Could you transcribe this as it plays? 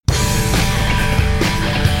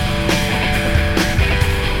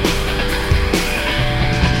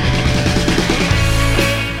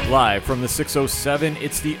Live from the 607,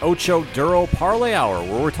 it's the Ocho Duro Parlay Hour,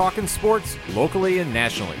 where we're talking sports locally and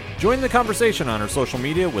nationally. Join the conversation on our social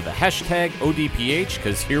media with the hashtag ODPH,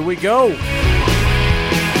 because here we go.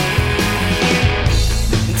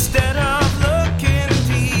 Instead of looking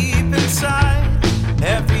deep inside,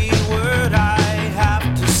 every word I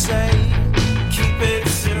have to say, keep it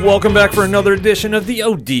simple. Welcome back for another edition of the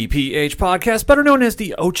ODPH podcast, better known as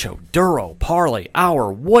the Ocho Duro Parlay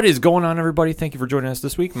Hour. What is going on, everybody? Thank you for joining us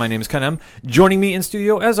this week. My name is Ken M. Joining me in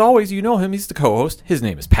studio, as always, you know him. He's the co-host. His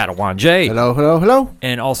name is Padawan J. Hello, hello, hello.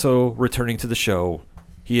 And also returning to the show,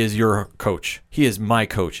 he is your coach. He is my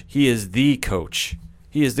coach. He is the coach.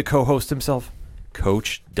 He is the co-host himself,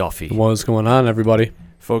 Coach Duffy. What's going on, everybody?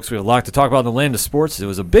 Folks, we have a lot to talk about in the land of sports. It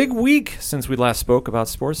was a big week since we last spoke about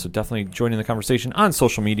sports, so definitely joining the conversation on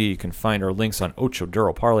social media. You can find our links on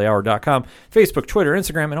OchoDuroParlayHour.com, Facebook, Twitter,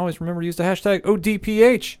 Instagram, and always remember to use the hashtag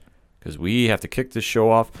ODPH, because we have to kick this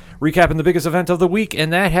show off recapping the biggest event of the week,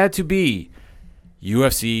 and that had to be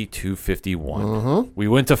UFC 251. We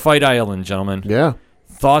went to Fight Island, gentlemen. Yeah.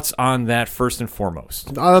 Thoughts on that first and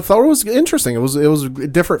foremost? I thought it was interesting. It was a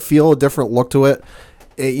different feel, a different look to it.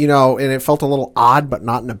 And it felt a little odd, but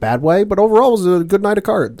not in a bad way. But overall, it was a good night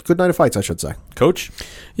of fights, I should say. Coach?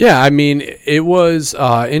 Yeah, I mean, it was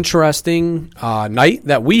interesting night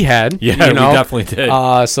that we had. Yeah, we definitely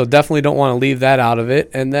did. So definitely don't want to leave that out of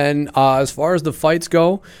it. And then as far as the fights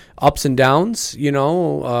go, ups and downs,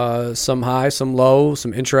 some high, some low,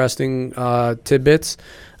 some interesting tidbits.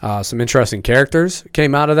 Some interesting characters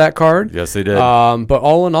came out of that card. Yes, they did. But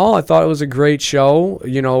all in all, I thought it was a great show.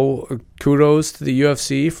 Kudos to the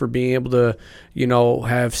UFC for being able to,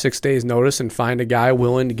 have 6 days notice and find a guy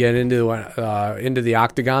willing to get into the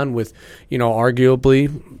octagon with,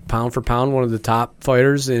 arguably pound for pound one of the top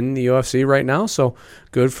fighters in the UFC right now. So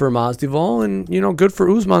good for Masvidal and, good for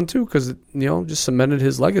Usman too, because, just cemented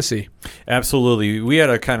his legacy. Absolutely. We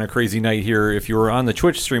had a kind of crazy night here. If you were on the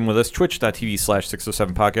Twitch stream with us,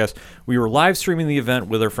 twitch.tv/607 podcast, we were live streaming the event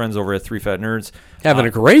with our friends over at 3 Fat Nerds. Having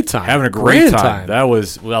a great time. Having a great time. That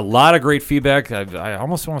was a lot of great feedback. I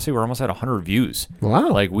almost want to say we're almost at 100 views. Wow.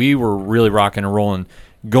 Like, we were really rocking and rolling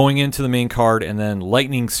going into the main card, and then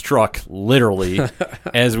lightning struck literally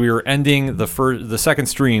as we were ending the second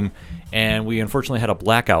stream, and we unfortunately had a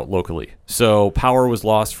blackout locally. So power was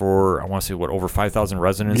lost for, I want to say, over 5,000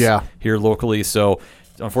 residents here locally. So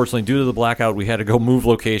unfortunately, due to the blackout, we had to go move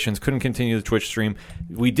locations, couldn't continue the Twitch stream.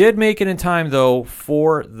 We did make it in time, though,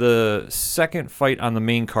 for the second fight on the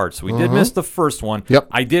main card. So we did miss the first one. Yep.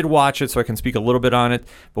 I did watch it, so I can speak a little bit on it,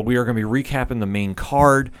 but we are going to be recapping the main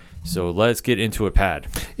card. So let's get into it, Pad.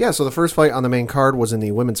 Yeah, so the first fight on the main card was in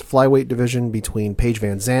the women's flyweight division between Paige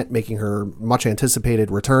Van Zant, making her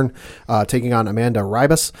much-anticipated return, taking on Amanda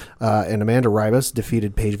Ribas. And Amanda Ribas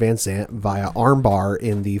defeated Paige Van Zant via armbar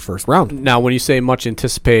in the first round. Now, when you say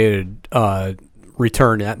much-anticipated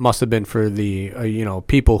return, that must have been for the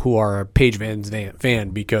people who are a Paige Van Zant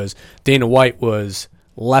fan, because Dana White was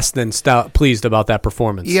less than pleased about that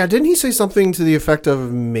performance. Yeah, didn't he say something to the effect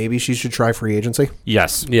of maybe she should try free agency?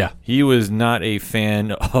 Yes. Yeah. He was not a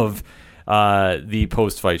fan of the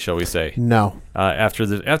post-fight, shall we say. No. After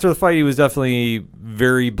the fight, he was definitely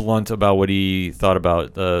very blunt about what he thought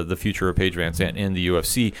about the future of Paige Van Zant in the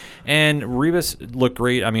UFC. And Ribas looked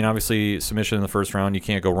great. I mean, obviously, submission in the first round, you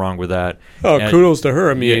can't go wrong with that. Oh, kudos to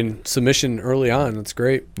her. I mean, submission early on, that's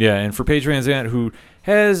great. Yeah, and for Paige Van Zant, who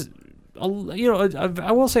has,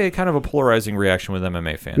 I will say, kind of a polarizing reaction with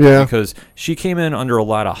MMA fans. Yeah. Because she came in under a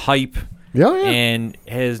lot of hype. Yeah. And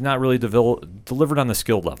has not really delivered on the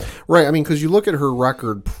skill level. Right. I mean, because you look at her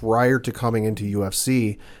record prior to coming into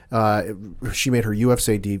UFC, she made her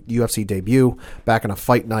UFC debut back in a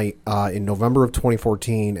fight night in November of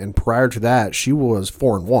 2014, and prior to that, she was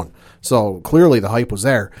 4-1. So clearly the hype was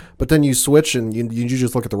there. But then you switch and you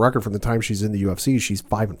just look at the record from the time she's in the UFC, she's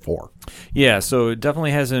 5-4. Yeah, so it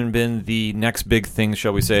definitely hasn't been the next big thing,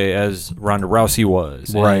 shall we say, as Ronda Rousey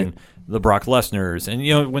was. Right. And the Brock Lesnar's. And,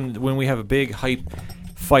 when we have a big hype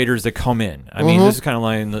fighters that come in. I mean, this is kind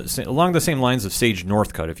of along the same lines of Sage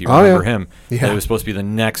Northcutt, if you remember him. Yeah. That was supposed to be the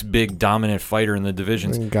next big dominant fighter in the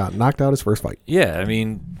divisions. And got knocked out his first fight. Yeah, I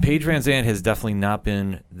mean, Paige Van Zant has definitely not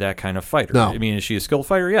been that kind of fighter. No. I mean, is she a skilled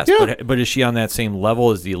fighter? Yes. Yeah. But is she on that same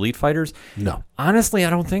level as the elite fighters? No. Honestly, I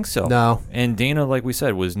don't think so. No. And Dana, like we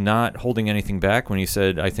said, was not holding anything back when he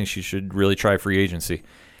said, I think she should really try free agency.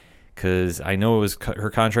 Because I know her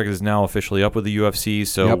contract is now officially up with the UFC,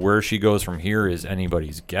 so where she goes from here is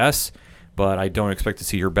anybody's guess. But I don't expect to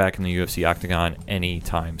see her back in the UFC octagon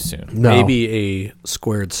anytime soon. No. Maybe a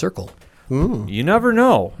squared circle. You never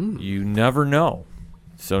know. You never know.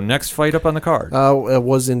 So next fight up on the card. It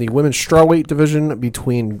was in the women's strawweight division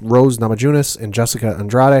between Rose Namajunas and Jessica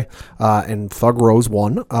Andrade, and Thug Rose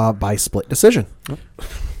won by split decision.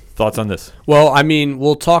 Thoughts on this? Well, I mean,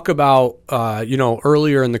 we'll talk about,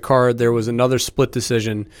 earlier in the card, there was another split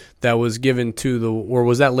decision that was given to or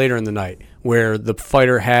was that later in the night, where the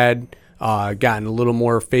fighter had gotten a little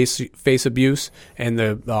more face abuse, and they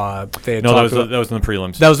had that was in the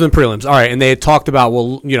prelims. That was in the prelims. All right, and they had talked about,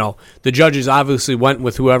 the judges obviously went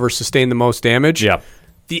with whoever sustained the most damage. Yeah.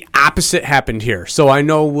 The opposite happened here. So I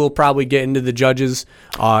know we'll probably get into the judges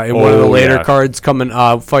in one of the later cards coming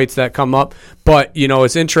fights that come up. But,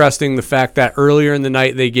 it's interesting the fact that earlier in the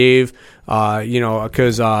night they gave,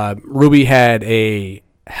 because Ruby had a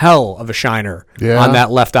hell of a shiner on that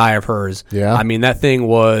left eye of hers. Yeah. I mean, that thing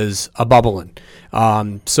was a bubbling.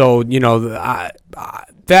 That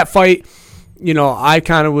fight, I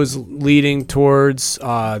kind of was leading towards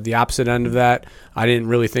the opposite end of that. I didn't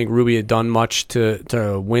really think Ruby had done much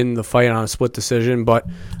to win the fight on a split decision, but,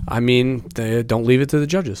 I mean, they don't leave it to the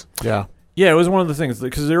judges. Yeah. Yeah, it was one of the things,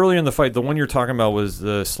 because earlier in the fight, the one you're talking about was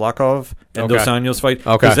the Slakov and Okay. Dos Anjos fight.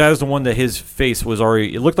 Okay. Because that is the one that his face was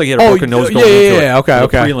already, it looked like he had a broken nose going yeah, into yeah, it. okay, the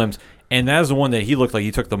okay. prelims. And that is the one that he looked like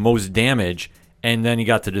he took the most damage, and then he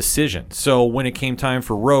got the decision. So when it came time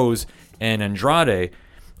for Rose and Andrade,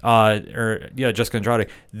 Jessica Andrade,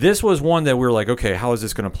 this was one that we were like, okay, how is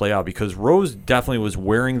this going to play out? Because Rose definitely was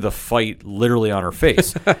wearing the fight literally on her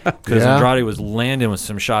face, because Yeah. Andrade was landing with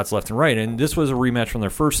some shots left and right. And this was a rematch from their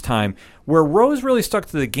first time, where Rose really stuck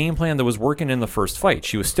to the game plan that was working in the first fight.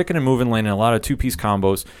 She was sticking and moving, landing a lot of two-piece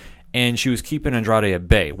combos, and she was keeping Andrade at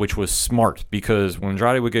bay, which was smart, because when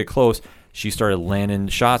Andrade would get close, she started landing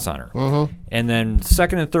shots on her. Mm-hmm. And then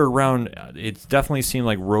second and third round, it definitely seemed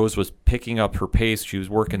like Rose was picking up her pace. She was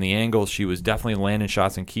working the angles. She was definitely landing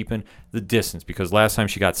shots and keeping the distance, because last time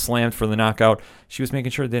she got slammed for the knockout, she was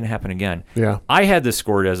making sure it didn't happen again. Yeah. I had this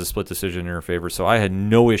scored as a split decision in her favor, so I had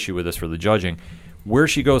no issue with this for the judging. Where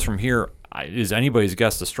she goes from here is anybody's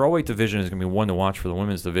guess. The strawweight division is going to be one to watch for the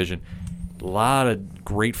women's division. A lot of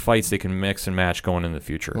great fights they can mix and match going in the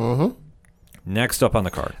future. Mm-hmm. Next up on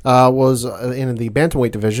the card. Was in the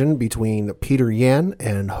bantamweight division between Peter Yan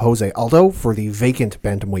and Jose Aldo for the vacant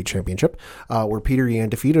bantamweight championship, where Peter Yan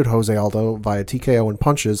defeated Jose Aldo via TKO and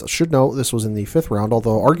punches. Should note this was in the 5th round,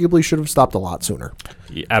 although arguably should have stopped a lot sooner.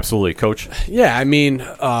 Yeah, absolutely, Coach. Yeah, I mean,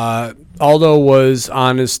 Aldo was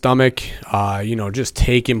on his stomach, just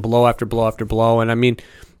taking blow after blow after blow. And, I mean,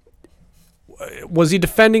 was he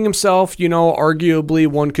defending himself? Arguably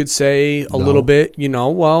one could say a little bit,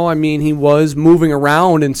 well, I mean, he was moving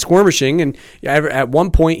around and skirmishing, and at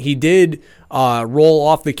one point he did roll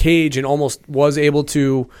off the cage and almost was able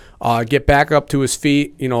to get back up to his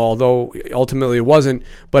feet, although ultimately it wasn't.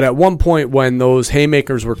 But at one point when those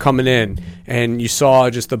haymakers were coming in and you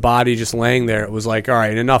saw just the body just laying there, it was like, all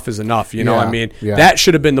right, enough is enough. I mean, that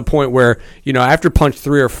should have been the point where, after punch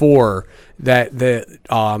 3 or 4,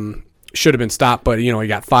 that should have been stopped, but you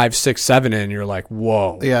got 5, 6, 7 in, and you're like,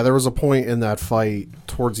 whoa. Yeah, there was a point in that fight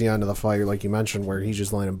towards the end of the fight, like you mentioned, where he's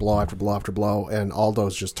just landing blow after blow after blow, and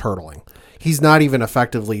Aldo's just turtling. He's not even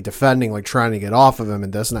effectively defending, like trying to get off of him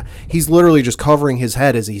and this and that. He's literally just covering his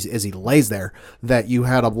head as he lays there. That you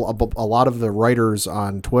had a lot of the writers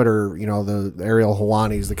on Twitter, the Ariel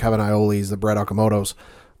Helwanis, the Kevin Iolis, the Brett Okamotos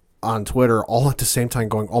on Twitter, all at the same time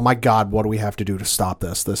going, oh my God, what do we have to do to stop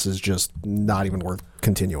this? This is just not even worth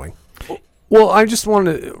continuing. Well, I just want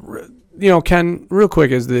to, Ken, real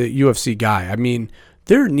quick, as the UFC guy, I mean,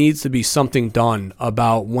 there needs to be something done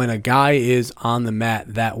about when a guy is on the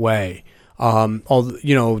mat that way.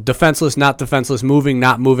 Defenseless, not defenseless, moving,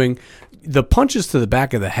 not moving. The punches to the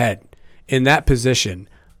back of the head in that position,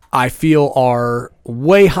 I feel, are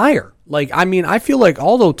way higher. Like, I mean, I feel like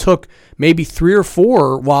Aldo took maybe 3 or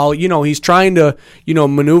 4 while, he's trying to,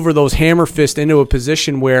 maneuver those hammer fists into a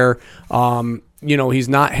position where, he's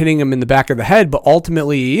not hitting him in the back of the head, but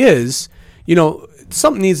ultimately he is.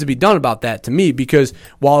 Something needs to be done about that to me, because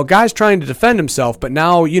while a guy's trying to defend himself, but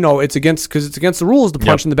now, it's against the rules to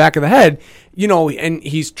punch in the back of the head, and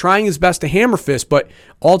he's trying his best to hammer fist, but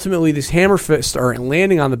ultimately these hammer fists are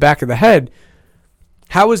landing on the back of the head.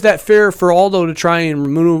 How is that fair for Aldo to try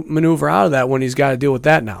and maneuver out of that when he's got to deal with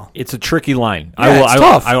that now? It's a tricky line. It's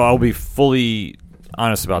tough. I'll be fully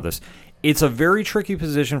honest about this. It's a very tricky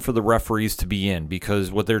position for the referees to be in,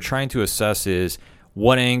 because what they're trying to assess is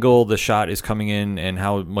what angle the shot is coming in and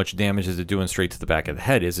how much damage is it doing straight to the back of the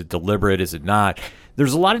head. Is it deliberate? Is it not?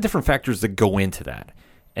 There's a lot of different factors that go into that.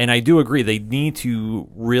 And I do agree they need to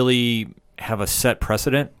really have a set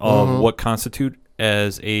precedent of what constitute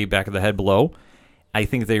as a back of the head blow. I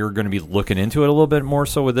think they are going to be looking into it a little bit more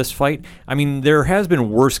so with this fight. I mean, there has been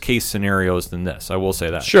worse case scenarios than this. I will say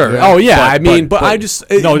that. Sure. Yeah. Oh yeah. But- I mean, but- but I just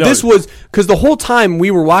No, no. this was because the whole time we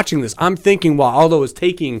were watching this, I'm thinking while Aldo was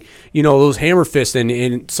taking those hammer fists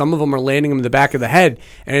and some of them are landing him in the back of the head,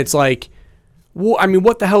 and it's like, well, I mean,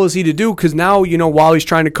 what the hell is he to do? Because now while he's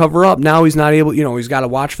trying to cover up, now he's not able. He's got to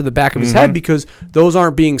watch for the back of his head because those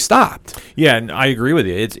aren't being stopped. Yeah, and I agree with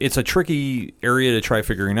you. It's a tricky area to try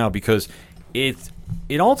figuring out because it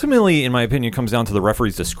ultimately, in my opinion, comes down to the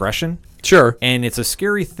referee's discretion. Sure. And it's a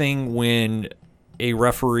scary thing when a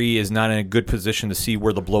referee is not in a good position to see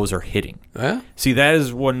where the blows are hitting. Yeah. See, that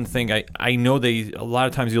is one thing I know a lot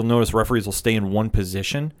of times you'll notice referees will stay in one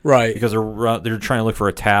position. Right. Because they're trying to look for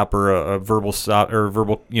a tap or a verbal stop or a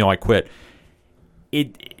verbal, I quit.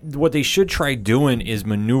 What they should try doing is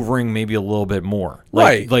maneuvering maybe a little bit more.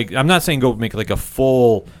 Right. Like I'm not saying go make like a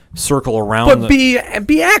full circle around. But be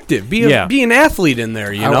active. Be an athlete in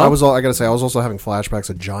there. I gotta say, I was also having flashbacks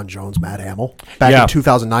of John Jones, Matt Hamill, back in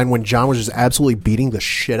 2009 when John was just absolutely beating the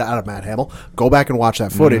shit out of Matt Hamill. Go back and watch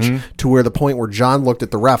that footage to where the point where John looked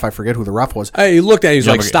at the ref. I forget who the ref was. He looked at it. He's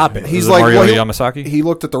like, "Stop it." He's it like, Mario Yamasaki? He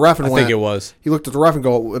looked at the ref and I went, think it was. He looked at the ref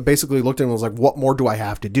and basically looked at him and was like, "What more do I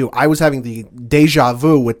have to do?" I was having the deja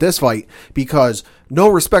vu with this fight because no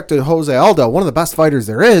respect to Jose Aldo, one of the best fighters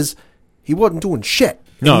there is, he wasn't doing shit.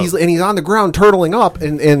 No. And he's on the ground turtling up,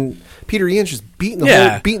 and Peter Yan's just beating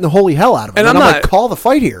the holy hell out of him. And And I'm I'm not- like, call the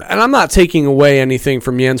fight here. And I'm not taking away anything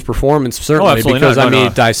from Yen's performance, certainly, absolutely because not. No,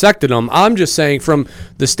 no. dissected him. I'm just saying from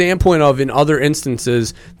the standpoint of in other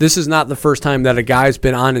instances, this is not the first time that a guy's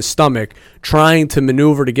been on his stomach trying to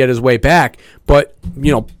maneuver to get his way back, but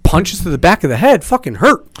punches to the back of the head fucking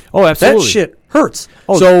hurt. Oh, absolutely. That shit hurts.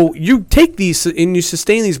 So you take these and you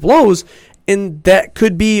sustain these blows, and that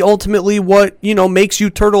could be ultimately what makes you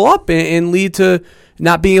turtle up and lead to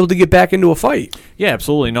not being able to get back into a fight. Yeah,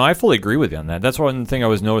 absolutely. No, I fully agree with you on that. That's one thing I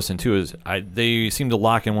was noticing too is they seem to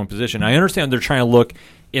lock in one position. I understand they're trying to look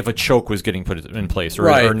if a choke was getting put in place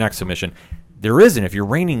or neck submission. There isn't. If you're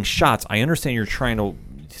raining shots, I understand you're trying to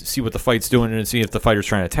see what the fight's doing and see if the fighter's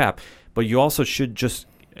trying to tap. But you also should just,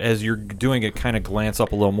 as you're doing it, kind of glance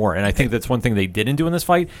up a little more. And I think that's one thing they didn't do in this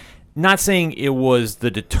fight. Not saying it was the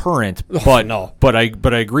deterrent, but no. But I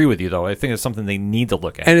agree with you though. I think it's something they need to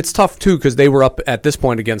look at. And it's tough too because they were up at this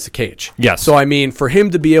point against the cage. Yes. So I mean, for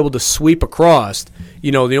him to be able to sweep across,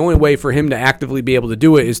 the only way for him to actively be able to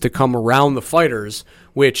do it is to come around the fighters.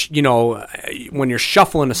 Which when you're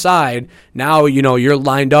shuffling aside, now you're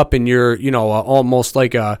lined up and you're almost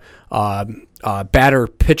like a batter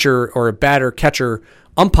pitcher or a batter catcher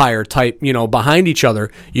umpire type, behind each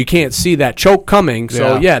other. You can't see that choke coming.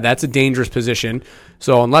 So that's a dangerous position.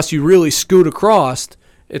 So unless you really scoot across,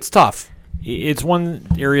 it's tough. It's one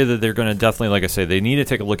area that they're going to definitely, like I say, they need to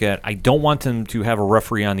take a look at. I don't want them to have a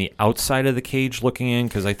referee on the outside of the cage looking in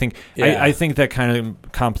because I think I think that kind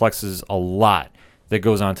of complexes a lot that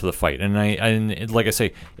goes on to the fight. And like I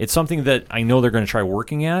say, it's something that I know they're going to try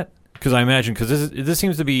working at because I imagine this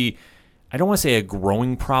seems to be, I don't want to say a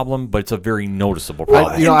growing problem, but it's a very noticeable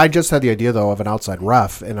problem. I just had the idea though of an outside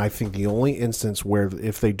ref, and I think the only instance where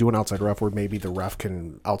if they do an outside ref where maybe the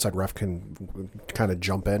outside ref can kind of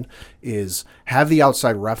jump in is have the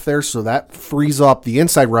outside ref there, so that frees up the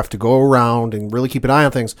inside ref to go around and really keep an eye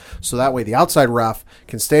on things. So that way the outside ref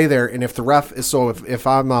can stay there, and if the ref is if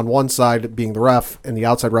I'm on one side being the ref and the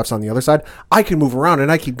outside ref's on the other side, I can move around and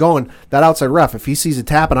I keep going. That outside ref, if he sees a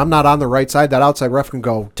tap and I'm not on the right side, that outside ref can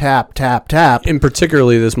go tap tap tap. And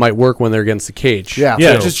particularly, this might work when they're against the cage. Yeah.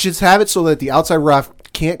 So just have it so that the outside ref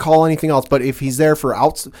can't call anything else. But if he's there for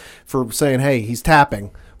saying, hey, he's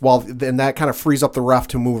tapping, then that kind of frees up the ref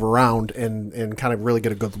to move around and kind of really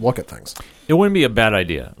get a good look at things. It wouldn't be a bad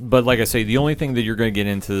idea, but like I say, the only thing that you're going to get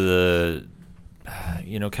into the,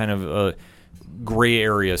 kind of a gray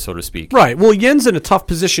area, so to speak. Right. Well, Yen's in a tough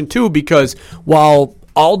position too because while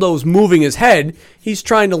Aldo's moving his head, he's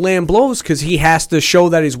trying to land blows because he has to show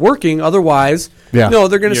that he's working. Otherwise, they're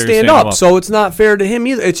going to stand up. So it's not fair to him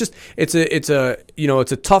either. It's just it's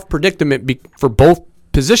a tough predicament for both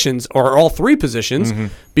positions or all three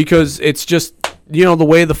positions because it's just the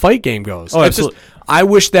way the fight game goes. Oh, it's just, I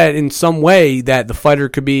wish that in some way that the fighter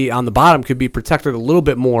could be on the bottom could be protected a little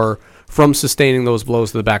bit more from sustaining those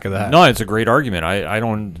blows to the back of the head. No, it's a great argument. I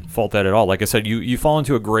don't fault that at all. Like I said, you fall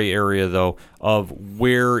into a gray area, though, of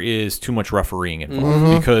where is too much refereeing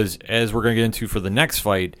involved. Because as we're going to get into for the next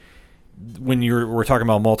fight, when we're talking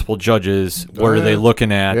about multiple judges, what are they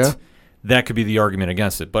looking at? Yeah. That could be the argument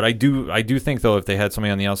against it. But I do think, though, if they had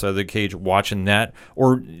somebody on the outside of the cage watching that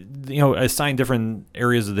or, assign different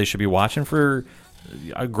areas that they should be watching for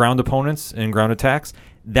ground opponents and ground attacks,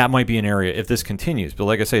 that might be an area if this continues. But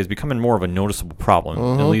like I say, it's becoming more of a noticeable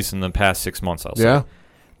problem, at least in the past 6 months, I'll say. Yeah.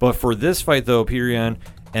 But for this fight, though, Peter Yan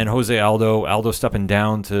and Jose Aldo stepping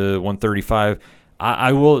down to 135,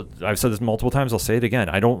 I've said this multiple times, I'll say it again.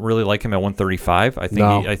 I don't really like him at 135. I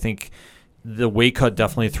think the weight cut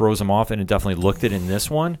definitely throws him off, and it definitely looked it in this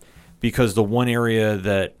one, because the one area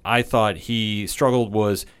that I thought he struggled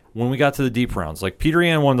was when we got to the deep rounds. Like, Peter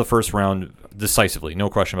Yan won the first round decisively, no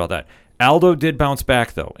question about that. Aldo did bounce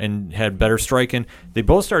back, though, and had better striking. They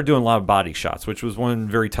both started doing a lot of body shots, which was one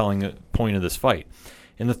very telling point of this fight.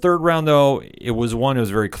 In the third round, though, it was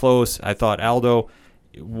very close. I thought Aldo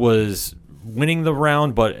was winning the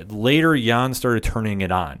round, but later Yan started turning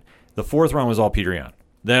it on. The fourth round was all Peter Yan.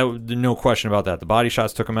 No question about that. The body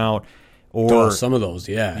shots took him out. Or some of those,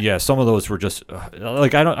 yeah, some of those were just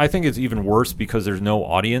I think it's even worse because there's no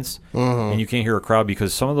audience and you can't hear a crowd,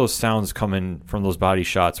 because some of those sounds coming from those body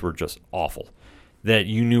shots were just awful. That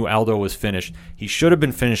you knew Aldo was finished. He should have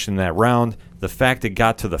been finished in that round. The fact it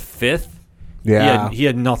got to the fifth, he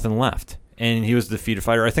had nothing left, and he was a defeated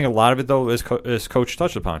fighter. I think a lot of it, though, as Coach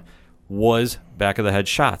touched upon, was back of the head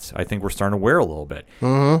shots. I think we're starting to wear a little bit.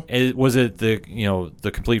 Was it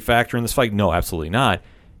the complete factor in this fight? No, absolutely not.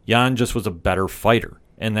 Yan just was a better fighter,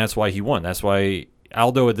 and that's why he won. That's why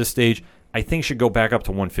Aldo at this stage, I think, should go back up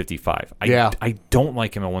to 155. I don't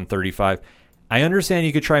like him at 135. I understand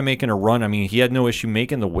you could try making a run. I mean, he had no issue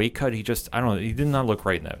making the weight cut. He did not look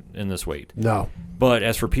right in this weight. No. But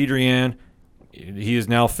as for Peter Yan, he has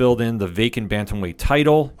now filled in the vacant bantamweight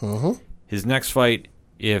title. His next fight,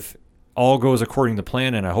 if all goes according to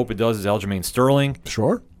plan, and I hope it does, is Aljamain Sterling.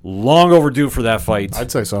 Sure. Long overdue for that fight.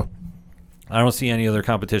 I'd say so. I don't see any other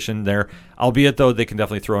competition there. Albeit, though, they can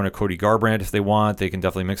definitely throw in a Cody Garbrandt if they want. They can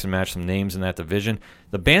definitely mix and match some names in that division.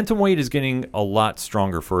 The bantamweight is getting a lot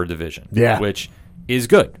stronger for a division, which is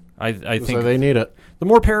good. I think so they need it. The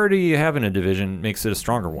more parity you have in a division makes it a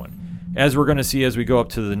stronger one. As we're going to see as we go up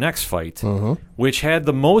to the next fight, which had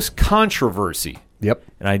the most controversy. Yep.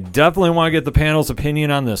 And I definitely want to get the panel's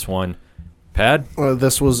opinion on this one. Pad?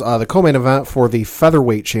 This was the co-main event for the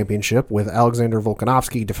featherweight championship, with Alexander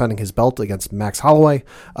Volkanovski defending his belt against Max Holloway,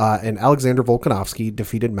 and Alexander Volkanovski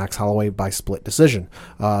defeated Max Holloway by split decision.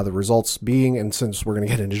 The results being, and since we're going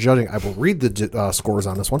to get into judging, I will read the scores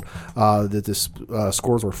on this one. The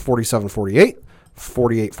scores were 47-48,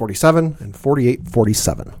 48-47, and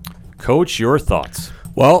 48-47. Coach, your thoughts?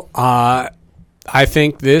 Well, I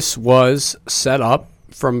think this was set up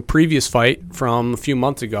from previous fight from a few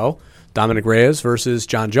months ago. Dominic Reyes versus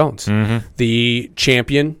John Jones. The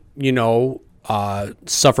champion,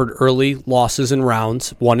 suffered early losses in rounds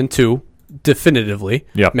 1 and 2, definitively.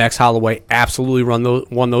 Yep. Max Holloway absolutely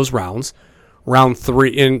won those rounds. Round 3,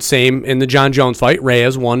 in the John Jones fight,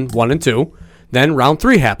 Reyes won 1 and 2. Then round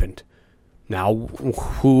 3 happened. Now,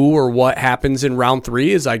 who or what happens in round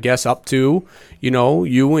 3 is, I guess, up to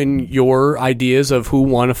you and your ideas of who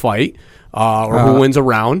won a fight. Or who wins a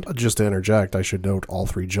round. Just to interject, I should note all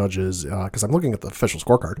three judges, because I'm looking at the official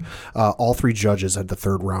scorecard, all three judges had the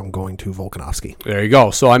third round going to Volkanovski. There you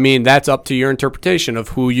go. So, I mean, that's up to your interpretation of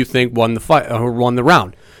who you think won the fight or won the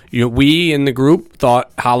round. We in the group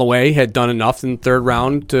thought Holloway had done enough in the third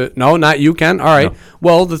round to... No, not you, Ken. All right. No.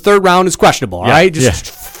 Well, the third round is questionable. All right?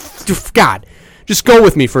 God. Just go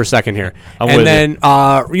with me for a second here. And then,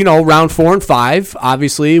 round 4 and 5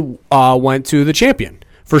 obviously went to the champion.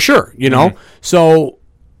 For sure, So,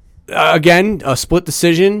 again, a split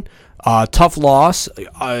decision, tough loss.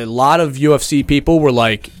 A lot of UFC people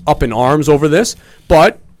were, up in arms over this.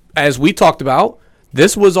 But, as we talked about,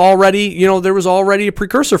 this was already, there was already a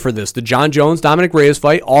precursor for this. The John Jones-Dominic Reyes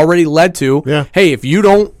fight already led to, hey, if you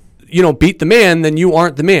don't, beat the man, then you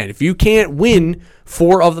aren't the man. If you can't win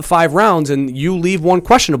 4 of the 5 rounds and you leave one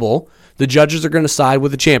questionable, the judges are going to side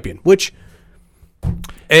with the champion, which...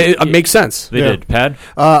 It makes sense. They did. Pad?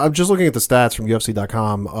 I'm just looking at the stats from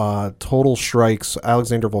UFC.com. Total strikes,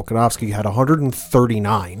 Alexander Volkanovski had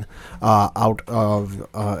 139 out of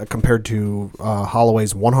compared to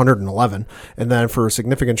Holloway's 111. And then for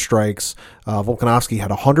significant strikes, Volkanovski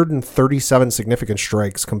had 137 significant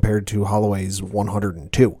strikes compared to Holloway's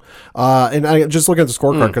 102. And I just looking at the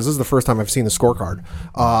scorecard, because this is the first time I've seen the scorecard.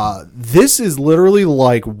 This is literally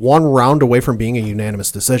like one round away from being a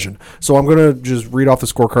unanimous decision. So I'm going to just read off the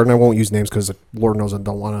scorecard, and I won't use names because Lord knows I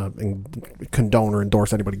don't want to condone or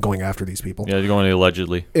endorse anybody going after these people. Yeah, they're going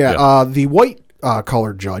allegedly. Yeah. The white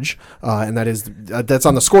colored judge, and that's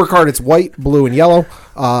on the scorecard. It's white, blue, and yellow.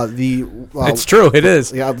 It's true. It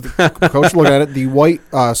is. Yeah, coach, look at it. The white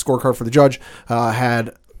scorecard for the judge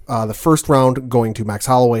had the first round going to Max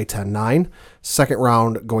Holloway 10-9. Second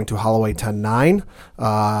round going to Holloway 10-9.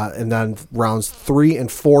 And then rounds 3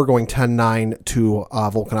 and 4 going 10-9 to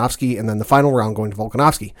Volkanovski. And then the final round going to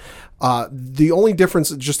Volkanovski. The only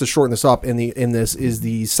difference, just to shorten this up, in this is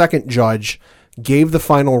the second judge gave the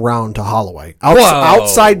final round to Holloway.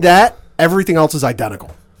 Outside that, everything else is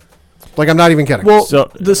identical. Like, I'm not even kidding. Well,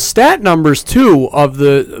 the stat numbers, too, of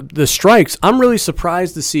the strikes, I'm really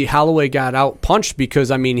surprised to see Holloway got out punched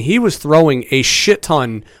because, I mean, he was throwing a shit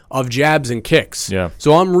ton of jabs and kicks. Yeah.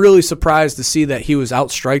 So I'm really surprised to see that he was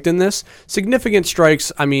outstriked in this. Significant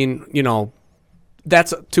strikes, I mean,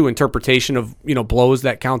 that's to interpretation of, blows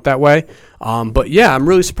that count that way. But, yeah, I'm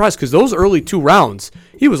really surprised because those early 2 rounds,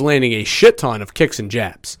 he was landing a shit ton of kicks and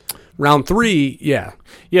jabs. Round 3, yeah.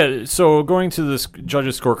 Yeah, so going to this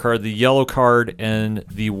judges' scorecard, the yellow card and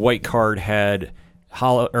the white card had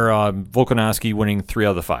Volkanovski winning 3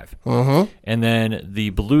 out of the 5. And then the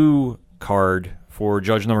blue card for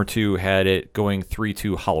judge number 2 had it going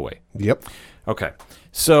 3-2 Holloway. Yep. Okay.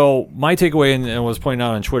 So my takeaway, and I was pointing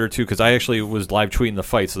out on Twitter too, because I actually was live tweeting the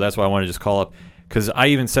fight, so that's why I wanted to just call up. Because I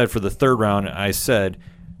even said for the third round, I said,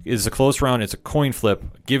 it's a close round. It's a coin flip,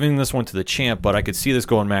 giving this one to the champ, but I could see this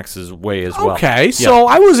going Max's way as well. Okay, so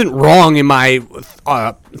I wasn't wrong in my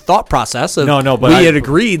thought process. No, but we had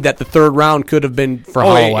agreed that the third round could have been for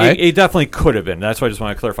Holloway. It definitely could have been. That's why I just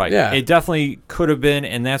want to clarify. Yeah. It definitely could have been,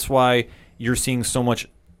 and that's why you're seeing so much.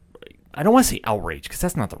 I don't want to say outrage because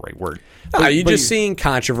that's not the right word. You're just seeing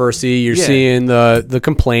controversy. You're seeing the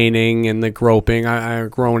complaining and the groaning.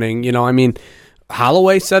 I mean,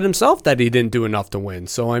 Holloway said himself that he didn't do enough to win.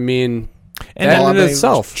 So, I mean, in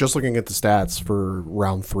itself. Just looking at the stats for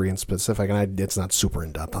round 3 in specific, and it's not super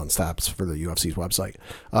in-depth on stats for the UFC's website.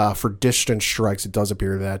 For distance strikes, it does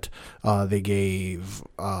appear that they gave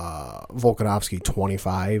Volkanovski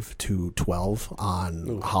 25-12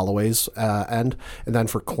 on Holloway's end. And then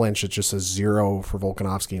for clinch, it just says 0 for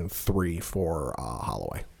Volkanovski and 3 for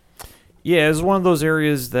Holloway. Yeah, it was one of those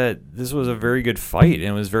areas that this was a very good fight, and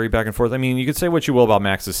it was very back and forth. I mean, you could say what you will about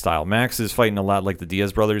Max's style. Max is fighting a lot like the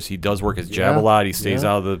Diaz brothers. He does work his jab a lot. He stays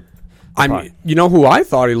out of the I mean, who I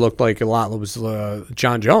thought he looked like a lot was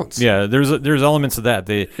John Jones. Yeah, there's elements of that.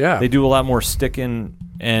 They do a lot more sticking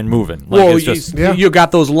and moving. Like, well, it's just, you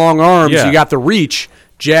got those long arms. Yeah. You got the reach.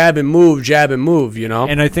 Jab and move,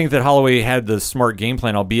 And I think that Holloway had the smart game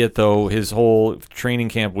plan, albeit, though, his whole training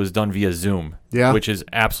camp was done via Zoom, which is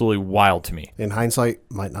absolutely wild to me. In hindsight,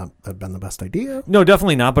 might not have been the best idea. No,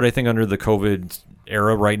 definitely not, but I think under the COVID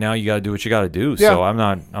era right now, you got to do what you got to do. Yeah. So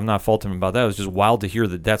I'm not faulting him about that. It was just wild to hear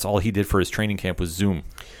that that's all he did for his training camp was Zoom.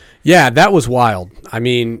 Yeah, that was wild. I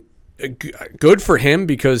mean, good for him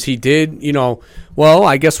because he did,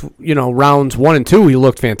 I guess, rounds 1 and 2, he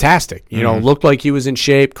looked fantastic. Looked like he was in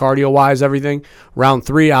shape, cardio-wise, everything. Round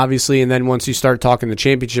 3, obviously, and then once you start talking the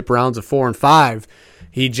championship rounds of 4 and 5,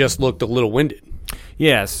 he just looked a little winded.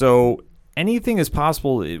 Yeah, so anything is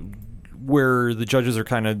possible where the judges are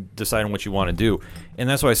kind of deciding what you want to do. And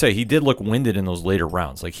that's why I say he did look winded in those later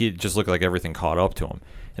rounds. Like, he just looked like everything caught up to him.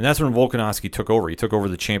 And that's when Volkanovski took over. He took over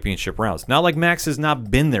the championship rounds. Not like Max has not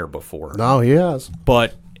been there before. No, he has.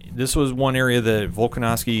 But this was one area that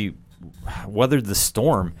Volkanovski weathered the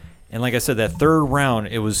storm. And like I said, that third round,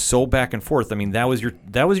 it was so back and forth. I mean, that was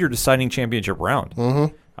your deciding championship round.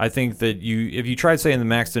 Mm-hmm. I think that if you tried saying the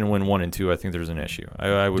Max didn't win 1 and 2, I think there's an issue.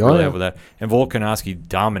 I would really have with that. And Volkanovski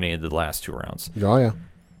dominated the last 2 rounds. Oh, yeah.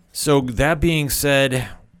 So that being said,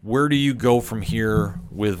 where do you go from here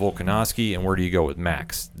with Volkanovski and where do you go with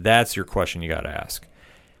Max? That's your question you got to ask.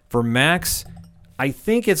 For Max, I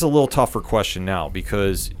think it's a little tougher question now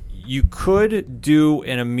because you could do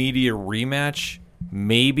an immediate rematch,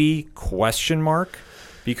 maybe, ?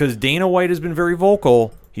 Because Dana White has been very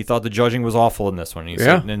vocal. He thought the judging was awful in this one. He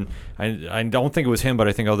said, and I don't think it was him, but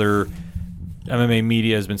I think other MMA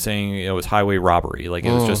media has been saying it was highway robbery. Like,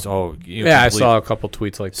 it was just, I saw a couple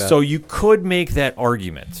tweets like that. So you could make that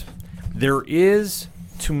argument. There is,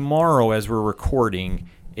 tomorrow as we're recording,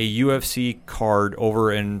 a UFC card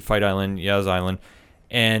over in Fight Island, Yas Island,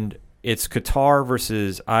 and it's Qatar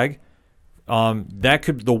versus Ig.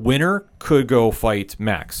 The winner could go fight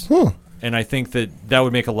Max. And I think that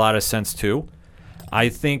would make a lot of sense, too. I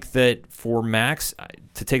think that for Max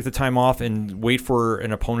to take the time off and wait for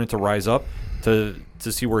an opponent to rise up to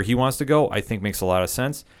see where he wants to go, I think makes a lot of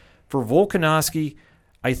sense. For Volkanovski,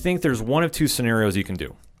 I think there's one of 2 scenarios you can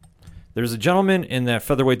do. There's a gentleman in that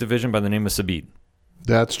featherweight division by the name of Sabit.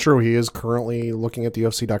 That's true. He is currently, looking at the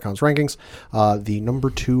UFC.com's rankings, the number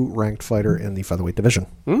 2 ranked fighter in the featherweight division.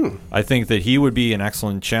 I think that he would be an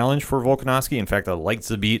excellent challenge for Volkanovski. In fact, I like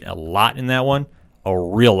Sabit a lot in that one, a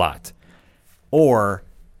real lot. Or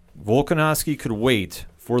Volkanovski could wait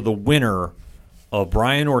for the winner of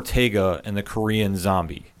Brian Ortega and the Korean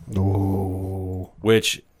Zombie. Oh.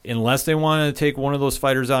 Which, unless they want to take one of those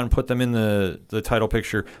fighters out and put them in the title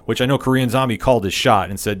picture, which I know Korean Zombie called his shot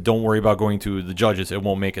and said, don't worry about going to the judges. It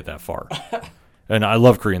won't make it that far. And I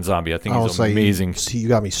love Korean Zombie. I think he's amazing. You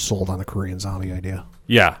got me sold on the Korean Zombie idea.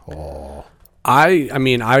 Yeah. I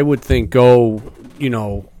mean, I would think go,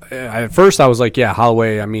 at first I was like, yeah,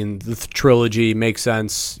 Holloway, I mean, the trilogy makes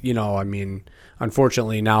sense. I mean,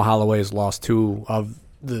 unfortunately now Holloway has lost 2 of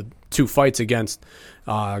the 2 fights against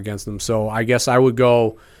them. So I guess I would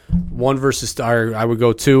go 1 versus, or I would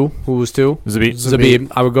go 2. Who was 2?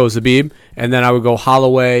 Zabib. I would go Zabib. And then I would go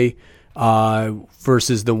Holloway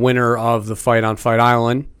versus the winner of the fight on Fight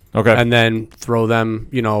Island. Okay. And then throw them,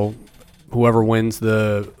 whoever wins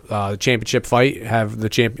the championship fight,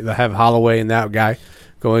 have Holloway and that guy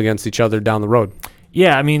go against each other down the road.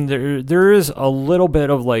 Yeah, I mean, there is a little bit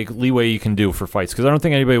of leeway you can do for fights, because I don't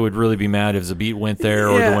think anybody would really be mad if Zabit went there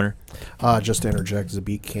or the winner. Just to interject,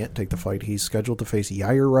 Zabit can't take the fight. He's scheduled to face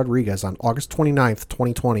Yair Rodriguez on August 29th,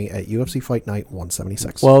 2020 at UFC Fight Night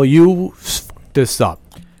 176. Well, you f***ed this up.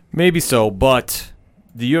 Maybe so, but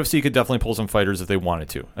the UFC could definitely pull some fighters if they wanted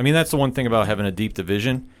to. I mean, that's the one thing about having a deep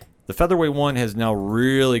division. The featherweight one has now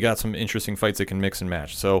really got some interesting fights that can mix and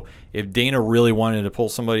match. So if Dana really wanted to pull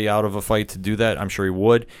somebody out of a fight to do that, I'm sure he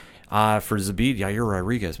would. For Zabit, Yair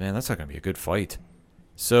Rodriguez, man, that's not going to be a good fight.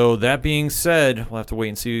 So that being said, we'll have to wait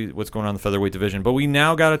and see what's going on in the featherweight division. But we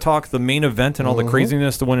now got to talk the main event and all the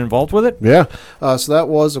craziness that went involved with it. Yeah. So that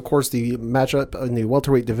was, of course, the matchup in the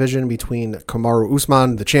welterweight division between Kamaru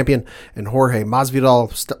Usman, the champion, and Jorge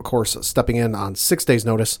Masvidal, of course, stepping in on 6 days'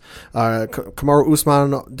 notice. Kamaru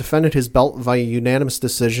Usman defended his belt via unanimous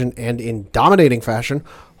decision and in dominating fashion.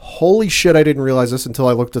 Holy shit, I didn't realize this until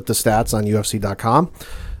I looked at the stats on UFC.com.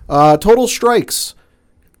 Total strikes.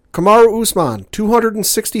 Kamaru Usman,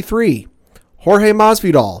 263. Jorge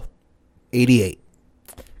Masvidal, 88.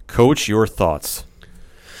 Coach, your thoughts?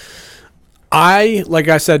 Like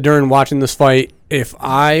I said during watching this fight, if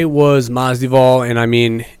I was Masvidal, and I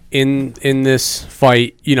mean, in this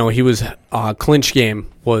fight, he was clinch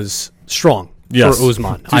game was strong for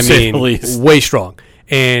Usman. I mean, way strong.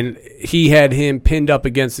 And he had him pinned up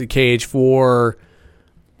against the cage for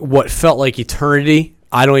what felt like eternity.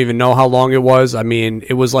 I don't even know how long it was. I mean,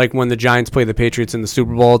 it was like when the Giants played the Patriots in the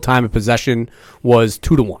Super Bowl. Time of possession was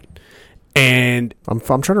 2-1. And I'm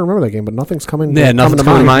trying to remember that game, but nothing's coming. Yeah, nothing's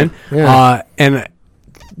coming to mind. Yeah. And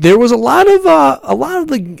there was a lot of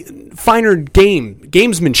the finer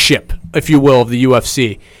gamesmanship, if you will, of the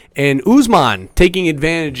UFC. And Usman taking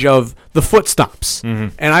advantage of the foot stomps.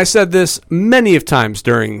 Mm-hmm. And I said this many of times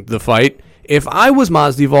during the fight. If I was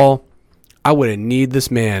Masvidal, I would have kneed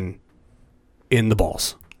this man in the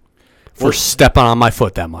balls for stepping on my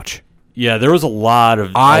foot that much. Yeah, there was a lot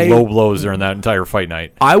of low blows during that entire fight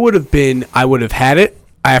night. I would have had it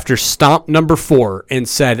after stomp number 4 and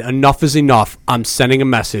said, enough is enough. I'm sending a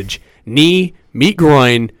message. Knee, meet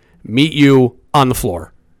groin, meet you on the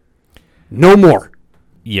floor. No more.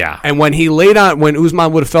 Yeah. And when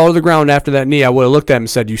Usman would have fell to the ground after that knee, I would have looked at him and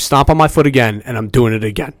said, you stomp on my foot again, and I'm doing it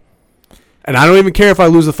again. And I don't even care if I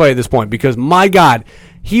lose the fight at this point, because my God,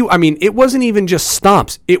 it wasn't even just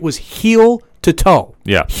stomps. It was heel to toe.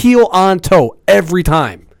 Yeah. Heel on toe every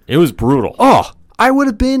time. It was brutal. Oh, I would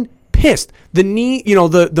have been pissed. The knee,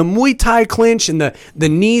 the Muay Thai clinch and the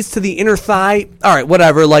knees to the inner thigh. All right,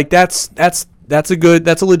 whatever. Like that's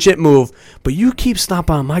a legit move. But you keep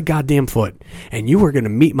stomping on my goddamn foot, and you were going to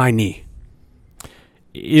meet my knee.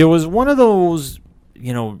 It was one of those,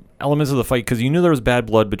 elements of the fight, because you knew there was bad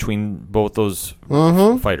blood between both those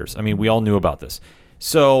fighters. I mean, we all knew about this.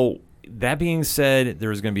 So that being said,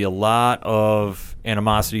 there's going to be a lot of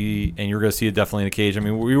animosity, and you're going to see it definitely in the cage. I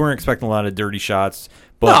mean, we weren't expecting a lot of dirty shots.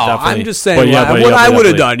 But I'm just saying what I would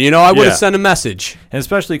have done. I would have sent a message. And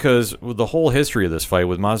especially because the whole history of this fight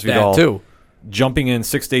with Masvidal jumping in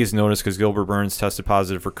 6 days' notice because Gilbert Burns tested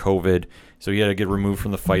positive for COVID, so he had to get removed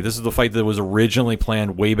from the fight. This is the fight that was originally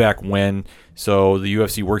planned way back when, so the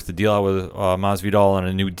UFC worked the deal out with Masvidal on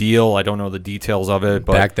a new deal. I don't know the details of it.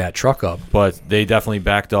 But back that truck up. But they definitely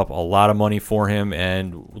backed up a lot of money for him,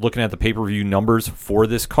 and looking at the pay-per-view numbers for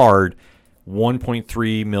this card,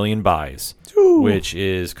 1.3 million buys, which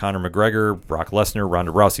is Conor McGregor, Brock Lesnar,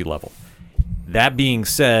 Ronda Rousey level. That being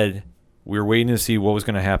said, we were waiting to see what was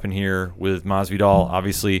going to happen here with Masvidal.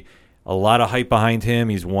 Obviously, a lot of hype behind him.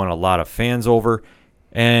 He's won a lot of fans over.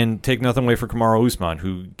 And take nothing away from Kamaru Usman,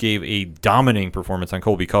 who gave a dominating performance on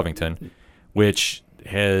Colby Covington, which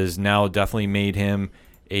has now definitely made him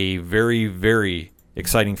a very, very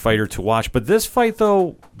exciting fighter to watch. But this fight,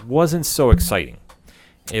 though, wasn't so exciting.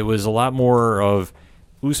 It was a lot more of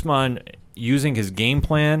Usman using his game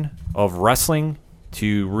plan of wrestling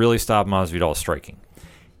to really stop Masvidal striking.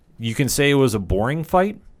 You can say it was a boring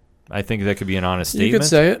fight. I think that could be an honest statement. You could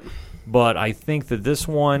say it. But I think that this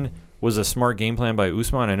one was a smart game plan by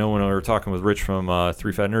Usman. I know when we were talking with Rich from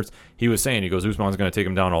Three Fat Nerds, he was saying, Usman's going to take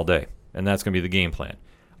him down all day, and that's going to be the game plan.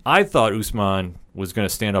 I thought Usman was going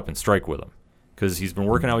to stand up and strike with him because he's been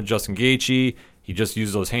working out with Justin Gaethje. He just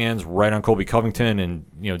used those hands right on Colby Covington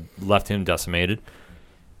and left him decimated.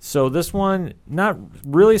 So this one, not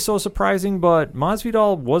really so surprising, but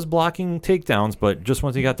Masvidal was blocking takedowns, but just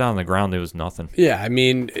once he got down on the ground, there was nothing. Yeah, I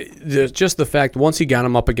mean, just the fact once he got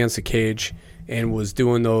him up against the cage and was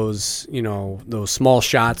doing those, those small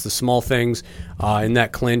shots, the small things in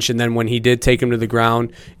that clinch, and then when he did take him to the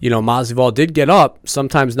ground, Masvidal did get up,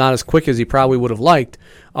 sometimes not as quick as he probably would have liked,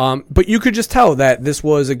 but you could just tell that this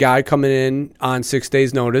was a guy coming in on 6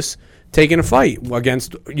 days' notice, taking a fight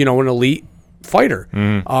against, an elite fighter.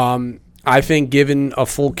 I think given a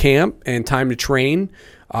full camp and time to train,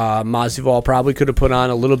 Masvidal probably could have put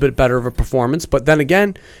on a little bit better of a performance. But then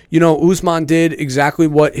again, Usman did exactly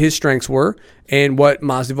what his strengths were and what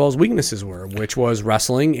Masvidal's weaknesses were, which was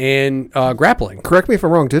wrestling and grappling. Correct me if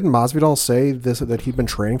I'm wrong. Didn't Masvidal say that he'd been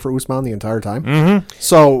training for Usman the entire time? Mm-hmm.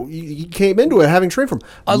 So he came into it having trained for him.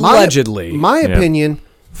 Allegedly. My opinion,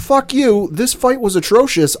 fuck you. This fight was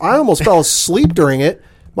atrocious. I almost fell asleep during it.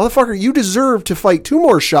 Motherfucker, you deserve to fight 2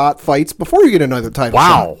 more fights before you get another title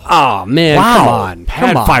shot. Oh, man,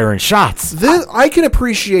 come on. Firing shots. I can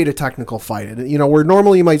appreciate a technical fight. Where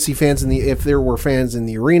normally you might see fans if there were fans in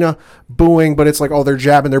the arena booing, but it's like, they're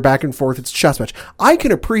jabbing, they're back and forth. It's a chess match. I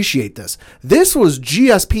can appreciate this. This was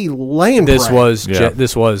GSP lay and pray. This was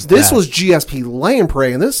GSP lay and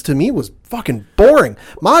pray, and this to me was fucking boring.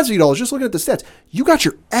 Masvidal is just looking at the stats. You got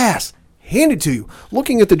your ass handed to you.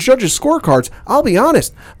 Looking at the judges' scorecards, I'll be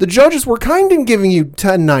honest, the judges were kind of giving you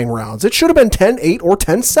 10-9 rounds. It should have been 10-8 or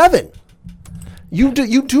 10-7. You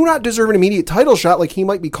do not deserve an immediate title shot like he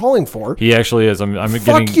might be calling for. He actually is.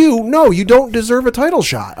 Fuck you. No, you don't deserve a title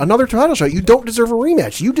shot. Another title shot. You don't deserve a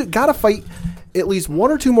rematch. You got to fight at least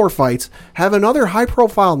 1 or 2 more fights, have another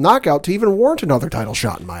high-profile knockout to even warrant another title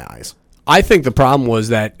shot in my eyes. I think the problem was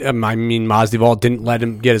that, Masvidal didn't let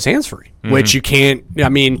him get his hands free, which you can't.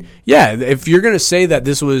 If you're going to say that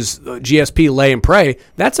this was GSP lay and pray,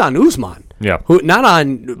 that's on Usman. Yeah. Not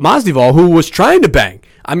on Masvidal, who was trying to bang.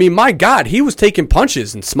 My God, he was taking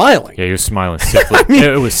punches and smiling. Yeah, he was smiling sickly.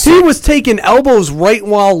 It was sick. He was taking elbows right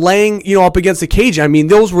while laying, up against the cage.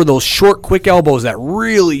 Those were those short, quick elbows that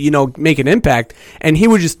really, make an impact, and he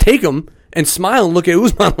would just take them and smile and look at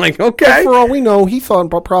Usman like, okay. But for all we know, he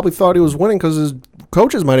probably thought he was winning because his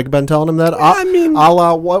coaches might have been telling him that. A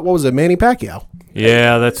la, what was it, Manny Pacquiao?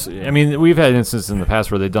 Yeah, we've had instances in the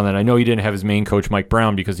past where they've done that. I know he didn't have his main coach, Mike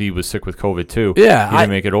Brown, because he was sick with COVID too. Yeah. He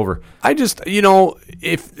didn't make it over. I just,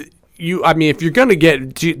 if you're going to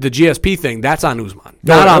get the GSP thing, that's on Usman.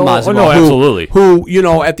 Not on Masvidal. No, absolutely.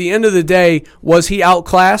 Who, at the end of the day, was he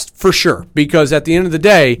outclassed? For sure. Because at the end of the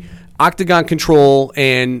day, octagon control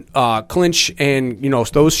and clinch and,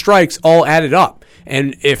 those strikes all added up.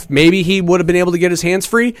 And if maybe he would have been able to get his hands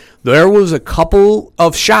free, there was a couple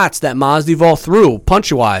of shots that Masvidal threw,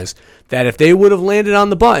 punch-wise, that if they would have landed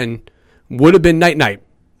on the button, would have been night-night.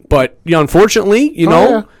 But, unfortunately,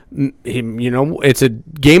 it's a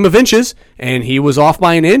game of inches, and he was off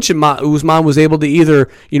by an inch, and Usman was able to either,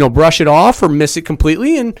 brush it off or miss it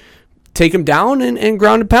completely and take him down and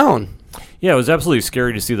ground and pound. Yeah, it was absolutely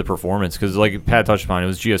scary to see the performance because, like Pat touched upon, it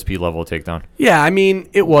was GSP level of takedown. Yeah,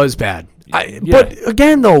 it was bad. But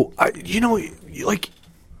again, though,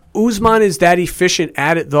 Usman is that efficient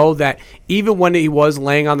at it, though, that even when he was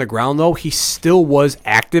laying on the ground, though, he still was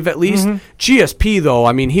active at least. GSP, though,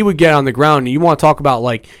 he would get on the ground. And you want to talk about,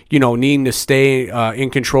 needing to stay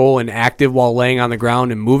in control and active while laying on the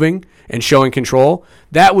ground and moving and showing control.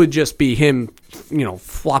 That would just be him,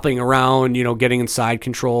 flopping around, getting inside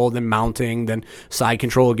control, then mounting, then side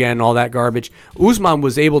control again, all that garbage. Usman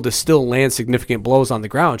was able to still land significant blows on the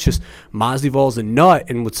ground. It's just Masvidal's a nut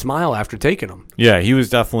and would smile after taking them. Yeah, he was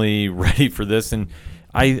definitely ready for this. And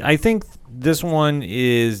I think this one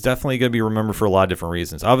is definitely going to be remembered for a lot of different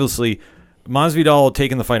reasons. Obviously, Masvidal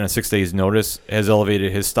taking the fight on 6 days' notice has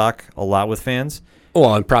elevated his stock a lot with fans.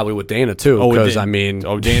 Well, and probably with Dana, too, because,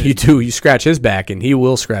 Dana, you scratch his back, and he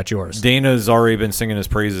will scratch yours. Dana's already been singing his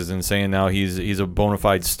praises and saying now he's a bona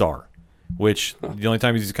fide star, which the only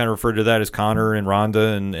time he's kind of referred to that is Conor and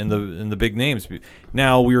Ronda and the big names.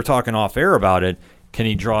 Now, we were talking off air about it. Can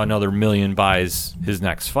he draw another million buys his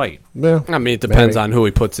next fight? Yeah. It depends on who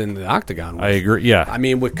he puts in the octagon with. I agree,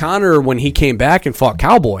 yeah. With Conor, when he came back and fought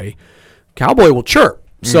Cowboy will chirp.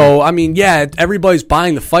 So, I mean, yeah, everybody's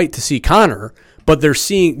buying the fight to see Conor, but they're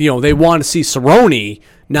seeing, they want to see Cerrone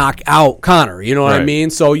knock out Conor. You know what I Right. mean?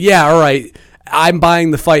 So, yeah, all right, I'm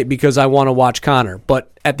buying the fight because I want to watch Conor.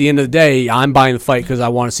 But at the end of the day, I'm buying the fight because I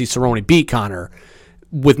want to see Cerrone beat Conor.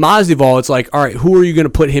 With Masvidal, it's like, all right, who are you going to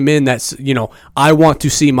put him in that's, I want to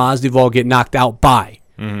see Masvidal get knocked out by.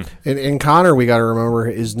 And Connor, we got to remember,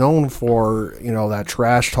 is known for that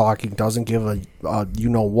trash talk. He doesn't give a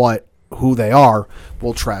who they are.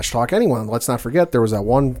 Will trash talk anyone. Let's not forget there was that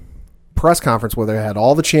one press conference where they had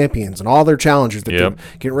all the champions and all their challengers that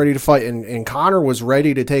getting ready to fight, and Connor was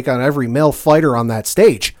ready to take on every male fighter on that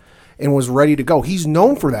stage, and was ready to go. He's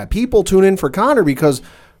known for that. People tune in for Connor because.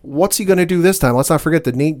 What's he going to do this time? Let's not forget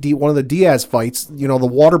one of the Diaz fights. The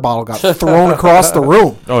water bottle got thrown across the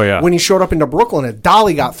room. Oh, yeah. When he showed up into Brooklyn, a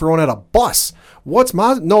dolly got thrown at a bus.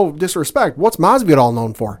 No disrespect. What's Masvidal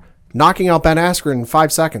known for? Knocking out Ben Askren in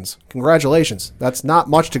 5 seconds. Congratulations. That's not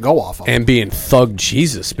much to go off of. And being thug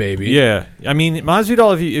Jesus, baby. Yeah. I mean,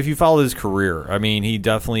 Masvidal, if you follow his career, I mean, he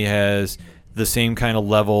definitely has the same kind of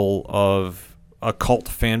level of a cult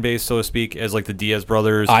fan base, so to speak, as like the Diaz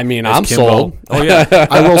brothers. I mean, as I'm Kimbo. sold. Oh, yeah.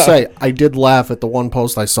 I will say, I did laugh at the one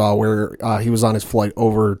post I saw where he was on his flight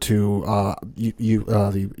over to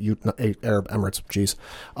the Arab Emirates,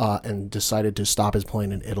 and decided to stop his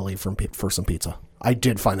plane in Italy for some pizza. I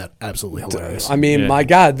did find that absolutely hilarious. I mean, Yeah. my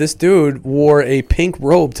God, this dude wore a pink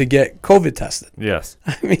robe to get COVID tested. Yes.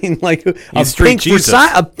 I mean, like a street pink, Jesus.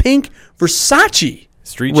 a pink Versace.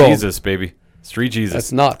 Street robe. Jesus, baby. Street Jesus.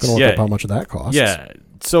 That's nuts. Gonna look Yeah. up how much of that costs. Yeah.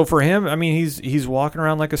 So for him, I mean, he's walking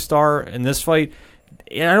around like a star in this fight.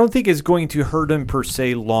 And I don't think it's going to hurt him per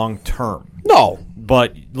se long term. No.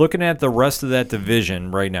 But looking at the rest of that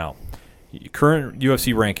division right now, current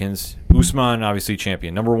UFC rankings, Usman obviously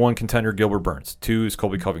champion. Number 1 contender Gilbert Burns. 2 is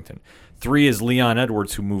Colby Covington. 3 is Leon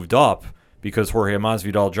Edwards, who moved up because Jorge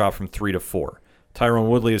Masvidal dropped from 3 to 4. Tyrone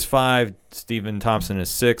Woodley is 5. Stephen Thompson is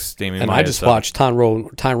 6. Damian And Maia I is just 7. watched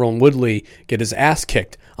Tyrone Woodley get his ass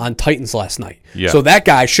kicked on Titans last night. Yeah. So that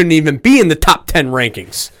guy shouldn't even be in the top 10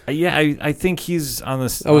 rankings. Yeah, I think he's on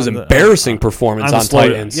this. That was embarrassing performance the on slow,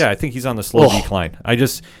 Titans. Yeah, I think he's on the slow Ugh. decline.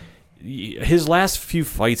 His last few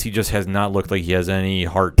fights, he just has not looked like he has any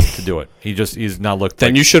heart to do it. He's not looked. Then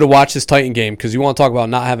like, you should have watched his Titan game because you want to talk about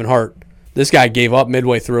not having heart. This guy gave up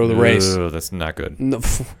midway through the race. Ugh, that's not good. No,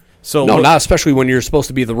 So not especially when you're supposed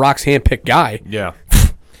to be the Rock's handpicked guy. Yeah.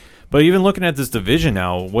 But even looking at this division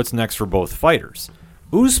now, what's next for both fighters?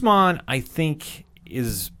 Usman, I think,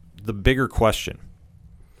 is the bigger question.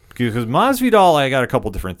 Because Masvidal, I got a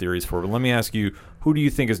couple different theories for. But let me ask you, who do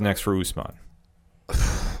you think is next for Usman?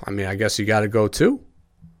 I mean, I guess you got to go too.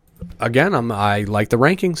 Again, I like the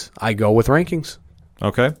rankings. I go with rankings.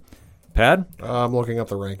 Okay. Pad? I'm looking up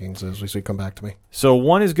the rankings as we come back to me. So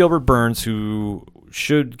 1 is Gilbert Burns, who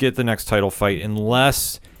should get the next title fight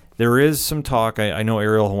unless there is some talk. I know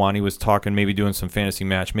Ariel Helwani was talking, maybe doing some fantasy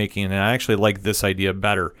matchmaking, and I actually like this idea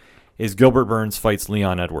better, is Gilbert Burns fights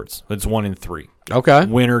Leon Edwards. It's 1 in 3. Okay.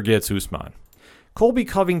 Winner gets Usman. Colby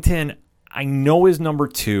Covington, I know is number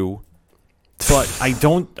 2, but I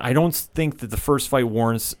don't think that the first fight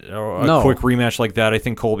warrants a quick rematch like that. I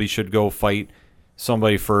think Colby should go fight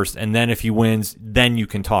somebody first, and then if he wins, then you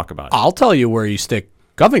can talk about it. I'll tell you where you stick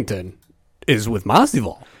Covington is with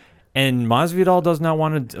Masvidal. And Masvidal does not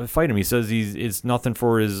want to fight him. He says it's nothing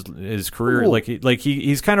for his career. Ooh.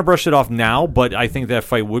 He's kind of brushed it off now, but I think that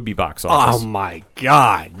fight would be box office. Oh my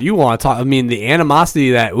God! You want to talk? I mean, the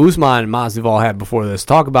animosity that Usman and Masvidal had before this.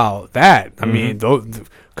 Talk about that. I mean,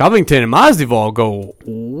 Covington and Masvidal go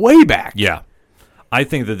way back. Yeah, I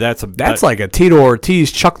think that's like a Tito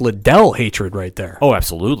Ortiz, Chuck Liddell hatred right there. Oh,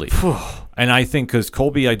 absolutely. And I think because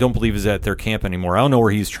Colby, I don't believe is at their camp anymore. I don't know where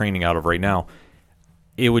he's training out of right now.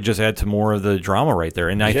 It would just add to more of the drama right there,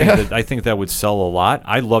 and I think that would sell a lot.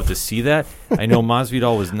 I'd love to see that. I know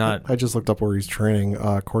Masvidal was not. I just looked up where he's training.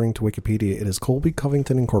 According to Wikipedia, it is Colby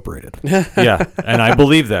Covington Incorporated. Yeah, and I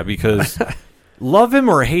believe that because love him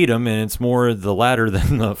or hate him, and it's more the latter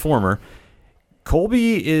than the former.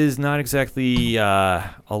 Colby is not exactly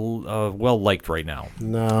well liked right now.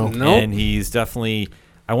 No. And he's definitely,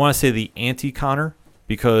 I want to say, the anti-Conor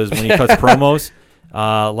because when he cuts promos,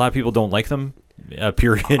 a lot of people don't like them.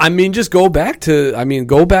 Period. I mean, just go back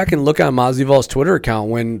and look at Masvidal's Twitter account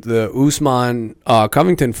when the Usman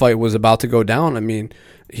Covington fight was about to go down. I mean,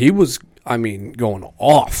 he was, going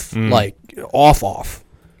off, like off.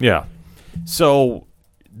 Yeah. So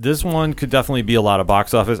this one could definitely be a lot of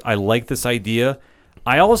box office. I like this idea.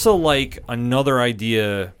 I also like another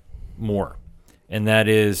idea more, and that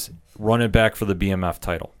is run it back for the BMF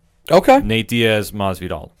title. Okay. Nate Diaz,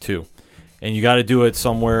 Masvidal, too. And you got to do it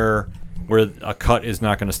somewhere where a cut is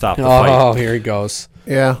not going to stop the fight. Oh, here he goes.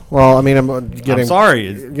 Yeah, well, I mean, I'm getting. I'm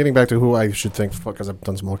sorry. Getting back to who I should think, because I've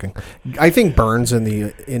done some looking. I think Burns in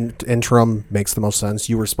the interim makes the most sense.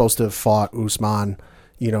 You were supposed to have fought Usman.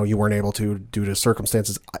 You know, you weren't able to due to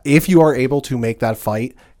circumstances. If you are able to make that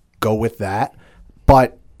fight, go with that.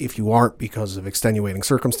 But if you aren't because of extenuating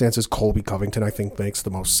circumstances, Colby Covington, I think, makes the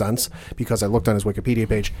most sense, because I looked on his Wikipedia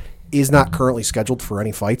page, is not currently scheduled for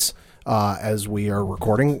any fights as we are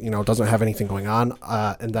recording. You know, doesn't have anything going on.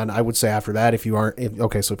 And then I would say after that, if he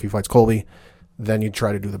fights Colby, then you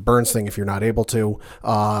try to do the Burns thing if you're not able to.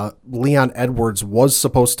 Leon Edwards was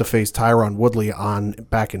supposed to face Tyron Woodley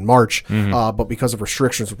back in March, but because of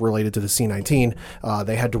restrictions related to the C-19,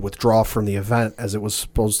 they had to withdraw from the event as it was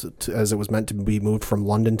meant to be moved from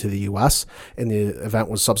London to the U.S., and the event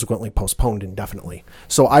was subsequently postponed indefinitely.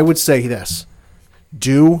 So I would say this: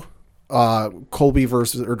 do Kamaru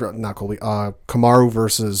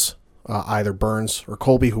versus either Burns or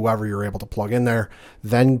Colby, whoever you're able to plug in there.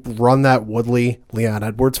 Then run that Woodley-Leon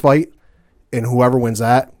Edwards fight, and whoever wins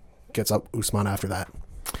that gets up Usman after that.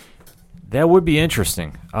 That would be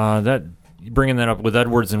interesting. Bringing that up with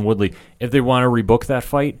Edwards and Woodley, if they want to rebook that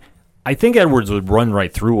fight, I think Edwards would run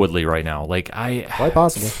right through Woodley right now. Quite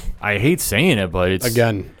possible. I hate saying it, but it's It's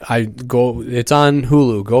on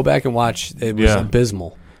Hulu. Go back and watch. It was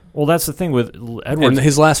abysmal. Well, that's the thing with Edwards. And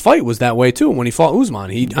his last fight was that way too. When he fought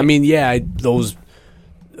Usman, those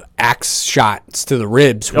axe shots to the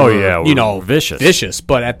ribs were, vicious.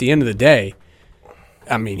 But at the end of the day,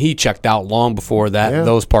 I mean, he checked out long before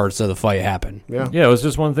those parts of the fight happened. Yeah, it was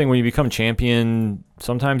just one thing. When you become champion,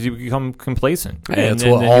 sometimes you become complacent. That's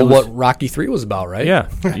what Rocky III was about, right? Yeah,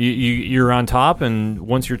 you're on top, and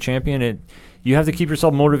once you're champion, you have to keep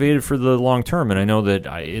yourself motivated for the long term. And I know that,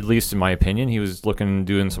 at least in my opinion, he was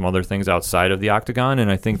doing some other things outside of the octagon,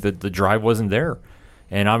 and I think that the drive wasn't there.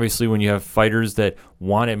 And obviously, when you have fighters that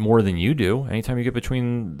want it more than you do, anytime you get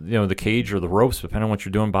between the cage or the ropes, depending on what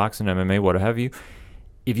you're doing, boxing, MMA, what have you,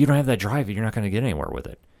 if you don't have that drive, you're not going to get anywhere with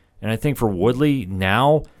it. And I think for Woodley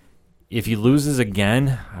now, if he loses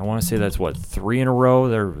again, I want to say that's 3 in a row.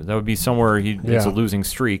 That would be somewhere it's a losing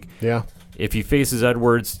streak. Yeah. If he faces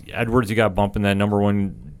Edwards, you got bump in that number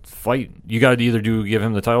one fight. You got to either give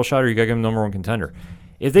him the title shot or you got to give him number one contender.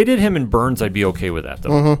 If they did him and Burns, I'd be okay with that, though.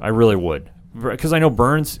 Mm-hmm. I really would. Because I know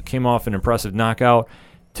Burns came off an impressive knockout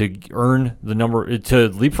to earn the number, to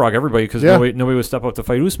leapfrog everybody, because nobody would step up to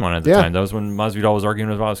fight Usman at the time. That was when Masvidal was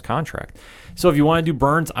arguing about his contract. So if you want to do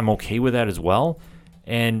Burns, I'm okay with that as well.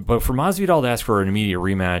 But for Masvidal to ask for an immediate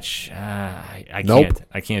rematch, I can't.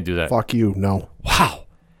 I can't do that. Fuck you, no. Wow.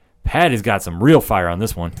 Pat has got some real fire on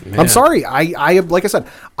this one. Man. I'm sorry. I like I said,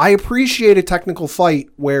 I appreciate a technical fight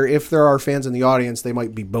where if there are fans in the audience, they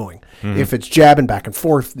might be booing. Mm-hmm. If it's jabbing back and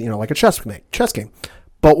forth, like a chess game.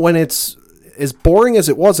 But when it's as boring as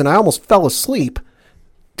it was, and I almost fell asleep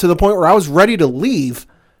to the point where I was ready to leave,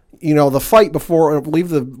 the fight where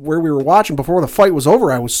we were watching before the fight was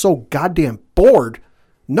over. I was so goddamn bored.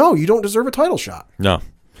 No, you don't deserve a title shot. No.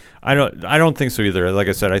 I don't think so either. Like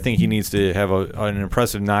I said, I think he needs to have an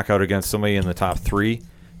impressive knockout against somebody in the top 3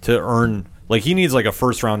 to earn. Like, he needs a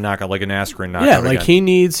first round knockout, like an Askren knockout. Yeah, like again.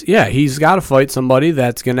 He's got to fight somebody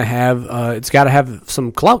that's going to have it's got to have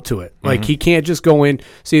some clout to it. Like, he can't just go in.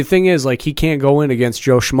 See, the thing is, he can't go in against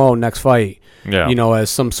Joe Schmo next fight. Yeah.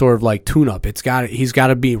 As some sort of tune up. He's got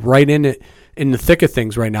to be right in it, in the thick of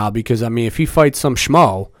things right now, because if he fights some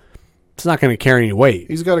Schmo, it's not going to carry any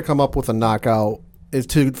weight. He's got to come up with a knockout.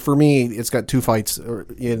 For me, it's got 2 fights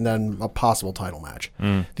and then a possible title match.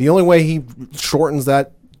 The only way he shortens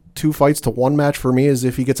that 2 fights to 1 match for me is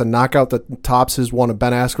if he gets a knockout that tops his one of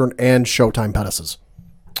Ben Askren and Showtime Pettis'.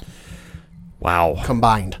 Wow.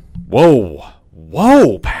 Combined.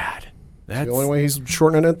 Whoa, Pat. That's the only way he's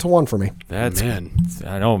shortening it to 1 for me. Man.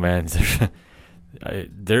 I know, man.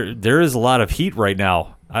 There is a lot of heat right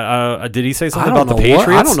now. Did he say something about the Patriots?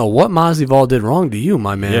 I don't know what Masvidal did wrong to you,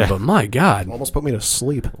 my man, but my God. Almost put me to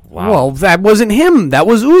sleep. Wow. Well, that wasn't him. That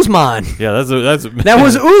was Usman. Yeah, that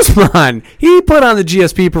was Usman. He put on the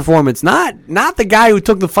GSP performance, not the guy who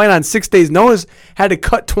took the fight on 6 days' notice, had to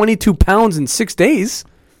cut 22 pounds in 6 days.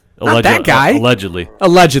 Not that guy. Allegedly.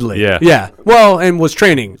 Yeah. Well, and was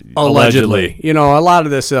training. Allegedly. A lot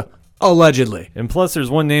of this... allegedly. And plus, there's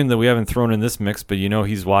one name that we haven't thrown in this mix, but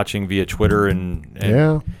he's watching via Twitter, and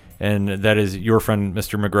that is your friend,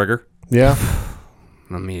 Mr. McGregor. Yeah.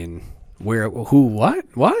 I mean, who, what?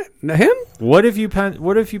 Him? What if you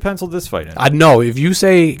penciled this fight in? No, if you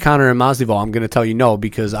say Conor and Masvidal, I'm going to tell you no,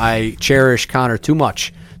 because I cherish Conor too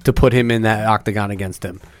much to put him in that octagon against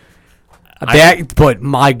him. But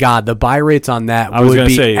my God, the buy rates on that was would gonna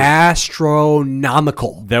be say-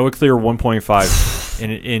 astronomical. That would clear 1.5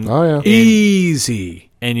 in Oh, yeah. Easy.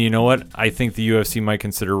 And you know what? I think the UFC might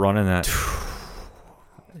consider running that.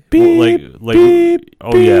 Beep, beep,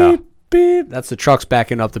 oh yeah. beep. That's the trucks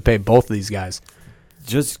backing up to pay both of these guys.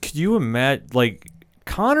 Just could you imagine? Like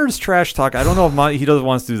Connor's trash talk. I don't know if he doesn't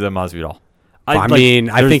want to do that Masvidal. I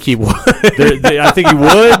think he would. I think he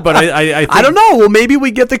would, but I think, I don't know. Well, maybe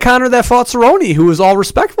we get the Connor that fought Cerrone, who was all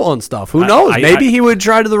respectful and stuff. Who knows? Maybe he would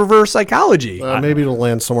try to the reverse psychology. Maybe it'll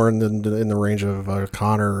land somewhere in the range of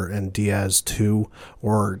Conor and Diaz 2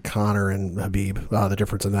 or Conor and Habib. The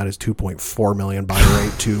difference in that is 2.4 million buy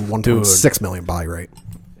rate to 1.6 million buy rate.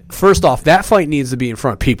 First off, that fight needs to be in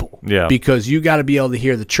front of people. Yeah. Because you got to be able to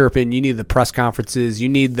hear the chirping. You need the press conferences. You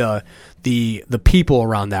need the people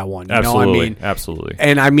around that one. You know what I mean? Absolutely.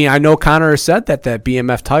 And I mean, I know Conor has said that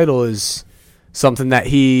BMF title is something that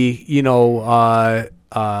he,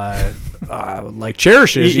 like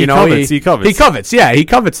cherishes. He covets. He covets. Yeah, he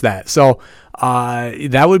covets that. So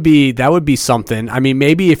that would be something. I mean,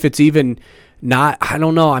 maybe if it's even not, I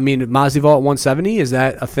don't know. I mean, Masvidal at 170, is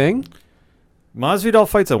that a thing? Masvidal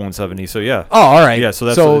fights at 170, so yeah. Oh, all right. Yeah, so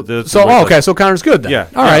that's okay. So Conor's good then. Yeah.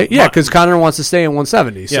 All right. Yeah, because Conor wants to stay at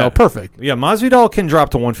 170. So perfect. Yeah, Masvidal can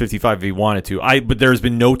drop to 155 if he wanted to. But there's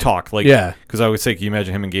been no talk. Like, yeah. Because I would say, can you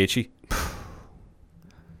imagine him and Gaethje?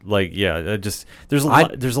 Like, yeah, there's a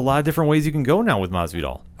lot of different ways you can go now with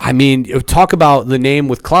Masvidal. I mean, talk about the name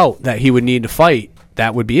with clout that he would need to fight.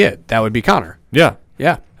 That would be it. That would be Conor. Yeah.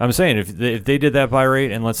 Yeah. I'm saying if they did that buy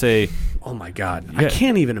rate and let's say, oh my God, yeah. I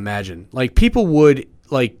can't even imagine. Like people would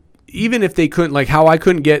like even if they couldn't, like how I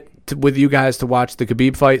couldn't get with you guys to watch the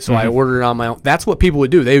Khabib fight, so I ordered it on my own. That's what people would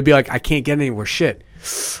do. They would be like, I can't get anywhere. Shit,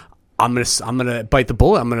 I'm gonna bite the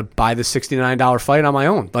bullet. I'm gonna buy the $69 fight on my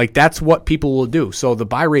own. Like that's what people will do. So the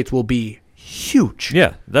buy rates will be huge.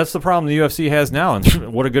 Yeah, that's the problem the UFC has now,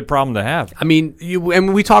 and what a good problem to have. I mean,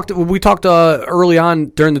 we talked early on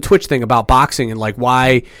during the Twitch thing about boxing and like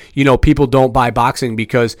why people don't buy boxing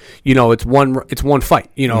because it's one fight.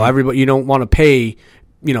 Everybody, you don't want to pay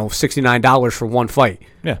 $69 for one fight.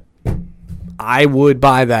 Yeah, I would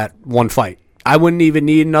buy that one fight. I wouldn't even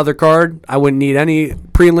need another card. I wouldn't need any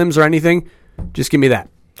prelims or anything. Just give me that.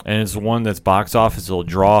 And it's one that's box office. It'll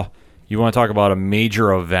draw. You want to talk about a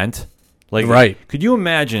major event? Like, right. Could you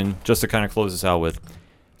imagine, just to kind of close this out with,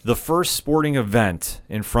 the first sporting event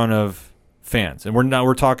in front of fans? And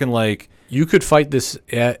we're talking like... You could fight this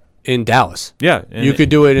in Dallas. Yeah. You could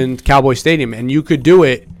do it in Cowboy Stadium, and you could do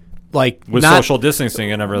it like... With social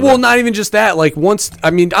distancing and everything. Well, not even just that. Like once...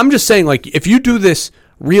 I mean, I'm just saying, like, if you do this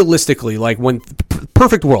realistically, like when...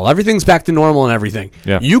 Perfect world. Everything's back to normal and everything.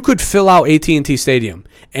 Yeah. You could fill out AT&T Stadium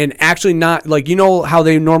and actually not like how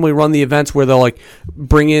they normally run the events where they'll like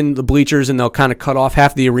bring in the bleachers and they'll kind of cut off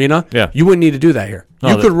half the arena. Yeah. You wouldn't need to do that here. No,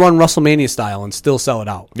 you could run WrestleMania style and still sell it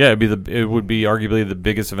out. Yeah, it would be arguably the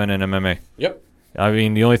biggest event in MMA. Yep. I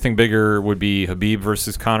mean, the only thing bigger would be Habib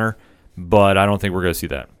versus Conor, but I don't think we're going to see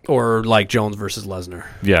that. Or like Jones versus Lesnar.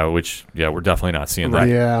 Yeah, we're definitely not seeing that.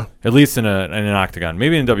 Yeah. At least in an octagon.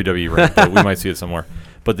 Maybe in WWE, right? But we might see it somewhere.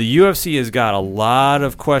 But the UFC has got a lot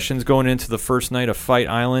of questions going into the first night of Fight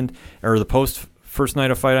Island, or the first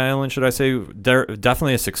night of Fight Island, should I say. They're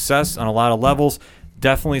definitely a success on a lot of levels.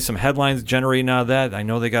 Definitely some headlines generating out of that. I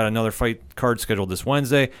know they got another fight card scheduled this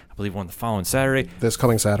Wednesday. I believe one the following Saturday. This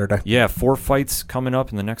coming Saturday. Yeah, 4 fights coming up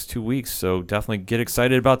in the next 2 weeks, so definitely get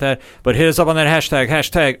excited about that. But hit us up on that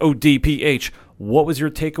hashtag ODPH. What was your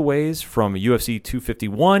takeaways from UFC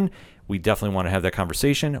 251? We definitely want to have that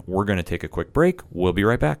conversation. We're going to take a quick break. We'll be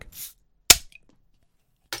right back.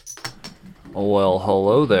 Well,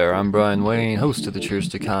 hello there. I'm Brian Wayne, host of the Cheers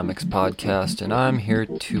to Comics podcast, and I'm here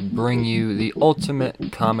to bring you the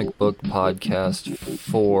ultimate comic book podcast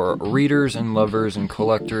for readers and lovers and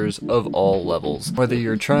collectors of all levels. Whether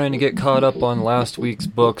you're trying to get caught up on last week's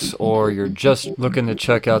books or you're just looking to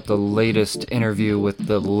check out the latest interview with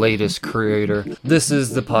the latest creator, this is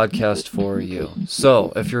the podcast for you.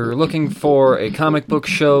 So, if you're looking for a comic book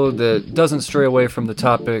show that doesn't stray away from the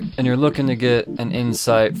topic and you're looking to get an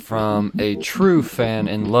insight from a true fan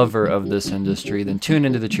and lover of this industry, then tune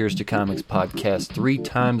into the Cheers to Comics podcast 3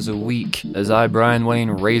 times a week as I, Brian Wayne,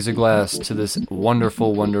 raise a glass to this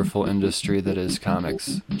wonderful, wonderful industry that is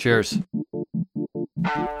comics. Cheers.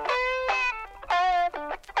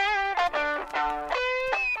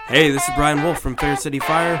 Hey, this is Brian Wolf from Fair City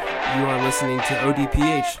Fire. You are listening to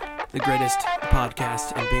ODPH, the greatest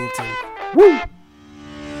podcast in Binghamton. Woo!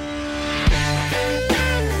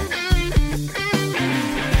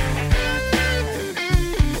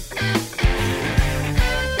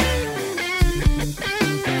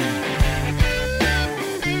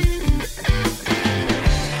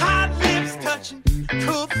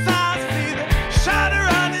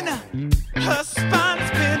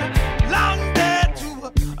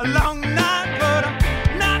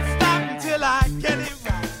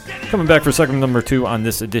 back for segment number 2 on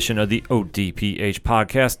this edition of the ODPH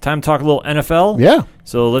podcast. Time to talk a little NFL. Yeah.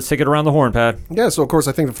 So let's take it around the horn, Pat. Yeah, so of course,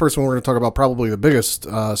 I think the first one we're going to talk about, probably the biggest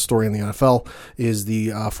story in the NFL, is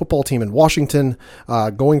the football team in Washington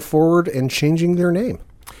going forward and changing their name.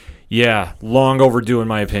 Yeah, long overdue in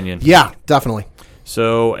my opinion. Yeah, definitely.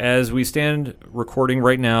 So as we stand recording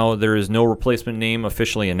right now, there is no replacement name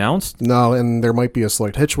officially announced. No, and there might be a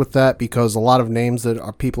slight hitch with that because a lot of names that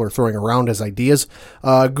people are throwing around as ideas,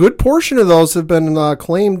 a good portion of those have been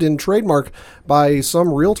claimed in trademark by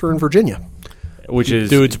some realtor in Virginia. Which is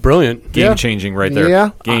Dude's brilliant. game-changing right there.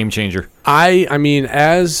 Yeah. Game changer. I mean,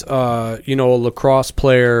 as a lacrosse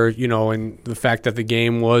player, and the fact that the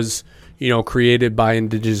game was, created by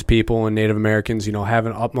indigenous people and Native Americans,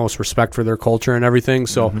 having utmost respect for their culture and everything.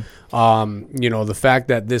 So, the fact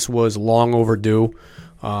that this was long overdue,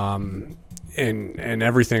 and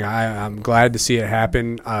everything, I'm glad to see it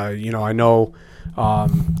happen. I know a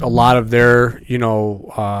lot of their,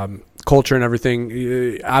 culture and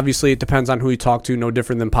everything. Obviously, it depends on who you talk to. No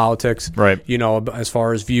different than politics, Right. As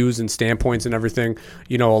far as views and standpoints and everything.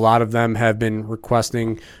 A lot of them have been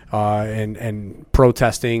requesting and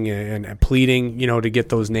protesting and pleading, to get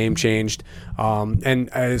those names changed. And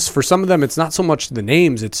as for some of them, it's not so much the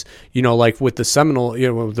names. It's like with the Seminole,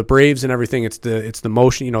 with the Braves and everything. It's the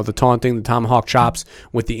motion, the taunting, the tomahawk chops.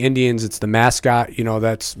 With the Indians, it's the mascot.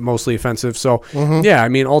 That's mostly offensive. So yeah, I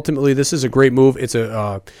mean, ultimately, this is a great move. It's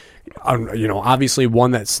a obviously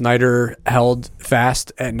one that Snyder held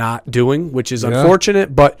fast at not doing, which is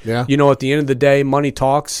unfortunate. But, Yeah. at the end of the day, money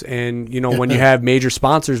talks. And, when you have major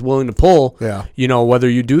sponsors willing to pull, whether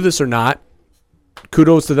you do this or not,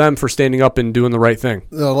 kudos to them for standing up and doing the right thing.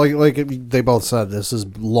 Like they both said, this is a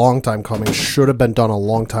long time coming. Should have been done a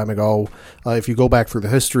long time ago. If you go back through the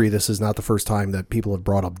history, this is not the first time that people have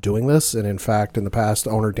brought up doing this. And in fact, in the past,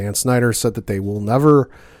 owner Dan Snyder said that they will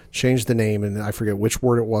never change the name, and I forget which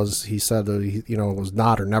word it was. He said that it was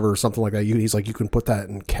not or never or something like that. He's like, you can put that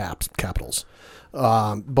in capitals.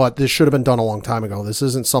 But this should have been done a long time ago. This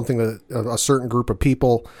isn't something that a certain group of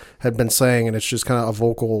people had been saying, and it's just kind of a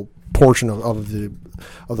vocal portion of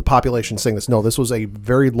the population saying this. No, this was a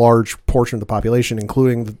very large portion of the population,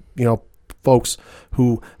 including folks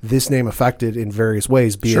who this name affected in various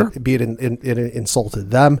ways, be it insulted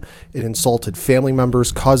them, it insulted family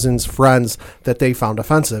members, cousins, friends that they found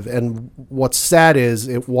offensive. And what's sad is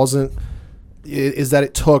that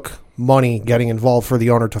it took money getting involved for the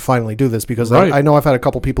owner to finally do this, because I know I've had a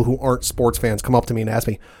couple people who aren't sports fans come up to me and ask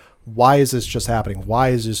me, why is this just happening? Why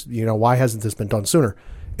is this, why hasn't this been done sooner?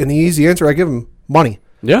 And the easy answer, I give them money.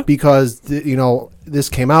 Yeah. Because, this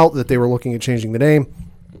came out that they were looking at changing the name.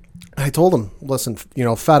 I told them, listen,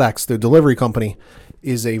 FedEx, the delivery company,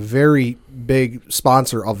 is a very big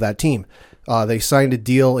sponsor of that team. They signed a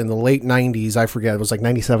deal in the late 90s. I forget. It was like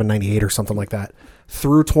 97, 98 or something like that,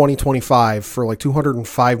 through 2025 for like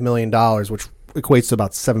 $205 million, which equates to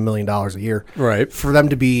about $7 million a year. Right. For them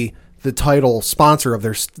to be the title sponsor of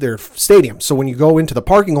their stadium. So when you go into the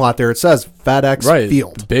parking lot there, it says FedEx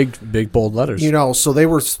Field. Big bold letters. So they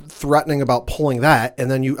were threatening about pulling that. And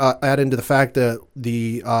then you add into the fact that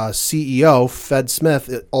the CEO, Fed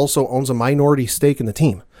Smith, also owns a minority stake in the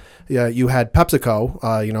team. Yeah, you had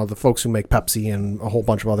PepsiCo, the folks who make Pepsi and a whole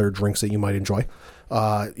bunch of other drinks that you might enjoy,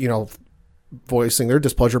 voicing their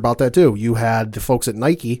displeasure about that too. You had the folks at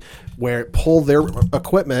Nike where pull their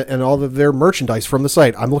equipment and all of their merchandise from the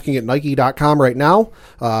site. I'm looking at Nike.com right now.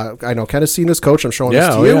 I know Ken has seen this, Coach. I'm showing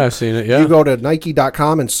this to you. Yeah, I've seen it. Yeah. You go to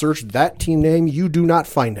Nike.com and search that team name. You do not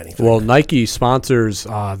find anything. Well, Nike sponsors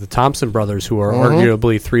the Thompson brothers, who are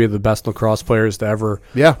arguably three of the best lacrosse players to ever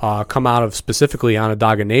come out of specifically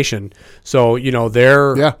Onondaga Nation. So,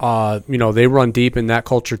 they're, they run deep in that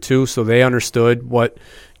culture too. So they understood what,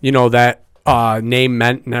 that name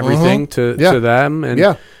meant and everything to them.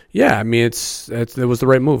 And I mean, it was the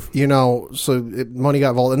right move. Money got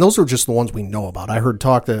involved, and those are just the ones we know about. I heard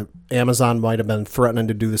talk that Amazon might have been threatening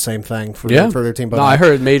to do the same thing for their team. But I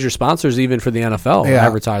heard major sponsors even for the NFL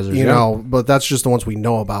advertisers. But that's just the ones we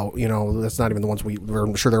know about. That's not even the ones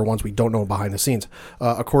I'm sure there are ones we don't know behind the scenes.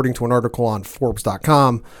 According to an article on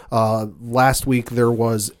Forbes.com, last week there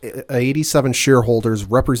was 87 shareholders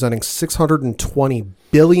representing $620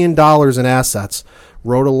 billion in assets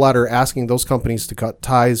wrote a letter asking those companies to cut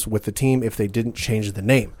ties with the team if they didn't change the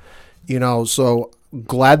name. So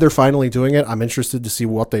glad they're finally doing it. I'm interested to see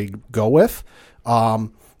what they go with.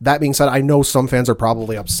 That being said, I know some fans are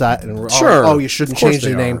probably upset and you shouldn't change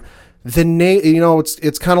the name. The name,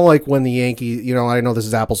 it's kind of like when the Yankees, I know this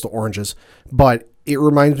is apples to oranges, but it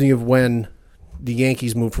reminds me of when the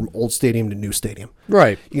Yankees moved from old stadium to new stadium.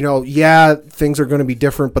 Right. You know, yeah, things are going to be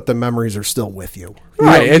different, but the memories are still with you.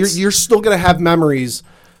 Right, You know, you're still going to have memories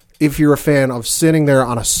if you're a fan of sitting there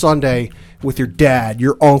on a Sunday with your dad,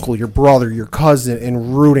 your uncle, your brother, your cousin,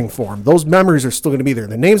 and rooting for him. Those memories are still going to be there.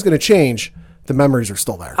 The name's going to change. The memories are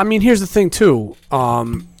still there. I mean, here's the thing, too.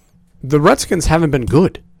 The Redskins haven't been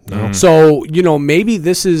good. So, you know, maybe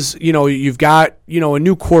this is, you know, you've got, you know, a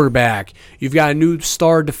new quarterback. You've got a new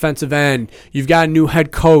star defensive end. You've got a new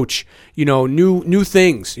head coach. You know, new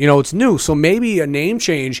things. You know, it's new. So maybe a name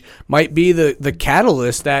change might be the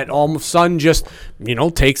catalyst that all of a sudden just, you know,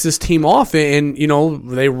 takes this team off and, you know,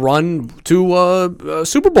 they run to a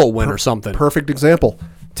Super Bowl win or something. Perfect example.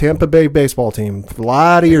 Tampa Bay baseball team. A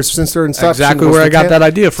lot of years since their inception. Exactly was where the I got that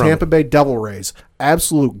idea from. Tampa Bay Devil Rays.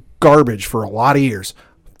 Absolute garbage for a lot of years.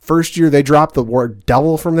 First year they dropped the word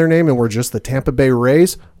devil from their name and were just the Tampa Bay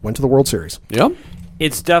Rays. Went to the World Series. Yep.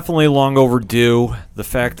 It's definitely long overdue. The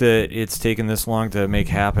fact that it's taken this long to make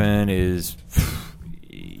happen is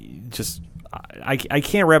just I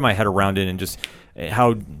can't wrap my head around it, and just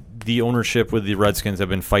how the ownership with the Redskins have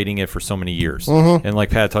been fighting it for so many years. And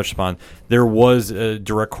like Pat touched upon, there was a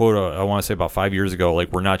direct quote, I want to say about 5 years ago,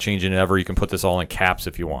 like, we're not changing it ever. You can put this all in caps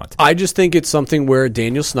if you want. I just think it's something where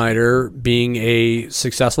Daniel Snyder, being a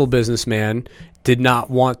successful businessman, did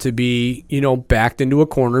not want to be, you know, backed into a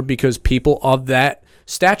corner, because people of that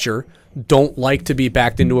stature don't like to be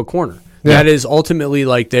backed into a corner. Yeah. That is ultimately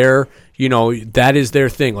like their, you know, that is their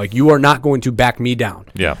thing. Like, you are not going to back me down.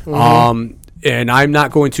 Yeah. And I'm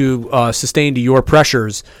not going to sustain to your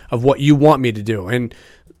pressures of what you want me to do. And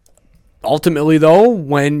ultimately, though,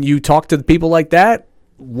 when you talk to the people like that,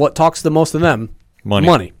 what talks the most to them?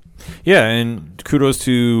 Money. Yeah, and kudos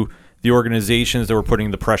to the organizations that were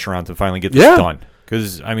putting the pressure on to finally get this done.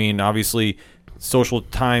 Because, I mean, obviously, social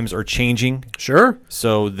times are changing. Sure.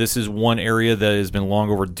 So this is one area that has been long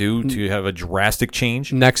overdue to have a drastic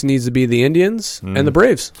change. Next needs to be the Indians and the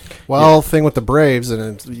Braves. Well, thing with the Braves,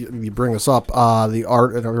 and you bring this up,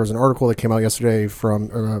 there was an article that came out yesterday from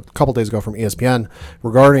a couple days ago from ESPN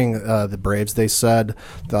regarding the Braves. They said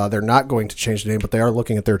they're not going to change the name, but they are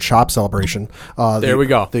looking at their CHOP celebration. There we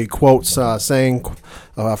go. The quotes saying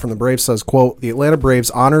from the Braves says, quote, "The Atlanta Braves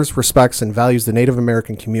honors, respects, and values the Native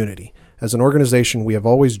American community. As an organization, we have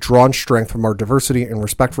always drawn strength from our diversity and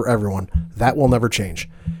respect for everyone. That will never change.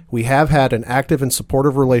 We have had an active and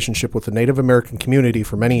supportive relationship with the Native American community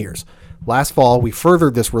for many years. Last fall, we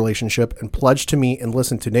furthered this relationship and pledged to meet and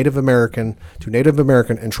listen to Native American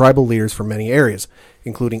and tribal leaders from many areas,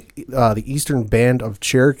 including the Eastern Band of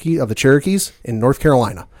the Cherokees in North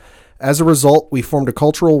Carolina. As a result, we formed a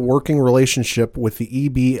cultural working relationship with the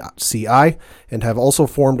EBCI and have also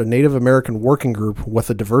formed a Native American working group with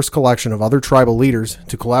a diverse collection of other tribal leaders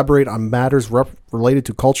to collaborate on matters related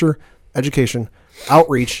to culture, education,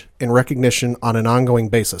 outreach, and recognition on an ongoing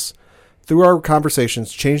basis. Through our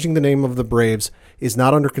conversations, changing the name of the Braves is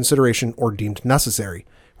not under consideration or deemed necessary.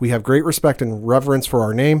 We have great respect and reverence for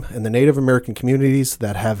our name, and the Native American communities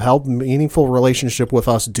that have held meaningful relationship with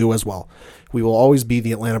us do as well. We will always be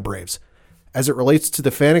the Atlanta Braves. As it relates to the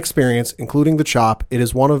fan experience, including the CHOP, it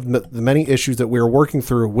is one of the many issues that we are working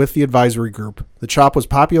through with the advisory group. The CHOP was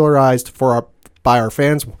popularized by our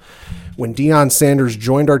fans when Deion Sanders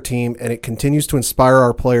joined our team, and it continues to inspire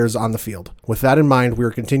our players on the field. With that in mind, we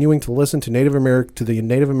are continuing to listen to the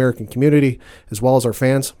Native American community, as well as our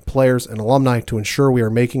fans, players, and alumni, to ensure we are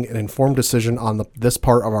making an informed decision on this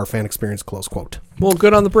part of our fan experience, close quote. Well,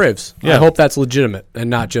 good on the Braves. Yeah. I hope that's legitimate and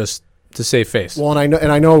not just to save face. Well,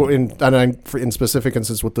 and I know in specific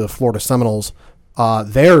instance with the Florida Seminoles,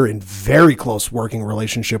 they're in very close working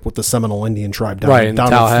relationship with the Seminole Indian tribe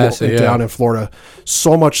down in Florida.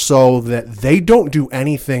 So much so that they don't do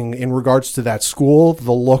anything in regards to that school,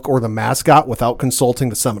 the look, or the mascot without consulting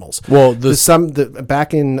the Seminoles. Well,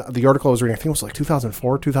 back in the article I was reading, I think it was like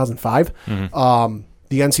 2004, 2005.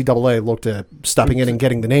 The NCAA looked at stepping in and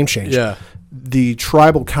getting the name changed. Yeah. The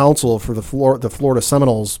tribal council for the Florida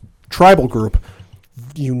Seminoles tribal group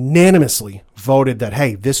unanimously voted that,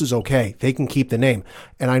 hey, this is okay. They can keep the name.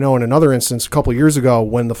 And I know in another instance, a couple of years ago,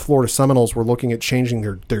 when the Florida Seminoles were looking at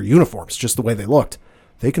changing their uniforms, just the way they looked,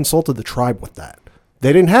 they consulted the tribe with that.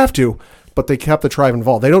 They didn't have to, but they kept the tribe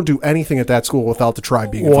involved. They don't do anything at that school without the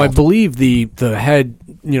tribe being involved. Well, I believe the head,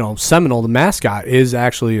 Seminole, the mascot, is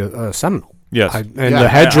actually a Seminole. Yes. The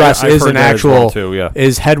headdress I've is heard an that as well, actual too, yeah.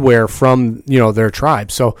 is headwear from their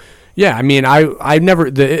tribe. So yeah, I mean, I never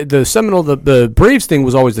the Seminole the Braves thing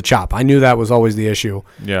was always the CHOP. I knew that was always the issue.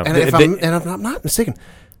 Yeah. And if I'm not mistaken,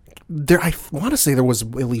 I want to say there was at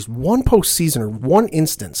least one postseason or one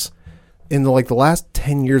instance in the last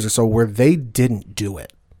 10 years or so where they didn't do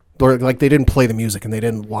it. Or, like, they didn't play the music and they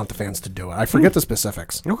didn't want the fans to do it. I forget the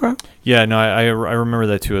specifics. Okay. Yeah, no, I remember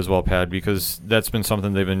that too as well, Pat, because that's been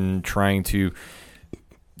something they've been trying to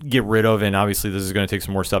get rid of, and obviously this is going to take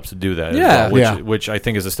some more steps to do that. Yeah. as well, Yeah. which I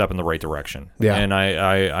think is a step in the right direction. Yeah. And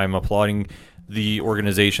I'm applauding the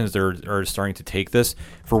organizations that are starting to take this.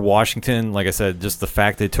 For Washington, like I said, just the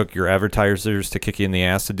fact they took your advertisers to kick you in the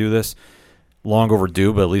ass to do this, long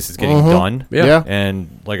overdue, but at least it's getting done. Yeah.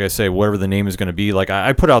 And like I say, whatever the name is going to be, like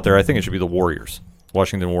I put out there, I think it should be the Warriors.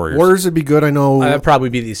 Washington Warriors. Warriors would be good. I know. That'd probably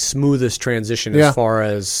be the smoothest transition Yeah. as far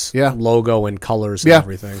as Yeah. logo and colors and Yeah.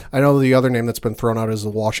 everything. I know the other name that's been thrown out is the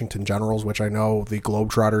Washington Generals, which I know the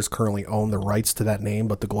Globetrotters currently own the rights to that name,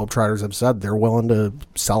 but the Globetrotters have said they're willing to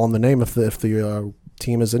sell them the name if the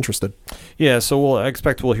team is interested. Yeah, so I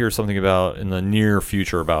expect we'll hear something about in the near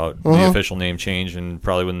future about the official name change, and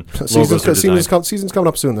probably when logos are designed. Season's coming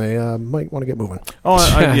up soon. They might want to get moving. Oh,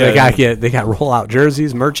 They got rollout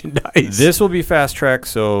jerseys, merchandise. This will be fast track,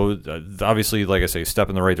 so obviously, like I say, step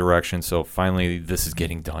in the right direction. So finally, this is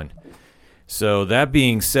getting done. So that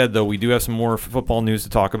being said, though, we do have some more football news to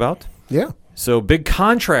talk about. Yeah. So big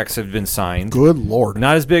contracts have been signed. Good Lord.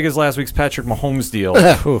 Not as big as last week's Patrick Mahomes deal.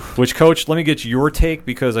 Which, Coach, let me get your take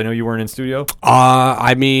because I know you weren't in studio.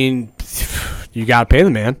 I mean, you got to pay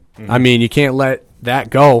the man. I mean, you can't let that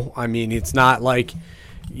go. I mean, it's not like,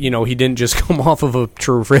 he didn't just come off of a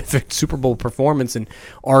terrific Super Bowl performance and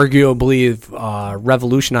arguably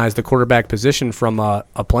revolutionized the quarterback position from a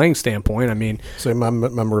playing standpoint. I mean, So I'm a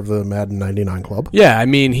member of the Madden 99 club. yeah, I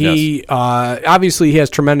mean, he obviously he has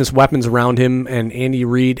tremendous weapons around him, and Andy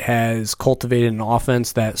Reid has cultivated an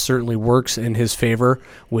offense that certainly works in his favor,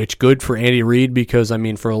 which good for Andy Reid because, I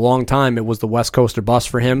mean, for a long time it was the West Coast or bust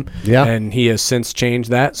for him, Yeah. and he has since changed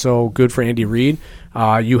that, so good for Andy Reid.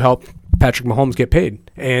 You helped Patrick Mahomes get paid.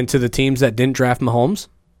 And to the teams that didn't draft Mahomes,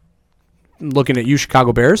 looking at you,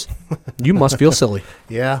 Chicago Bears, you must feel silly.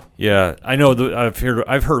 Yeah. Yeah, I know. I've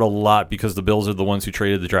heard a lot because the Bills are the ones who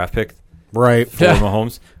traded the draft pick Right. for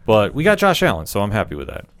Mahomes. But we got Josh Allen, so I'm happy with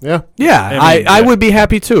that. Yeah. Yeah, I mean, I yeah. would be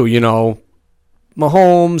happy too.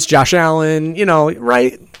 Mahomes, Josh Allen,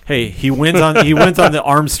 right? Hey, he wins on the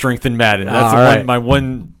arm strength in Madden. That's All right. my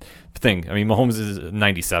one thing. I mean, Mahomes is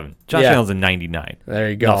 97. Josh Yeah. Allen's a 99. There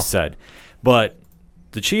you go. Enough said. But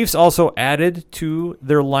the Chiefs also added to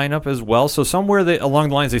their lineup as well. So somewhere along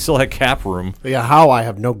the lines, they still had cap room. Yeah, how? I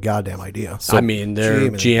have no goddamn idea. I mean, their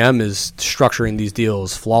GM is structuring these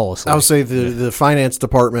deals flawlessly. I would say the finance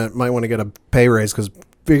department might want to get a pay raise because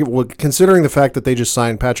considering the fact that they just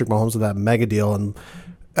signed Patrick Mahomes to that mega deal and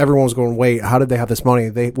everyone was going, wait, how did they have this money?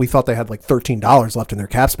 We thought they had like $13 left in their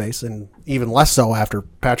cap space, and even less so after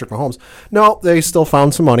Patrick Mahomes. No, they still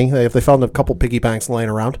found some money. They found a couple piggy banks laying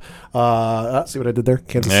around. See what I did there?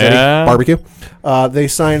 Kansas City barbecue. They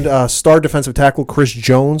signed star defensive tackle Chris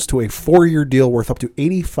Jones to a 4-year deal worth up to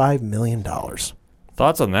 $85 million.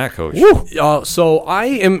 Thoughts on that, Coach? So I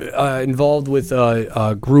am involved with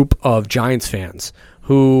a group of Giants fans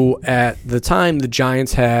who, at the time, the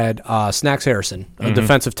Giants had Snacks Harrison, a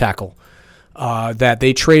defensive tackle, that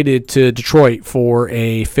they traded to Detroit for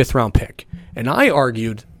a 5th-round pick. And I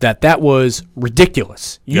argued that was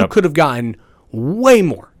ridiculous. You could have gotten way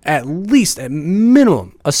more, at least, at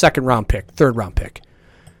minimum, a 2nd-round pick, 3rd-round pick.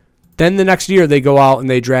 Then the next year, they go out and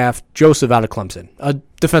they draft Joseph out of Clemson, a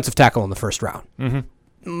defensive tackle in the 1st round.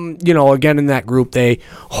 Again, in that group,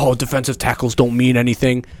 defensive tackles don't mean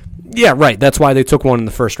anything. Yeah, right. That's why they took one in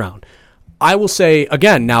the 1st round. I will say,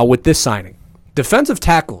 again, now with this signing, defensive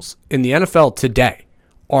tackles in the NFL today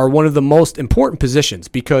are one of the most important positions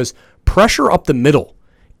because pressure up the middle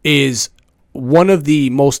is one of the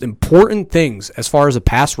most important things as far as a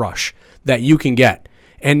pass rush that you can get.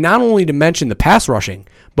 And not only to mention the pass rushing,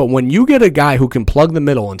 but when you get a guy who can plug the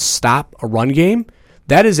middle and stop a run game,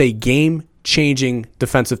 that is a game-changing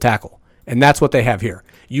defensive tackle. And that's what they have here.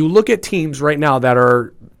 You look at teams right now that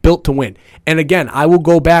are built to win. And again, I will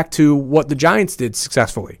go back to what the Giants did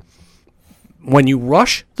successfully. When you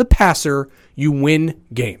rush the passer, you win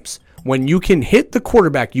games. When you can hit the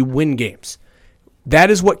quarterback, you win games. That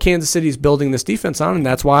is what Kansas City is building this defense on, and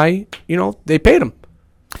that's why, they paid him.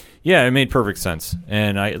 Yeah, it made perfect sense.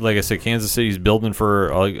 And like I said, Kansas City's building for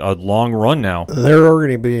a long run now. They're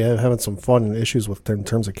already be having some fun issues in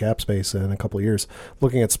terms of cap space in a couple of years.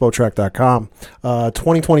 Looking at Spotrac.com,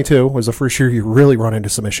 2022 was the first year you really run into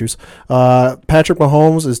some issues. Patrick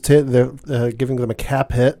Mahomes is giving them a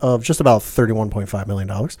cap hit of just about $31.5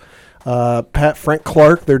 million. Frank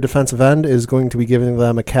Clark, their defensive end, is going to be giving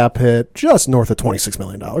them a cap hit just north of $26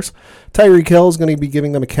 million. Tyreek Hill is going to be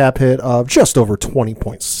giving them a cap hit of just over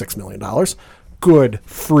 $20.6 million. Good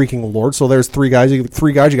freaking Lord. So there's three guys. You got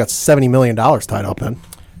 $70 million tied up in.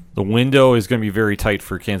 The window is going to be very tight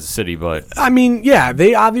for Kansas City, but I mean, yeah,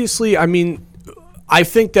 they obviously. I mean, I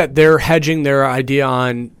think that they're hedging their idea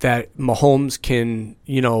on that Mahomes can,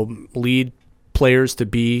 lead players to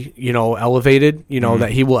be, elevated.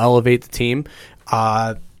 That he will elevate the team.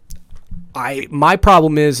 My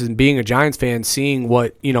problem is in being a Giants fan, seeing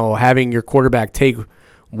what having your quarterback take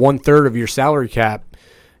 1/3 of your salary cap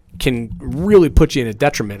can really put you in a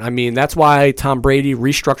detriment. I mean, that's why Tom Brady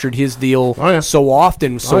restructured his deal so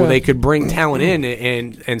often so they could bring talent in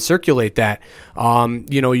and circulate that.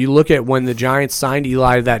 You look at when the Giants signed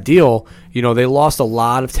Eli to that deal, they lost a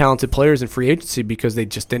lot of talented players in free agency because they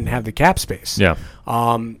just didn't have the cap space. Yeah.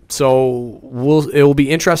 So it will be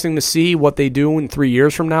interesting to see what they do in 3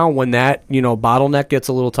 years from now when that, bottleneck gets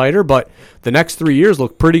a little tighter, but the next 3 years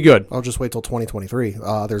look pretty good. I'll just wait till 2023.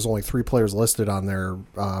 There's only 3 players listed on their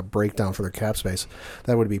breakdown for their cap space.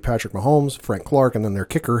 That would be Patrick Mahomes, Frank Clark, and then their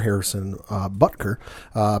kicker, Harrison Butker.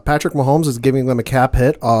 Patrick Mahomes is giving them a cap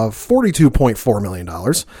hit of $42.4 million.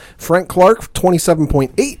 Frank Clark,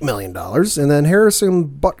 $27.8 million. And then Harrison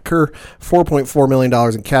Butker, $4.4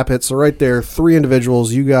 million in cap hits. So right there, 3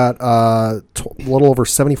 individuals, you got a little over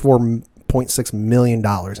 $74.6 million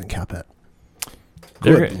in cap hit.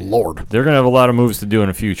 Good Lord. They're going to have a lot of moves to do in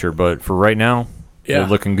the future, but for right now, they're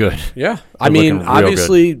looking good. Yeah. I mean,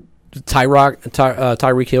 obviously,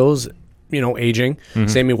 Tyreek Hill's, aging.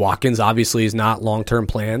 Sammy Watkins obviously is not long-term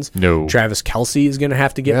plans. No. Travis Kelce is going to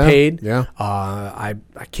have to get paid. Yeah. I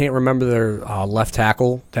can't remember their left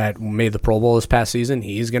tackle that made the Pro Bowl this past season.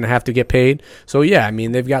 He's going to have to get paid. So, yeah, I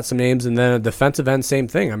mean, they've got some names. And then a defensive end, same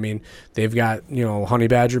thing. I mean, they've got, Honey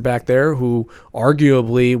Badger back there who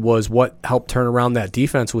arguably was what helped turn around that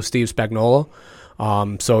defense with Steve Spagnuolo.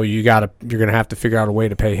 So you're going to have to figure out a way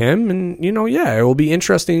to pay him. And, it will be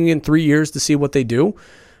interesting in 3 years to see what they do.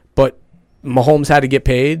 But Mahomes had to get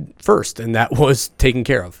paid first, and that was taken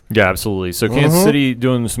care of. Yeah, absolutely. So Kansas City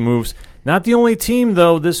doing some moves. Not the only team,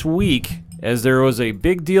 though, this week, as there was a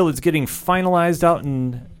big deal that's getting finalized out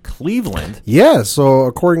in Cleveland. Yeah, so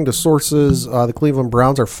according to sources, the Cleveland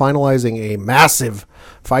Browns are finalizing a massive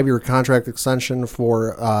 5-year contract extension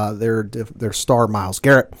for their star Myles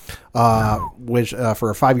Garrett, which for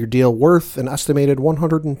a 5-year deal worth an estimated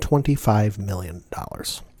 $125 million.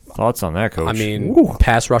 Thoughts on that, Coach? I mean,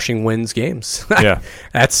 pass rushing wins games. Yeah.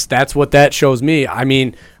 That's what that shows me. I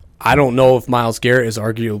mean, I don't know if Myles Garrett has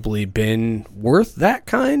arguably been worth that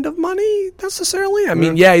kind of money necessarily. I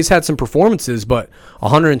mean, he's had some performances, but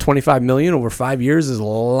 $125 million over 5 years is a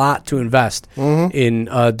lot to invest in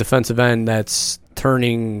a defensive end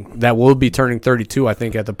that will be turning 32, I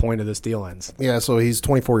think, at the point of this deal ends. Yeah, so he's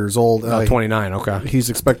 24 years old. 29, okay. He's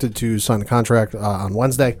expected to sign the contract on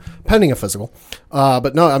Wednesday, pending a physical.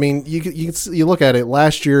 But no, I mean, you look at it.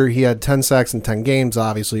 Last year, he had 10 sacks in 10 games.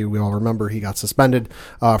 Obviously, we all remember he got suspended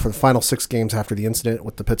for the final 6 games after the incident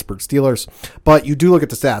with the Pittsburgh Steelers. But you do look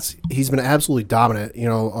at the stats. He's been absolutely dominant.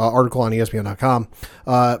 Article on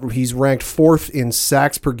ESPN.com. He's ranked 4th in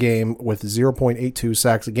sacks per game with 0.82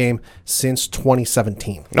 sacks a game since 2017.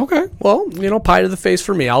 Okay. Well, pie to the face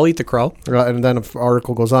for me. I'll eat the crow. And then the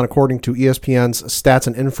article goes on, according to ESPN's Stats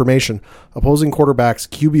and Information, opposing quarterbacks'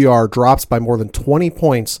 QBR drops by more than 20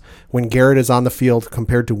 points when Garrett is on the field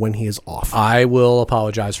compared to when he is off. I will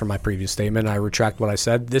apologize for my previous statement. I retract what I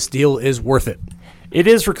said. This deal is worth it. It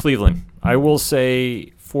is for Cleveland. I will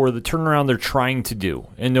say for the turnaround they're trying to do,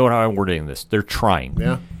 and note how I'm wording this. They're trying.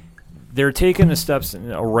 Yeah. They're taking the steps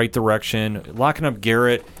in a right direction, locking up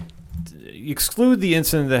Garrett. Exclude the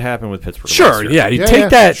incident that happened with Pittsburgh. Sure, yeah. Take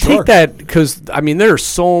that, because, I mean, there are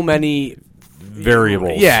so many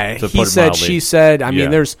variables. Yeah, to he put it said, mildly. she said. I mean,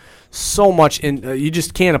 there's so much, you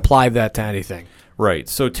just can't apply that to anything. Right.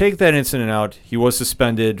 So take that incident out. He was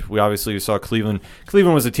suspended. We obviously saw Cleveland.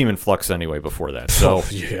 Cleveland was a team in flux anyway before that. So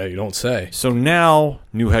yeah, you don't say. So now,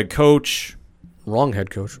 new head coach. Wrong head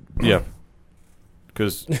coach. Yeah.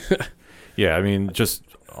 Because, I mean, just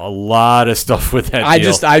a lot of stuff with that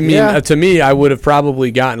deal. To me, I would have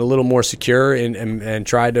probably gotten a little more secure and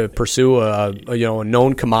tried to pursue a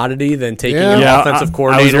known commodity than taking an offensive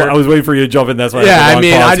coordinator. I was waiting for you to jump in. That's why.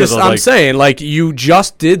 I'm saying, like, you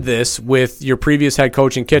just did this with your previous head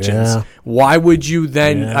coach in Kitchens. Yeah. Why would you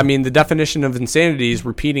then? Yeah. I mean, the definition of insanity is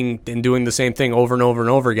repeating and doing the same thing over and over and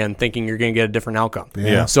over again, thinking you're going to get a different outcome.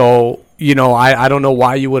 Yeah. So, I don't know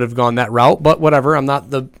why you would have gone that route, but whatever. I'm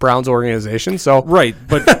not the Browns organization, so right.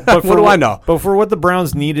 But what do I know? But for what the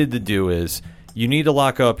Browns needed to do is you need to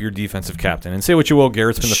lock up your defensive captain. And say what you will,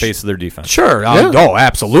 Garrett's been the face of their defense. Sure. Oh,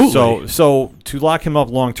 absolutely. So to lock him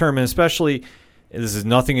up long term, and especially, this is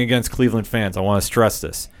nothing against Cleveland fans. I want to stress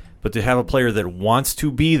this. but to have a player that wants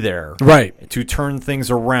to be there, Right. to turn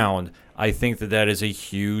things around, I think that is a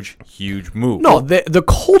huge, huge move. No, the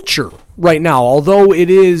culture right now, although it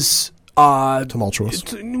is Tumultuous.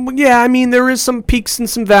 yeah, I mean there is some peaks and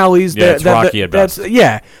some valleys. Yeah, it's rocky at best.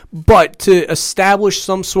 But to establish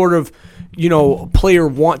some sort of player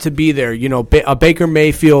want to be there, a Baker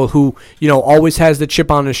Mayfield who always has the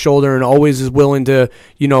chip on his shoulder and always is willing to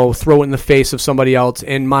throw it in the face of somebody else,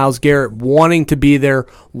 and Myles Garrett wanting to be there,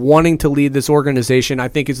 wanting to lead this organization, I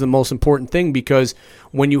think is the most important thing, because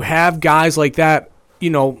when you have guys like that,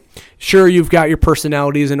 sure, you've got your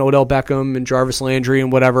personalities in Odell Beckham and Jarvis Landry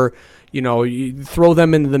and whatever. You throw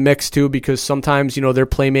them into the mix too, because sometimes, their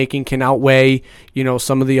playmaking can outweigh,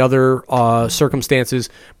 some of the other circumstances.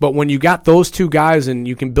 But when you got those two guys and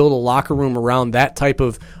you can build a locker room around that type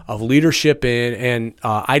of leadership and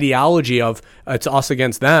ideology of it's us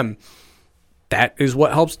against them, that is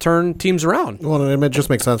what helps turn teams around. Well, and it just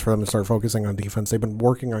makes sense for them to start focusing on defense. They've been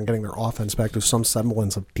working on getting their offense back to some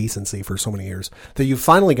semblance of decency for so many years that you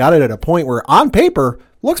finally got it at a point where, on paper,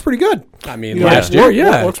 looks pretty good. I mean, last year,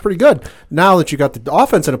 yeah. Looks pretty good. Now that you got the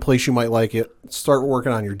offense in a place you might like it, start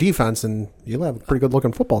working on your defense, and you'll have a pretty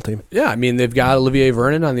good-looking football team. Yeah, I mean, they've got Olivier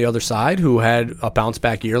Vernon on the other side, who had a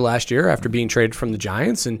bounce-back year last year after being traded from the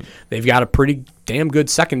Giants, and they've got a pretty damn good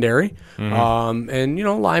secondary, and,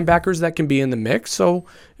 linebackers that can be in the mix. So,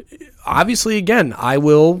 obviously, again, I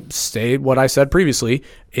will say what I said previously.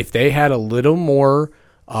 If they had a little more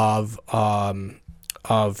of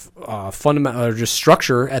fundamental or just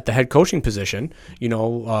structure at the head coaching position,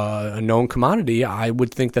 a known commodity, I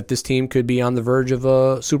would think that this team could be on the verge of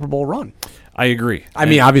a Super Bowl run. I agree. I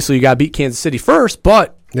mean, obviously you got to beat Kansas City first,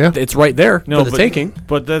 but it's right there for the taking.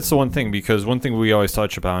 But that's the one thing, because one thing we always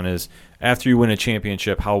touch upon is after you win a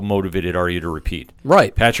championship, how motivated are you to repeat?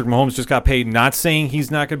 Right. Patrick Mahomes just got paid. Not saying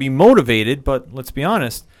he's not going to be motivated, but let's be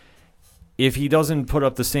honest. If he doesn't put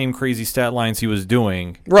up the same crazy stat lines he was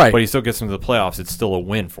doing, right, but he still gets into the playoffs, it's still a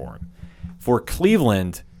win for him. For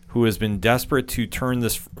Cleveland, who has been desperate to turn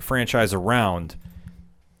this franchise around,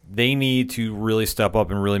 they need to really step up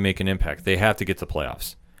and really make an impact. They have to get to the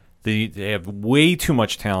playoffs. They have way too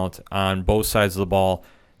much talent on both sides of the ball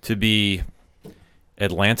to be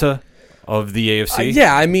Atlanta of the AFC.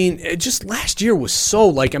 Yeah, I mean, just last year was so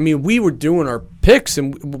we were doing our picks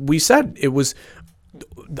and we said it was –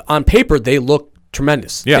 on paper, they look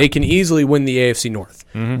tremendous. Yeah. They can easily win the AFC North.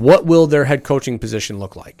 Mm-hmm. What will their head coaching position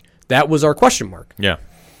look like? That was our question mark. Yeah.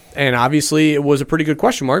 And obviously, it was a pretty good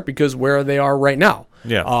question mark because where they are right now.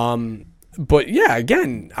 Yeah. But, yeah,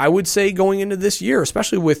 again, I would say going into this year,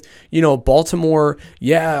 especially with, Baltimore,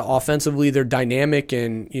 offensively they're dynamic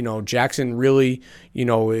and, Jackson really,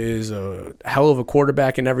 is a hell of a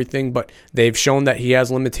quarterback and everything, but they've shown that he has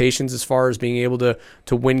limitations as far as being able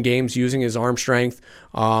to win games using his arm strength.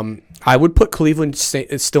 I would put Cleveland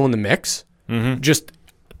still in the mix. Mm-hmm. Just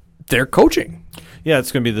their coaching. Yeah,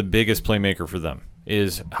 it's going to be the biggest playmaker for them.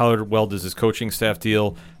 Is how well does his coaching staff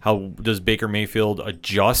deal? How does Baker Mayfield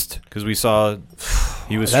adjust? Because we saw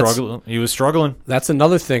he was struggling. He was struggling. That's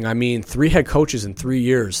another thing. I mean, 3 head coaches in 3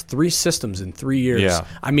 years, 3 systems in 3 years. Yeah.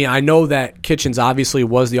 I mean, I know that Kitchens obviously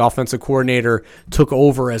was the offensive coordinator, took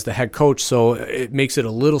over as the head coach, so it makes it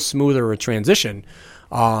a little smoother a transition.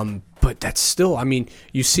 But that's still, I mean,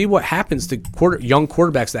 you see what happens to young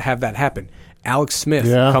quarterbacks that have that happen. Alex Smith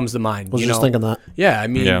comes to mind. Was just thinking that. Yeah, I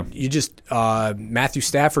mean, you just Matthew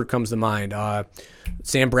Stafford comes to mind.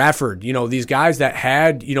 Sam Bradford. These guys that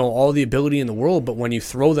had all the ability in the world, but when you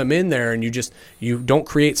throw them in there and you don't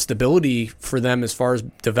create stability for them as far as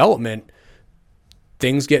development,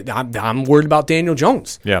 things get. I'm worried about Daniel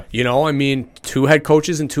Jones. Yeah, I mean, 2 head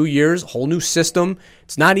coaches in 2 years, whole new system.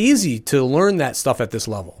 It's not easy to learn that stuff at this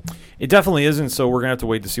level. It definitely isn't, so we're going to have to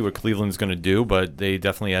wait to see what Cleveland's going to do, but they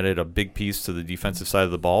definitely added a big piece to the defensive side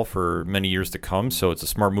of the ball for many years to come, so it's a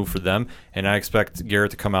smart move for them, and I expect Garrett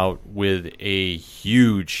to come out with a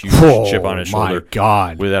huge chip on his shoulder. Oh, my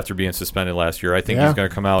God. After being suspended last year. I think he's going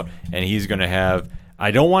to come out, and he's going to have, I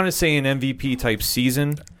don't want to say an MVP-type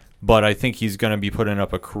season, but I think he's going to be putting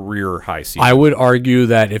up a career-high season. I would argue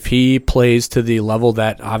that if he plays to the level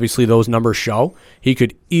that obviously those numbers show, he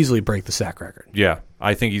could easily break the sack record. Yeah,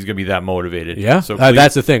 I think he's going to be that motivated. Yeah, so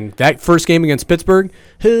that's the thing. That first game against Pittsburgh,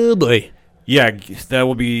 oh boy. Yeah, that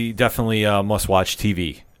will be definitely must-watch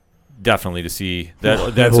TV. Definitely to see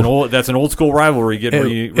that. That's an old school rivalry getting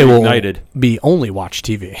reunited. It will be only watch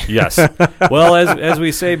TV. Yes. Well, as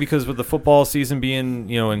we say, because with the football season being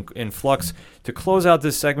in flux, to close out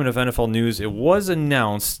this segment of NFL news, it was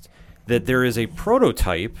announced that there is a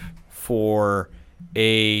prototype for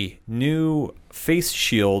a new face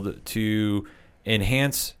shield to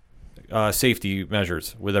enhance safety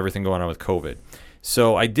measures with everything going on with COVID.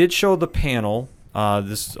 So I did show the panel.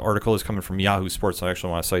 This article is coming from Yahoo Sports, so I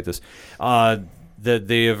actually want to cite this. That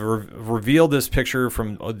they have revealed this picture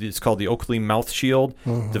from, it's called the Oakley Mouth Shield,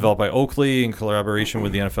 developed by Oakley in collaboration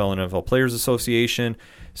with the NFL and NFL Players Association.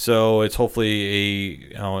 So it's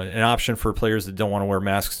hopefully an option for players that don't want to wear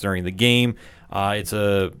masks during the game. It's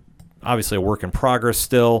obviously a work in progress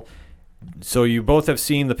still. So you both have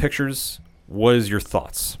seen the pictures. What is your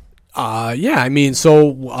thoughts? Yeah, I mean,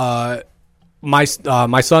 so my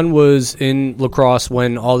son was in lacrosse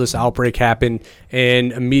when all this outbreak happened,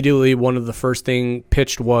 and immediately one of the first thing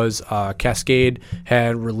pitched was Cascade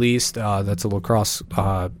had released, that's a lacrosse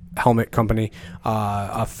helmet company,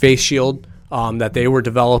 a face shield that they were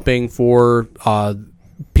developing for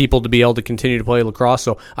people to be able to continue to play lacrosse.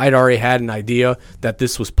 So I'd already had an idea that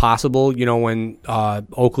this was possible, when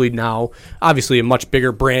Oakley, now obviously a much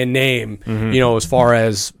bigger brand name, as far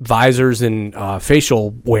as visors and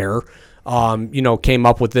facial wear, came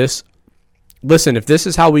up with this. Listen, if this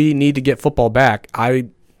is how we need to get football back, I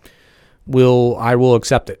will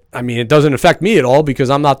accept it. I mean, it doesn't affect me at all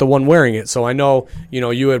because I'm not the one wearing it. So I know,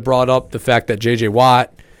 you had brought up the fact that J.J.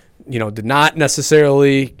 Watt, did not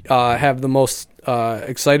necessarily have the most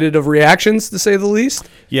excited of reactions, to say the least.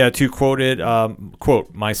 Yeah, to quote it,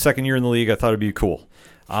 quote, my second year in the league, I thought it'd be cool.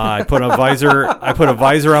 I put a visor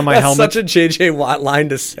on my helmet. That's such a J.J. Watt line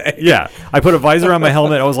to say. Yeah, I put a visor on my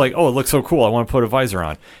helmet. I was like, oh, it looks so cool. I want to put a visor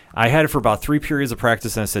on. I had it for about 3 periods of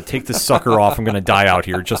practice, and I said, take this sucker off. I'm going to die out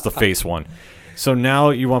here, just the face one. So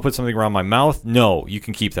now you want to put something around my mouth? No, you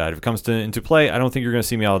can keep that. If it comes into play, I don't think you're going to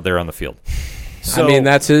see me out there on the field. So, I mean,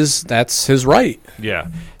 that's his right. Yeah.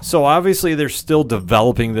 So obviously they're still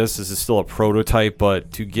developing this. This is still a prototype,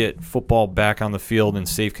 but to get football back on the field in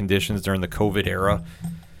safe conditions during the COVID era,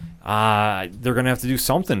 they're going to have to do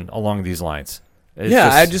something along these lines.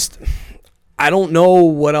 I don't know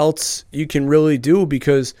what else you can really do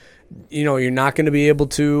because, you're not going to be able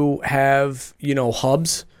to have,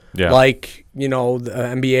 hubs. Yeah. Like, the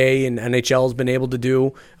NBA and NHL has been able to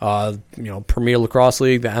do. Premier Lacrosse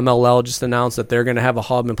League, the MLL just announced that they're going to have a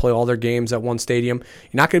hub and play all their games at one stadium. You're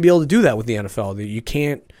not going to be able to do that with the NFL. You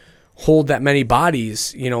can't hold that many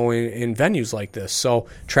bodies, in venues like this. So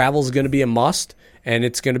travel is going to be a must, and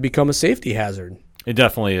it's going to become a safety hazard. It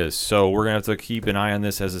definitely is. So we're going to have to keep an eye on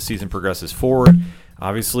this as the season progresses forward.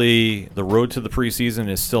 Obviously, the road to the preseason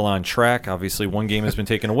is still on track. Obviously, one game has been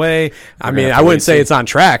taken away. I wouldn't say it's on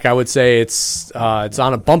track. I would say it's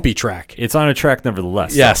on a bumpy track. It's on a track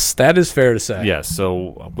nevertheless. Yes, that is fair to say. Yes,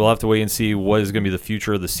 so we'll have to wait and see what is going to be the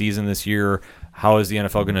future of the season this year. How is the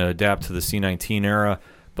NFL going to adapt to the C-19 era?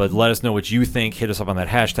 But let us know what you think. Hit us up on that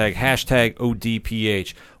hashtag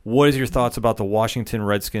ODPH. What is your thoughts about the Washington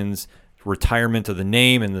Redskins retirement of the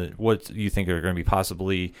name and what you think are going to be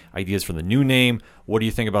possibly ideas for the new name? What do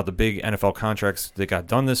you think about the big NFL contracts that got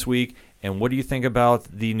done this week? And what do you think about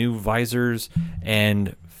the new visors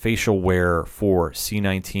and facial wear for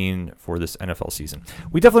C-19 for this NFL season?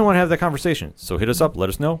 We definitely want to have that conversation. So hit us up. Let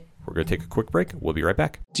us know. We're going to take a quick break. We'll be right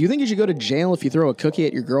back. Do you think you should go to jail if you throw a cookie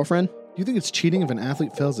at your girlfriend? Do you think it's cheating if an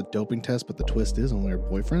athlete fails a doping test, but the twist is only her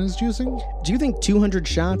boyfriend is juicing? Do you think 200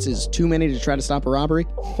 shots is too many to try to stop a robbery?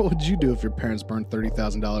 What would you do if your parents burned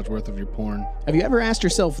 $30,000 worth of your porn? Have you ever asked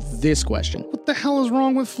yourself this question? What the hell is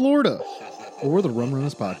wrong with Florida? Well, we're the Rum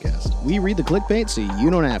Runners Podcast. We read the clickbait so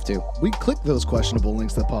you don't have to. We click those questionable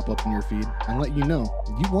links that pop up in your feed and let you know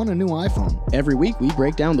you want a new iPhone. Every week, we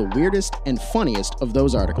break down the weirdest and funniest of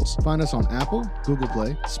those articles. Find us on Apple, Google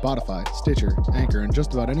Play, Spotify, Stitcher, Anchor, and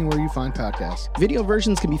just about anywhere you find podcasts. Video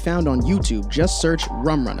versions can be found on YouTube. Just search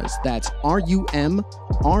Rum Runners. That's RUMRUNNAS.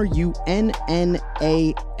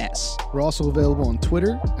 We're also available on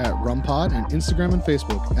Twitter at RumPod and Instagram and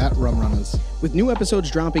Facebook at Rum Runners. With new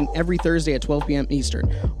episodes dropping every Thursday at 12 p.m. Eastern.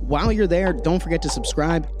 While you're there, don't forget to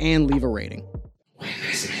subscribe and leave a rating.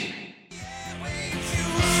 It's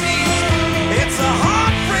a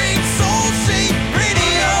heartbreak, soul-shaped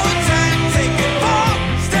radio attack. Taking 4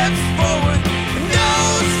 steps forward,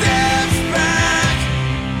 no steps back.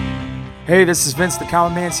 Hey, this is Vince the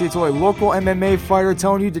Common Man Ciatoy, local MMA fighter,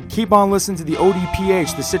 telling you to keep on listening to the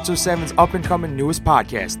ODPH, the 607's up-and-coming newest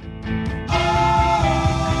podcast.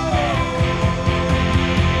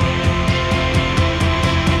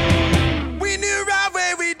 We knew right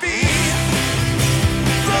where we'd be,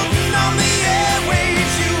 floating on the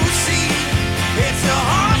airwaves, you see. It's a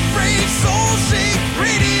heartbreak, soul-shaped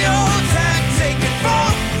radio attack. Taking 4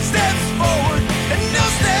 steps forward and no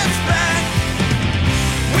steps back.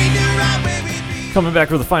 We knew right where we'd be. Coming back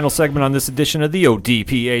for the final segment on this edition of the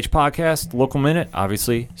ODPH podcast, Local Minute.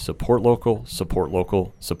 Obviously, support local, support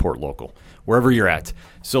local, support local, wherever you're at.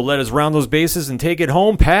 So let us round those bases and take it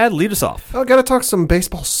home. Pad, lead us off. I got to talk some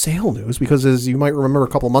baseball sale news because, as you might remember, a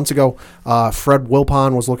couple months ago, Fred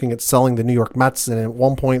Wilpon was looking at selling the New York Mets, and at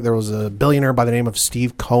one point there was a billionaire by the name of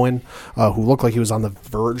Steve Cohen who looked like he was on the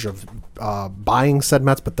verge of buying said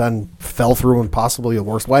Mets, but then fell through in possibly the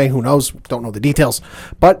worst way. Who knows? Don't know the details,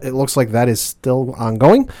 but it looks like that is still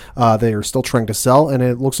ongoing. They are still trying to sell, and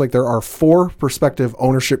it looks like there are 4 prospective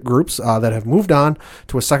ownership groups that have moved on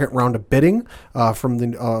to a second round of bidding for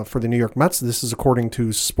the New York Mets. This is according to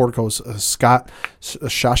Sportico's Scott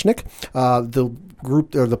Shoshnick. The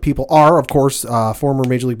group, or the people, are, of course, former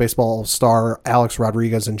Major League Baseball star Alex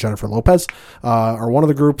Rodriguez and Jennifer Lopez are one of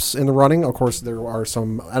the groups in the running. Of course, there are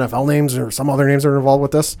some NFL names or some other names that are involved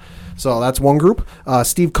with this. So that's one group.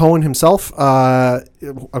 Steve Cohen himself,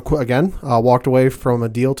 again, walked away from a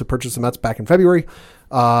deal to purchase the Mets back in February.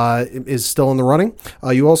 Is still in the running.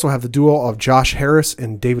 You also have the duo of Josh Harris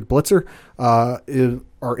and David Blitzer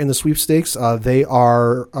are in the sweepstakes. They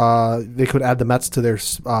could add the Mets to their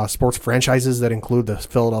sports franchises that include the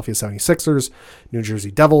Philadelphia 76ers, New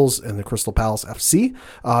Jersey Devils, and the Crystal Palace FC.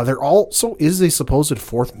 There also is a supposed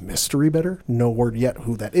 4th mystery bidder. No word yet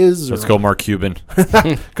who that is. Let's go Mark Cuban.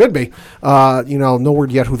 Could be. No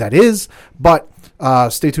word yet who that is, but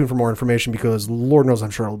stay tuned for more information because Lord knows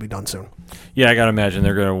I'm sure it'll be done soon. Yeah, I got to imagine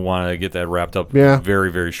they're going to want to get that wrapped up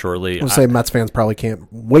very, very shortly. I'll say Mets fans probably can't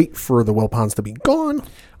wait for the Wilpons to be gone.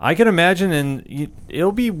 I can imagine, and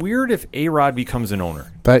it'll be weird if A-Rod becomes an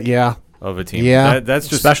owner. But yeah. Of a team. Yeah. That's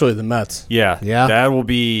just, especially the Mets. Yeah. That will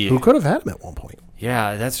be. Who could have had him at one point?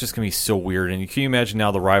 Yeah, that's just going to be so weird. And can you imagine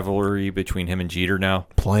now the rivalry between him and Jeter now?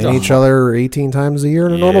 Playing each other 18 times a year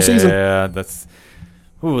in a normal season. Yeah, that's.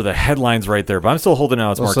 Ooh, the headline's right there. But I'm still holding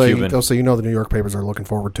out. It's Mark Cuban. They'll say, the New York papers are looking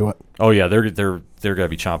forward to it. Oh, yeah. They're going to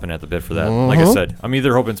be chomping at the bit for that. Like I said, I'm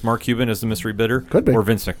either hoping it's Mark Cuban as the mystery bidder or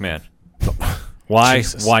Vince McMahon. Why?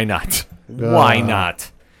 Jesus. Why not? Why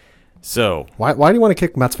not? So. Why do you want to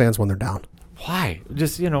kick Mets fans when they're down? Why?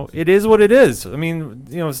 Just, it is what it is. I mean,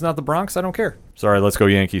 it's not the Bronx. I don't care. Sorry, let's go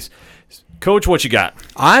Yankees. Coach, what you got?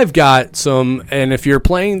 I've got some, and if you're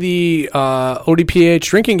playing the ODPH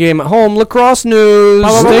drinking game at home, lacrosse news,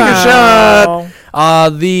 take a shot.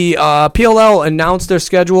 The PLL announced their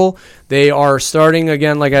schedule. They are starting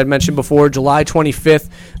again, like I had mentioned before, July 25th.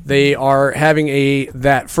 They are having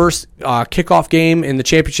that first kickoff game in the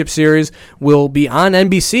championship series will be on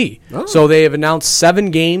NBC. Oh. So they have announced 7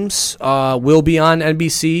 games will be on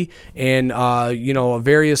NBC, and a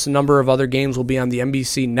various number of other games will be on the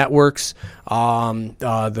NBC networks, the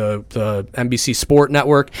NBC Sport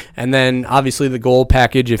Network, and then obviously the Gold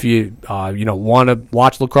package if you want to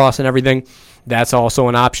watch lacrosse and everything. That's also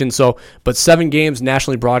an option. So, but 7 games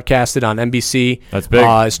nationally broadcasted on NBC. That's big.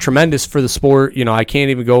 It's tremendous for the sport. I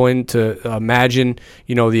can't even go in to imagine,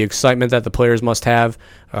 the excitement that the players must have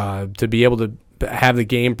to be able to have the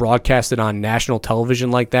game broadcasted on national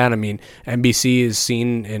television like that. I mean, NBC is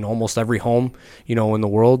seen in almost every home, in the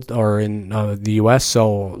world or in the U.S.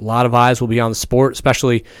 So a lot of eyes will be on the sport,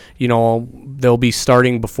 especially, they'll be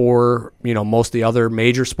starting before, most of the other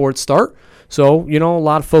major sports start. So, a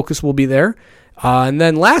lot of focus will be there. And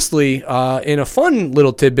then lastly, in a fun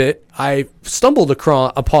little tidbit, I stumbled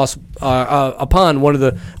upon one of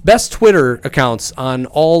the best Twitter accounts on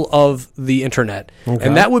all of the internet. Okay.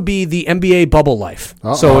 And that would be the NBA Bubble Life.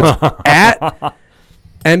 Uh-oh. So it's at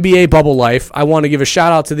NBA Bubble Life. I want to give a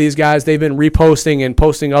shout out to these guys. They've been reposting and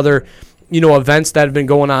posting other events that have been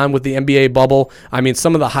going on with the NBA bubble. I mean,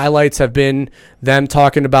 some of the highlights have been them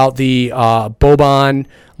talking about the Boban,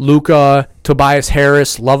 Luka, Tobias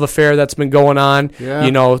Harris love affair that's been going on.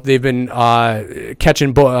 Yeah. They've been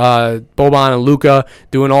catching Boban and Luka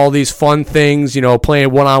doing all these fun things, playing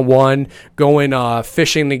one-on-one, going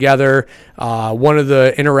fishing together. One of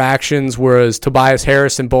the interactions was Tobias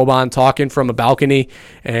Harris and Boban talking from a balcony.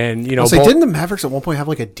 And, didn't the Mavericks at one point have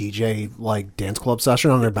like a DJ dance club session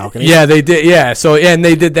on their balcony? Yeah, they did. Yeah. So, and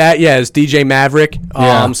they did that. Yeah, it's DJ Maverick.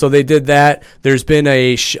 So they did that. There's been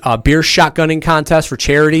a beer shotgunning contest for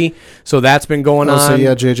charity. So that's been going on. So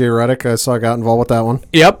yeah, JJ Redick, I saw got involved with that one.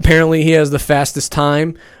 Yep, apparently he has the fastest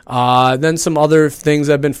time. Then some other things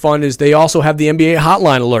that have been fun is they also have the NBA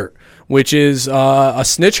hotline alert, which is a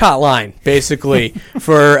snitch hotline, basically,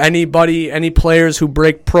 for any players who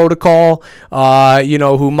break protocol,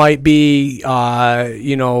 who might be,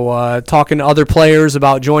 talking to other players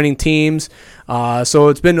about joining teams. So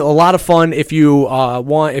it's been a lot of fun. If you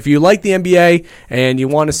if you like the NBA and you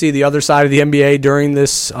want to see the other side of the NBA during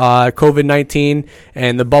this COVID-19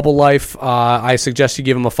 and the bubble life, I suggest you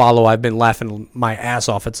give them a follow. I've been laughing my ass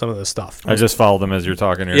off at some of this stuff. I just followed them as you're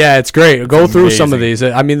talking here. Yeah, it's great. Go through some of amazing.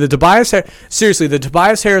 these. I mean, the Tobias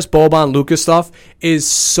Harris Boban Lucas stuff is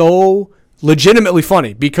so legitimately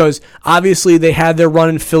funny because obviously they had their run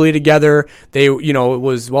in Philly together. They, it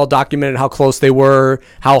was well documented how close they were,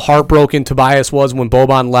 how heartbroken Tobias was when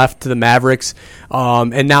Boban left to the Mavericks.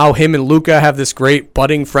 And now him and Luka have this great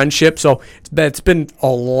budding friendship. So it's been a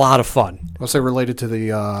lot of fun. I'll say related to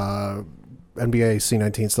the NBA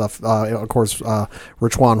C19 stuff. Of course,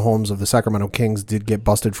 Richaun Holmes of the Sacramento Kings did get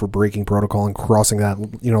busted for breaking protocol and crossing that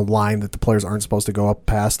line that the players aren't supposed to go up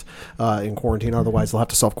past in quarantine. Otherwise, they'll have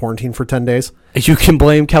to self-quarantine for 10 days. You can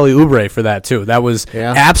blame Kelly Oubre for that too. That was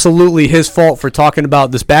absolutely his fault for talking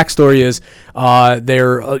about this. Backstory is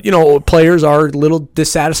players are a little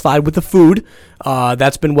dissatisfied with the food.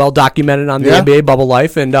 That's been well documented on the NBA bubble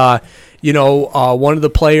life, and one of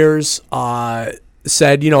the players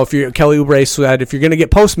said, Kelly Oubre said, if you're going to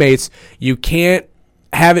get Postmates, you can't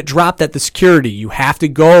have it dropped at the security. You have to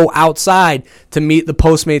go outside to meet the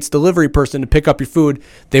Postmates delivery person to pick up your food.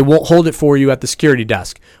 They won't hold it for you at the security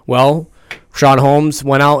desk. Well, Sean Holmes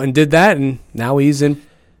went out and did that, and now he's in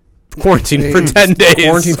quarantine for 10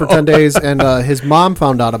 days. For 10 days, and his mom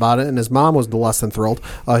found out about it, and his mom was less than thrilled.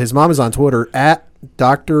 His mom is on Twitter at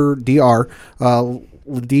Dr. Dr.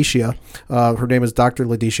 Ladecia. Her name is Dr.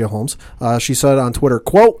 Ladecia Holmes. She said on Twitter,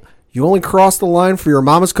 quote, "You only crossed the line for your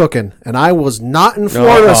mama's cooking, and I was not in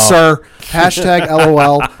Florida, sir." Hashtag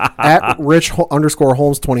LOL at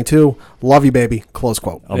Rich_Holmes22. Love you, baby. Close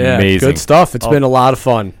quote. Amazing. Good stuff. It's been a lot of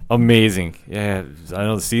fun. Amazing. Yeah, I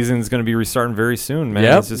know the season's going to be restarting very soon, man.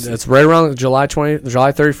 Yep. It's right around July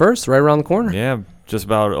 31st, right around the corner. Yeah, just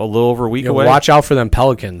about a little over a week away. Watch out for them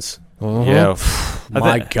Pelicans. Yeah.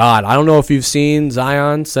 My God. I don't know if you've seen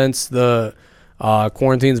Zion since the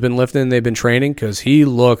quarantine's been lifted and they've been training, because he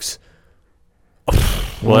looks...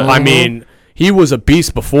 I mean, he was a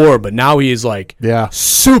beast before, but now he is like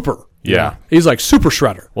super. Yeah. He's like super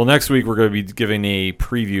shredder. Well, next week we're going to be giving a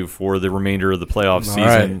preview for the remainder of the playoff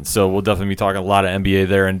season. Right. So we'll definitely be talking a lot of NBA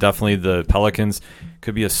there, and definitely the Pelicans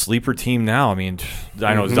could be a sleeper team now. I mean,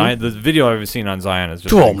 I know Zion, the video I've seen on Zion is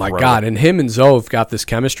just my God. And him and Zoe have got this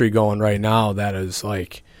chemistry going right now that is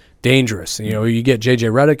like dangerous. You get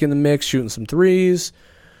JJ Redick in the mix shooting some threes.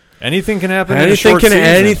 Anything can happen in a short season.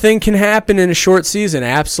 Anything can happen in a short season,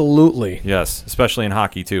 absolutely. Yes, especially in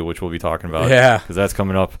hockey too, which we'll be talking about. Yeah. Because that's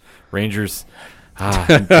coming up. Rangers,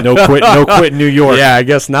 no quit in New York. Yeah, I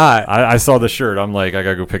guess not. I saw the shirt. I'm like, I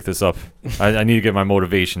got to go pick this up. I need to get my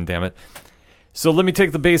motivation, damn it. So let me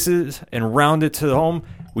take the bases and round it to home.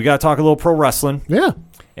 We got to talk a little pro wrestling. Yeah.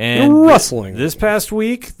 And wrestling. This past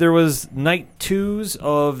week, there was night 2s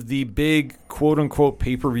of the big quote-unquote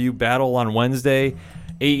pay-per-view battle on Wednesday.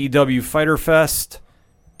 AEW Fyter Fest,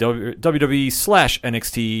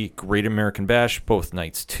 WWE/NXT Great American Bash, both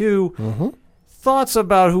nights 2. Mm-hmm. Thoughts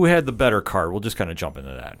about who had the better card? We'll just kind of jump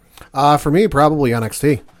into that. For me, probably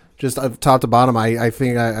NXT. Just top to bottom, I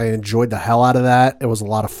think I enjoyed the hell out of that. It was a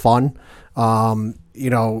lot of fun. Obviously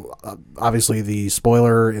the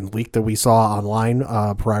spoiler and leak that we saw online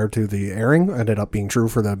prior to the airing ended up being true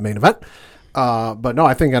for the main event. But no,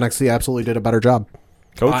 I think NXT absolutely did a better job.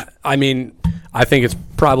 Coach? I mean, I think it's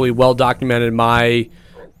probably well documented my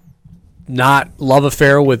not love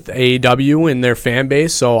affair with AEW and their fan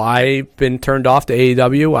base. So I've been turned off to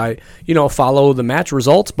AEW. I, follow the match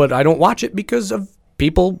results, but I don't watch it because of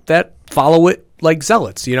people that follow it like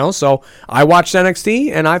zealots, So I watched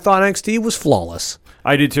NXT and I thought NXT was flawless.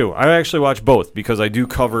 I did too. I actually watch both because I do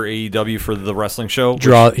cover AEW for the wrestling show.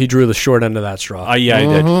 He drew the short end of that straw. I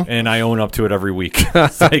did, and I own up to it every week.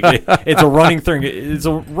 It's a running thing. It's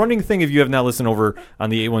a running thing if you have not listened over on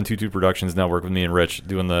the 8122 Productions Network with me and Rich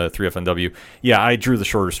doing the 3FNW. Yeah, I drew the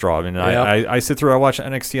shorter straw. I mean, I sit through, I watch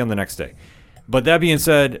NXT on the next day. But that being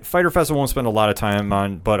said, Fyter Fest I won't spend a lot of time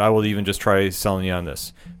on, but I will even just try selling you on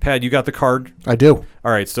this. Pad, you got the card? I do.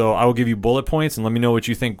 All right, so I will give you bullet points and let me know what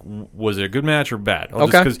you think. Was it a good match or bad? Okay.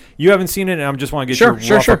 Because you haven't seen it, and I just want to get your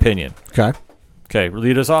rough opinion. Okay,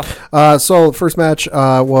 lead us off. So the first match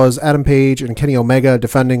was Adam Page and Kenny Omega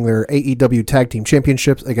defending their AEW Tag Team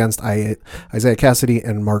Championships against Isaiah Cassidy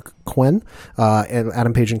and Mark Quinn. And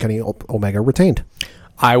Adam Page and Kenny Omega retained.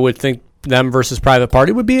 I would think them versus Private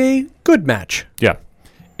Party would be a good match. Yeah.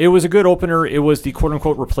 It was a good opener. It was the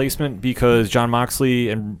quote-unquote replacement because Jon Moxley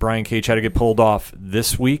and Brian Cage had to get pulled off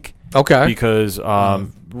this week. Okay. Because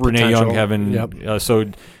Renee Young having... Yep.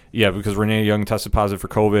 So Yeah, because Renee Young tested positive for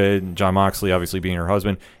COVID, and John Moxley, obviously being her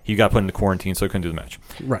husband, he got put into quarantine, so he couldn't do the match.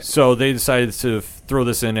 Right. So they decided to throw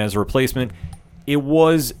this in as a replacement. It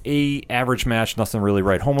was a average match, nothing really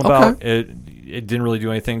write home about. It didn't really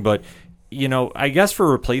do anything, but I guess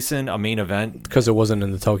for replacing a main event, Because it wasn't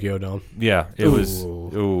in the Tokyo Dome. yeah, it was.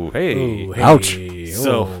 Ooh, hey, Ooh, hey, Ouch.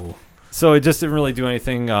 So it just didn't really do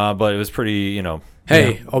anything, but it was pretty,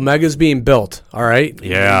 Hey, Omega's being built, all right?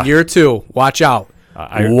 Yeah. Year 2. Watch out.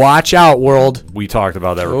 I- Watch out, world. We talked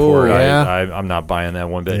about that report. yeah. I'm not buying that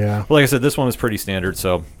one bit. Yeah. But like I said, this one was pretty standard.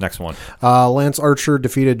 So next one. Lance Archer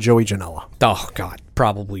defeated Joey Janela. Oh, God.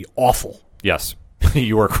 Probably awful. Yes,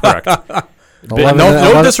 you are correct. 11 No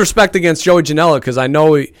 11 disrespect against Joey Janela, because I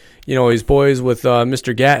know he's boys with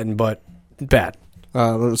Mr. Gatton, but bad.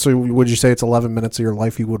 So would you say it's 11 minutes of your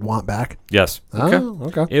life you would want back? Yes, Oh,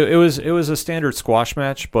 okay. it was a standard squash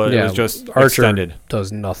match, but it was just Archer extended.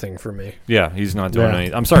 does nothing for me. Yeah, he's not doing Yeah.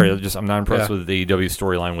 anything. I'm sorry, I'm not impressed Yeah. with the AEW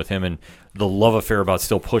storyline with him and the love affair about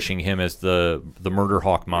still pushing him as the Murder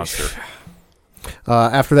Hawk monster.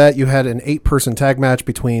 After that, you had an 8-person tag match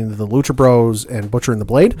between the Lucha Bros and Butcher and the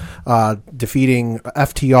Blade, defeating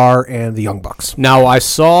FTR and the Young Bucks. Now, I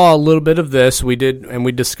saw a little bit of this. We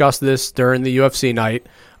discussed this during the UFC night.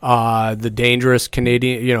 The dangerous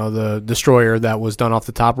Canadian, the destroyer that was done off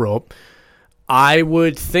the top rope. I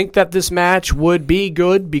would think that this match would be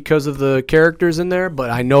good because of the characters in there, but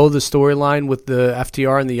I know the storyline with the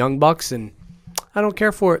FTR and the Young Bucks, and I don't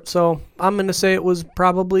care for it. So I'm going to say it was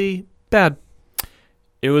probably bad.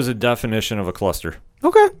 It was a definition of a cluster.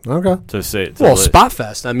 Okay. To say, Well, Spot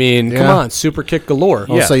Fest. I mean, come Yeah. on, super kick galore.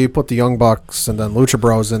 I'll say you put the Young Bucks and then Lucha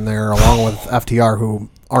Bros in there along with FTR, who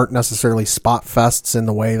aren't necessarily spot fests in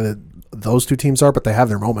the way that those two teams are, but they have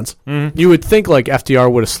their moments. You would think like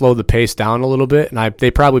FTR would have slowed the pace down a little bit, and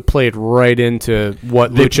they probably played right into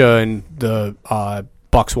what Lucha and the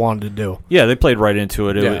Bucks wanted to do. Yeah, they played right into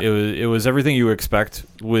it. Yeah. It was everything you expect.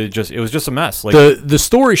 It was just a mess. Like The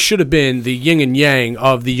story should have been the yin and yang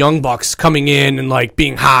of the Young Bucks coming in and like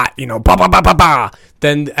being hot, ba ba ba ba ba.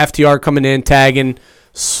 Then FTR coming in, tagging,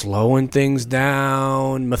 slowing things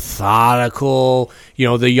down, methodical.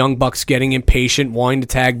 The Young Bucks getting impatient, wanting to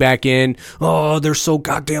tag back in. Oh, they're so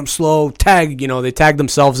goddamn slow. Tag, they tag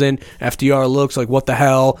themselves in. FTR looks like, what the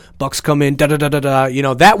hell? Bucks come in, da da da da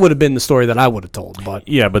da. That would have been the story that I would have told. But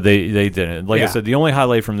yeah, but they didn't. Like I Yeah. said, the only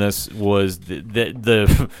highlight from this was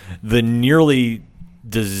the nearly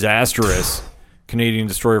disastrous Canadian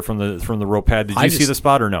destroyer from the rope pad. Did you see the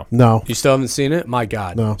spot or no? No. you still haven't seen it? My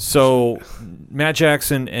God. No. So Matt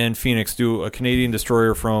Jackson and Phoenix do a Canadian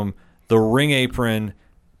destroyer from the ring apron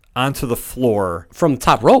onto the floor. From the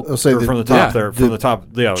top rope. I'll say Or from the top there. From the top.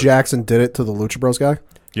 Yeah. Jackson did it to the Lucha Bros guy.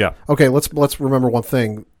 Yeah. Okay, let's remember one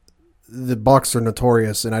thing. The Bucks are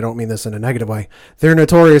notorious, and I don't mean this in a negative way. They're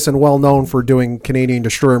notorious and well known for doing Canadian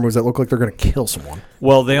destroyer moves that look like they're going to kill someone.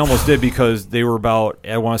 Well, they almost did because they were about,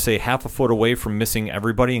 I want to say, half a foot away from missing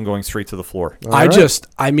everybody and going straight to the floor.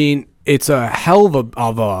 I mean, it's a hell of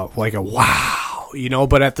a like a wow,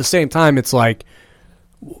 but at the same time, it's like,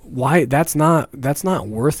 why? That's not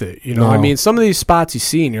worth it. No. I mean, some of these spots you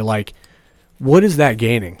see and you're like, what is that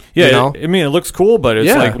gaining? Yeah, I mean, it looks cool, but it's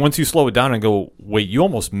Yeah. like once you slow it down and go, wait, you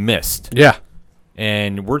almost missed. Yeah.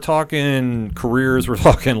 And we're talking careers, we're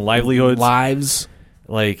talking livelihoods. Lives.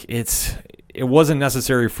 Like, it wasn't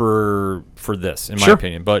necessary for this, in my Sure.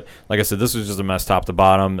 opinion. But like I said, this was just a mess top to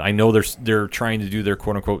bottom. I know they're trying to do their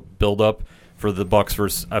quote-unquote build-up for the Bucks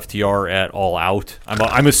versus FTR at All Out.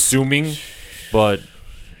 I'm assuming, but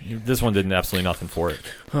this one did absolutely nothing for it.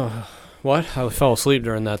 What? I fell asleep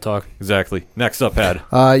during that talk. Exactly. Next up, Had.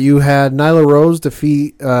 You had Nyla Rose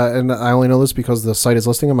defeat, and I only know this because the site is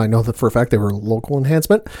listing them. I know that for a fact they were local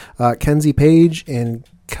enhancement. Kenzie Page and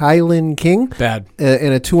Kylan King. Bad.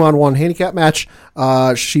 In a 2-on-1 handicap match.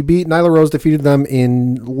 She beat Nyla Rose, defeated them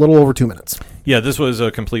in a little over 2 minutes. Yeah, this was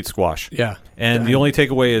a complete squash. Yeah. And the only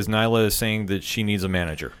takeaway is Nyla is saying that she needs a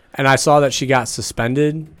manager. And I saw that she got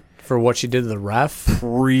suspended for what she did to the ref.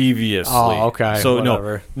 Previously. Oh, okay, So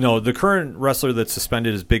whatever. no, the current wrestler that's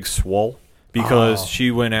suspended is Big Swole because she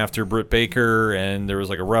went after Britt Baker and there was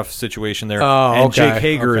like a ref situation there. Oh, and okay, Jake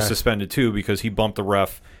Hager is okay. suspended too because he bumped the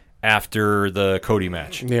ref after the Cody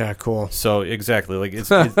match. Yeah, cool. So exactly, like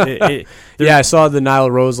Yeah, I saw the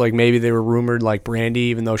Nyla Rose, like maybe they were rumored like Brandy,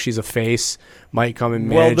 even though she's a face, might come and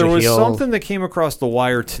manage well, there a was heel. something that came across the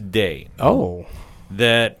wire today Oh.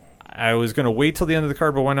 that I was going to wait till the end of the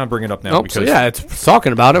card, but why not bring it up now? Oh, so yeah, it's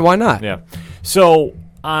talking about it. Why not? Yeah. So,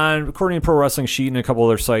 according to Pro Wrestling Sheet and a couple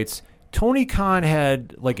other sites, Tony Khan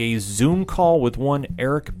had like a Zoom call with one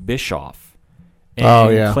Eric Bischoff. And Oh,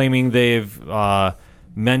 yeah. claiming they've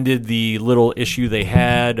mended the little issue they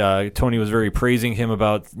had. Tony was very praising him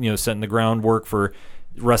about setting the groundwork for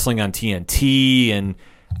wrestling on TNT, and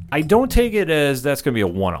I don't take it as that's going to be a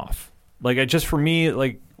one-off. Like, just for me,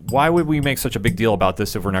 like, why would we make such a big deal about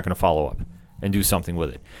this if we're not going to follow up and do something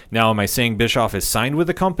with it? Now, am I saying Bischoff is signed with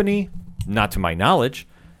the company? Not to my knowledge,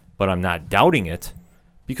 but I'm not doubting it,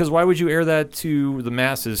 because why would you air that to the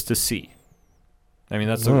masses to see? I mean,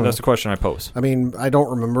 that's the question I pose. I mean, I don't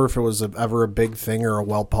remember if it was ever a big thing or a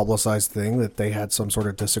well-publicized thing that they had some sort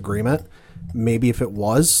of disagreement. Maybe if it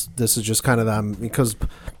was, this is just kind of them, because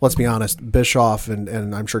let's be honest, Bischoff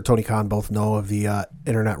and I'm sure Tony Khan both know of the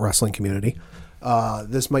internet wrestling community.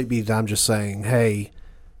 This might be them just saying, hey,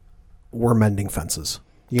 we're mending fences.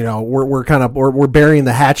 We're burying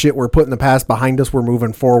the hatchet. We're putting the past behind us. We're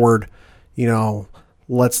moving forward.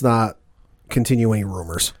 Let's not continue any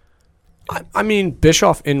rumors. I mean,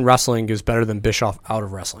 Bischoff in wrestling is better than Bischoff out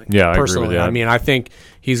of wrestling. Yeah, personally. I agree with that. I mean, I think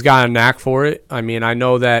he's got a knack for it. I mean, I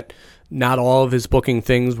know that not all of his booking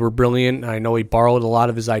things were brilliant. I know he borrowed a lot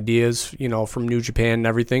of his ideas, from New Japan and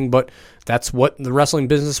everything, but that's what the wrestling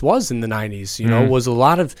business was in the 90s, was a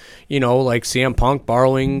lot of, like CM Punk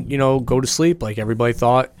borrowing, Go to Sleep. Like everybody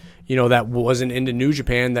thought, that wasn't into New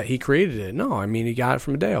Japan that he created it. No, I mean, he got it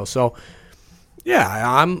from Hideo. So,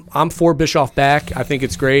 yeah, I'm for Bischoff back. I think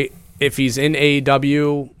it's great. If he's in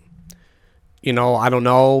AEW, I don't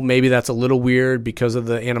know. Maybe that's a little weird because of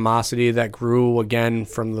the animosity that grew again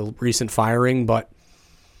from the recent firing. But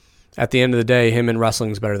at the end of the day, him in wrestling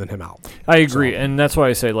is better than him out. I agree, and that's why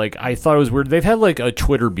I say, like, I thought it was weird. They've had like a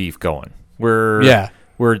Twitter beef going where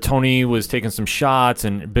Tony was taking some shots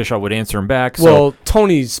and Bischoff would answer him back. So. Well,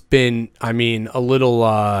 Tony's been, a little.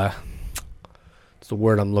 What's the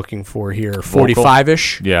word I'm looking for here?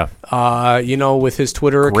 45-ish. Yeah. With his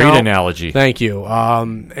Twitter account. Great analogy. Thank you.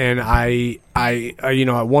 And I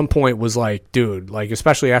at one point was like, dude, like,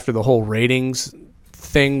 especially after the whole ratings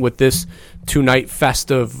thing with this 2-night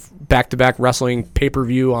fest of back-to-back wrestling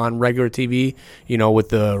pay-per-view on regular TV, with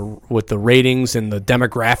the ratings and the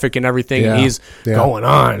demographic and everything. Yeah. He's going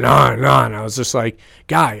on and on and on. I was just like,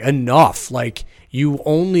 guy, enough. Like, you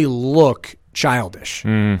only look childish.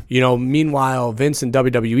 Meanwhile, Vince in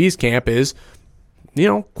WWE's camp is,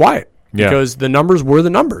 quiet. Yeah. Because the numbers were the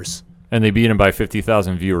numbers. And they beat him by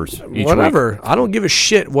 50,000 viewers each Whatever. week. I don't give a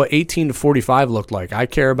shit what 18 to 45 looked like. I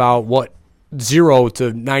care about what 0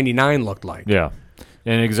 to 99 looked like. Yeah.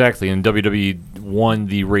 And exactly. And WWE won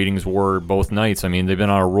the ratings war both nights. I mean, they've been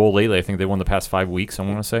on a roll lately. I think they won the past 5 weeks, I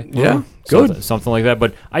want to say. Yeah. Good. Something like that.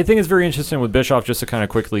 But I think it's very interesting with Bischoff, just to kind of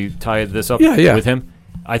quickly tie this up with him.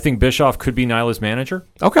 I think Bischoff could be Nyla's manager.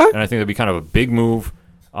 Okay. And I think that'd be kind of a big move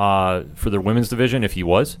for their women's division if he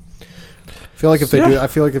was. I feel like if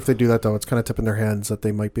they do that, though, it's kind of tipping their hands that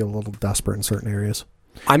they might be a little desperate in certain areas.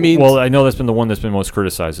 I mean, well, I know that's been the one that's been most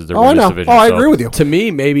criticized is their I women's know. division. I agree with you. To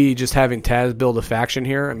me, maybe just having Taz build a faction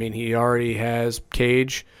here. I mean, he already has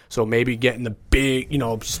Cage, so maybe getting the big,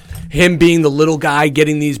 just him being the little guy,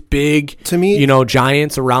 getting these big, to me,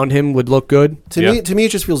 giants around him would look good. To me, it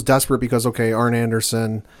just feels desperate because Arn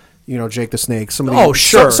Anderson, Jake the Snake, some of these,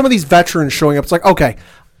 some of these veterans showing up. It's like, okay,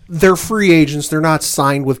 they're free agents. They're not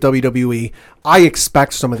signed with WWE. I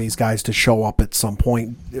expect some of these guys to show up at some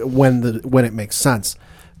point when it makes sense.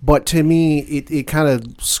 But to me, it kind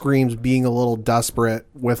of screams being a little desperate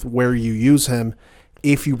with where you use him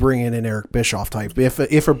if you bring in an Eric Bischoff type.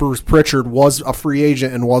 If a Bruce Pritchard was a free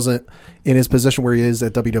agent and wasn't in his position where he is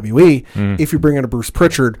at WWE, if you bring in a Bruce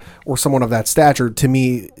Pritchard or someone of that stature, to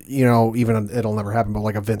me, even it'll never happen, but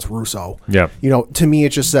like a Vince Russo, to me, it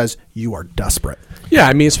just says you are desperate. Yeah,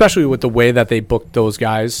 I mean, especially with the way that they booked those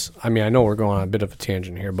guys. I mean, I know we're going on a bit of a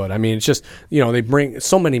tangent here, but I mean, it's just, they bring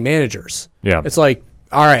so many managers. Yeah. It's like,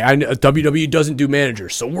 all right, WWE doesn't do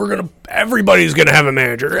managers, so everybody's gonna have a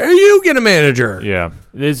manager. Hey, you get a manager. Yeah.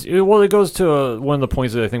 It goes to one of the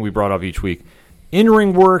points that I think we brought up each week.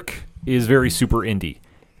 In-ring work is very super indie,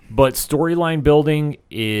 but storyline building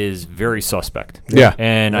is very suspect. Yeah.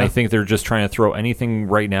 And I think they're just trying to throw anything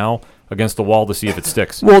right now against the wall to see if it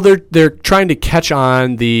sticks. Well, they're trying to catch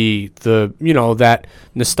on the that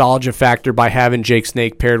nostalgia factor by having Jake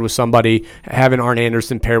Snake paired with somebody, having Arn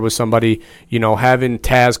Anderson paired with somebody, having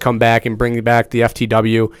Taz come back and bring back the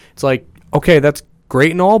FTW. It's like, okay, that's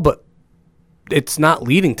great and all, but it's not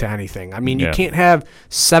leading to anything. I mean, you can't have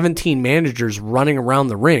 17 managers running around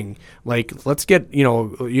the ring. Like, let's get, you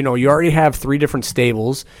already have 3 different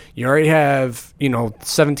stables. You already have,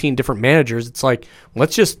 17 different managers. It's like,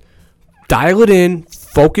 let's just dial it in,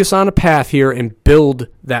 focus on a path here, and build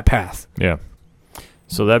that path. Yeah.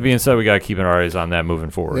 So that being said, we got to keep our eyes on that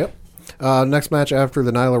moving forward. Yep. Next match after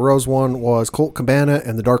the Nyla Rose one was Colt Cabana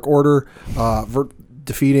and the Dark Order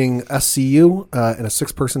defeating SCU in a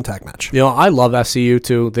 6-person tag match. You know, I love SCU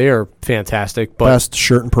too. They are fantastic. But Best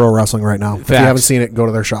shirt in pro wrestling right now. If you haven't seen it, go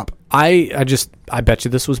to their shop. I bet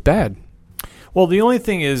you this was bad. Well, the only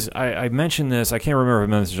thing is, I mentioned this. I can't remember if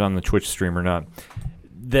I mentioned it on the Twitch stream or not.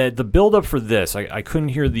 That the build-up for this, I couldn't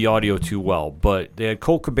hear the audio too well, but they had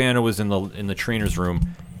Colt Cabana was in the trainer's room,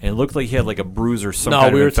 and it looked like he had like a bruise or some kind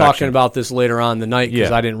of No, we were infection. talking about this later on in the night because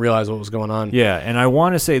Yeah. I didn't realize what was going on. Yeah, and I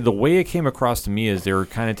want to say the way it came across to me is they were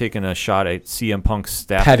kind of taking a shot at CM Punk's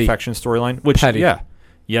staph Petty. infection storyline, which, Petty. yeah,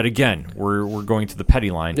 yet again, we're going to the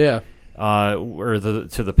petty line. Yeah. Or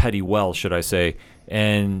to the petty well, should I say.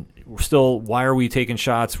 And we're still, why are we taking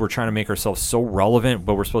shots? We're trying to make ourselves so relevant,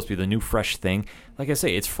 but we're supposed to be the new fresh thing. Like I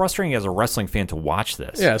say, it's frustrating as a wrestling fan to watch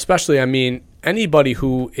this. Yeah, especially, I mean, anybody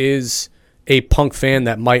who is a Punk fan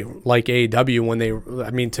that might like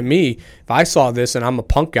AEW to me, if I saw this and I'm a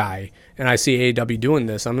Punk guy and I see AEW doing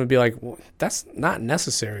this, I'm going to be like, well, that's not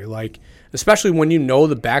necessary. Like, especially when you know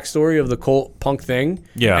the backstory of the Colt Punk thing,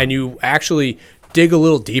 Yeah. and you actually dig a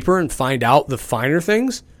little deeper and find out the finer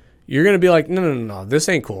things, you're going to be like, no, this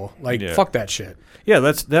ain't cool. Like, Yeah. fuck that shit. Yeah,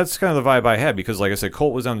 that's kind of the vibe I had because, like I said,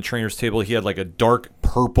 Colt was on the trainer's table. He had like a dark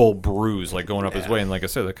purple bruise like going up his way, and like I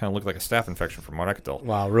said, that kind of looked like a staph infection from what I could tell.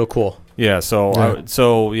 Wow, real cool. Yeah, so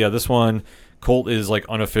this one, Colt is like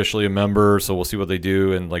unofficially a member, so we'll see what they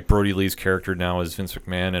do. And like Brody Lee's character now is Vince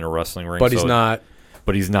McMahon in a wrestling ring, But he's not.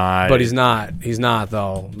 But he's not. But he's not. He's not,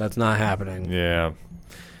 though. That's not happening. Yeah.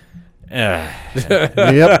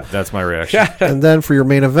 Yep. That's my reaction. And then for your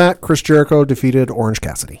main event, Chris Jericho defeated Orange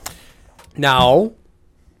Cassidy. Now,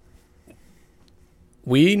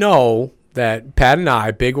 we know that Pat and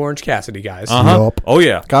I, big Orange Cassidy guys. Yup. Oh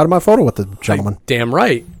yeah. Got my photo with the gentleman. Damn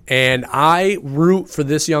right. And I root for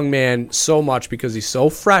this young man so much because he's so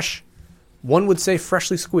fresh. One would say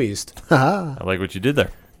freshly squeezed. I like what you did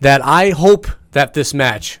there. That I hope that this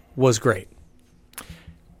match was great.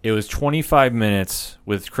 It was 25 minutes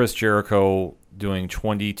with Chris Jericho doing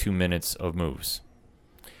 22 minutes of moves.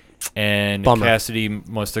 And Bummer.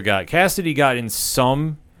 Cassidy got in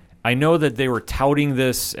some. I know that they were touting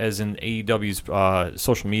this as in AEW's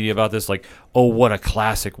social media about this, like, oh, what a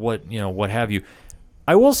classic, what have you.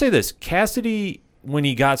 I will say this, Cassidy, when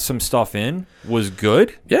he got some stuff in, was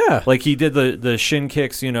good. Yeah. Like he did the shin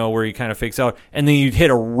kicks, where he kind of fakes out, and then you'd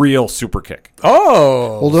hit a real super kick.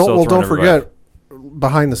 Oh. Well, don't everybody. forget,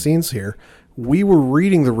 behind the scenes here, we were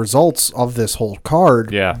reading the results of this whole card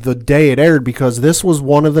the day it aired because this was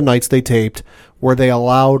one of the nights they taped where they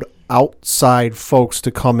allowed outside folks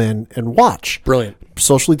to come in and watch. Brilliant.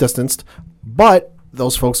 Socially distanced, but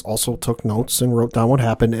those folks also took notes and wrote down what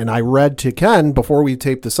happened. And I read to Ken, before we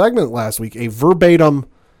taped the segment last week, a verbatim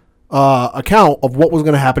account of what was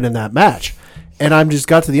going to happen in that match. And I just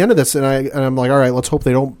got to the end of this, and I'm like, all right, let's hope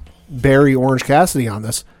they don't bury Orange Cassidy on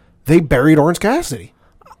this. They buried Orange Cassidy.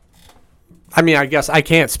 I mean, I guess I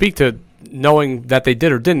can't speak to knowing that they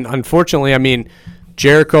did or didn't. Unfortunately, I mean,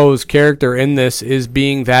 Jericho's character in this is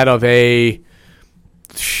being that of a,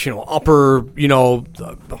 upper,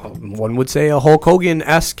 one would say a Hulk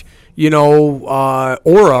Hogan-esque, aura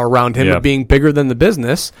around him of being bigger than the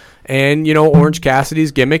business. And, Orange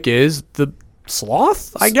Cassidy's gimmick is the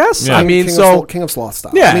sloth, I guess. Yeah. I mean, King of Sloth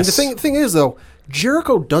style. Yes. I mean, the thing is, though,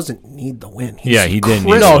 Jericho doesn't need the win. He didn't.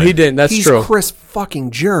 No, he didn't. That's he's true. Chris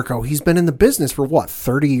fucking Jericho. He's been in the business for what,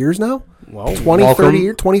 30 years now? Well, 20,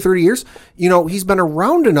 30 years. He's been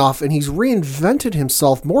around enough and he's reinvented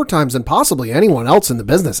himself more times than possibly anyone else in the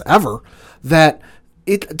business ever. That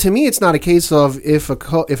to me, it's not a case of if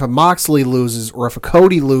a Moxley loses or if a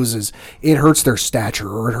Cody loses, it hurts their stature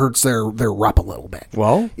or it hurts their rep a little bit.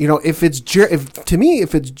 Well, if it's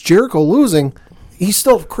Jericho losing, he's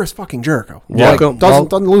still Chris fucking Jericho. Welcome.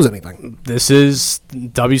 Doesn't lose anything. This is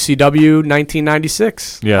WCW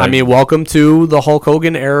 1996. Yeah. I mean, welcome to the Hulk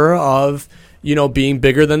Hogan era of, being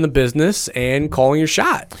bigger than the business and calling your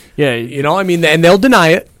shot. Yeah. And they'll deny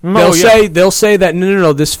it. No, They'll say that,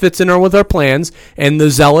 no, this fits in with our plans. And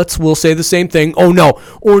the zealots will say the same thing. Oh, no,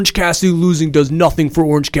 Orange Cassidy losing does nothing for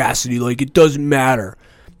Orange Cassidy. Like, it doesn't matter.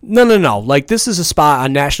 No. Like, this is a spot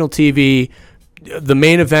on national TV. The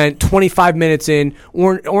main event, 25 minutes in,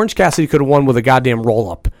 Orange Cassidy could have won with a goddamn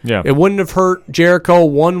roll-up. Yeah. It wouldn't have hurt Jericho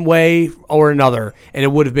one way or another, and it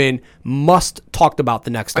would have been talked about the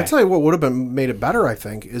next day. I tell you what would have made it better, I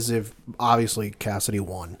think, is if, obviously, Cassidy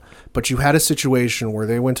won. But you had a situation where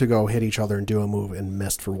they went to go hit each other and do a move and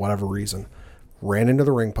missed for whatever reason. Ran into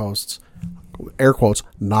the ring posts, air quotes,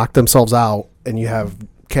 knocked themselves out, and you have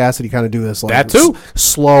Cassidy kind of do this like That too.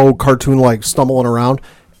 Slow, cartoon-like stumbling around.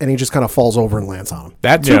 And he just kind of falls over and lands on him.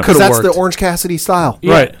 That too Yeah. could have That's worked. the Orange Cassidy style.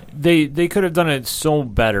 Yeah, Right. They could have done it so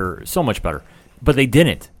much better. But they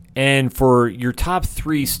didn't. And for your top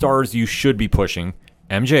 3 stars you should be pushing,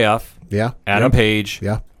 MJF, Yeah. Adam Page,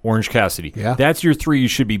 Yeah. Orange Cassidy. Yeah. That's your 3 you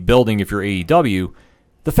should be building if you're AEW.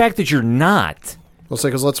 The fact that you're not, Let's say,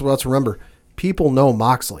 because let's remember, people know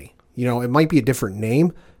Moxley. You know, it might be a different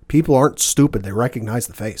name. People aren't stupid; they recognize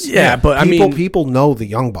the face. Yeah, but I mean, people know the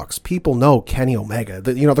Young Bucks. People know Kenny Omega.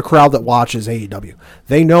 The crowd that watches AEW,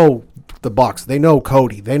 they know the Bucks. They know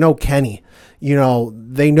Cody. They know Kenny. You know,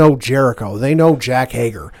 they know Jericho. They know Jack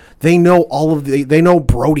Hager. They know they know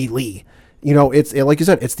Brody Lee. You know, it's like you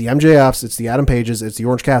said, it's the MJFs, it's the Adam Pages, it's the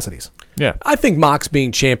Orange Cassidys. yeah. I think Mox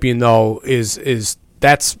being champion though is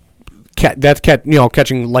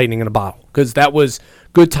catching lightning in a bottle, because that was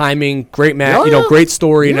good timing, great match, Oh, yeah. great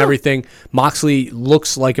story and Yeah. everything. Moxley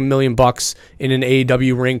looks like $1 million in an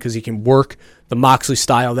AEW ring because he can work the Moxley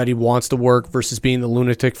style that he wants to work versus being the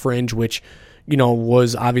lunatic fringe, which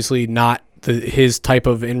was obviously not his type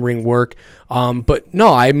of in-ring work. But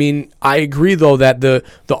no, I mean, I agree though that the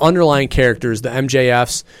underlying characters, the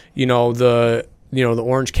MJFs, the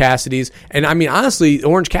Orange Cassidys, and I mean, honestly,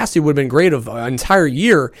 Orange Cassidy would have been great of an entire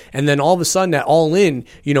year, and then all of a sudden at All In,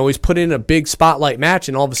 he's put in a big spotlight match,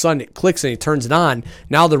 and all of a sudden it clicks and he turns it on.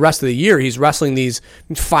 Now the rest of the year he's wrestling these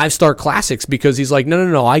 5-star classics because he's like,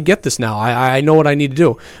 no, I get this now. I know what I need to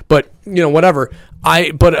do. But whatever.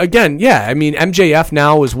 But again, yeah, I mean, MJF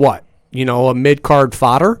now is what? A mid-card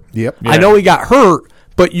fodder. Yep. I know he got hurt,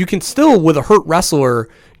 but you can still, with a hurt wrestler,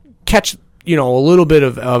 catch a little bit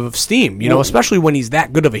of steam, especially when he's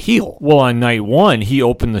that good of a heel. Well, on night 1, he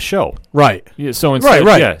opened the show. Right. Yeah, so instead,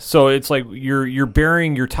 Right. Yeah, so it's like you're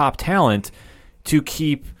burying your top talent to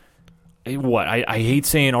keep what I hate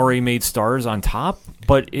saying already made stars on top,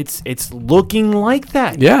 but it's looking like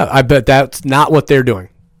that. Yeah, I bet that's not what they're doing.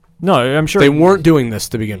 No, I'm sure They weren't doing this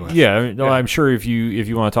to begin with. Yeah, no, I'm sure if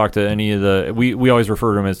you want to talk to any of the we always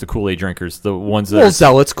refer to them as the Kool-Aid drinkers, the ones that Well,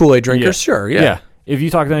 zealots, Kool-Aid drinkers, sure, yeah. If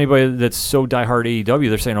you talk to anybody that's so diehard AEW,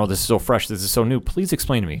 they're saying, "Oh, this is so fresh, this is so new." Please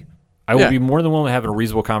explain to me. I will Yeah. be more than willing to have a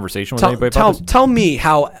reasonable conversation with anybody about this. Tell me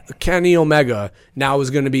how Kenny Omega now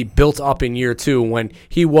is going to be built up in year 2 when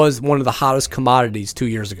he was one of the hottest commodities 2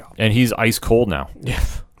 years ago. And he's ice cold now. Yeah.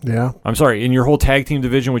 Yeah. I'm sorry. In your whole tag team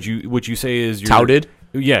division, which you say is your Touted.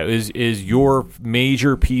 Yeah, is your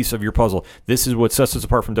major piece of your puzzle. This is what sets us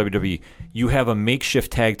apart from WWE. You have a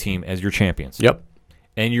makeshift tag team as your champions. Yep.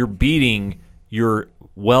 And you're beating your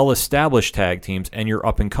well-established tag teams and your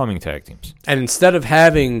up-and-coming tag teams. And instead of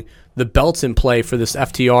having the belts in play for this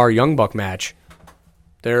FTR Young Buck match,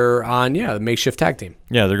 they're on, the makeshift tag team.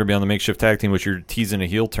 Yeah, they're going to be on the makeshift tag team, which you're teasing a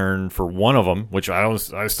heel turn for one of them, which I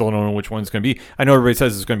still don't know which one's going to be. I know everybody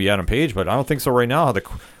says it's going to be Adam Page, but I don't think so right now.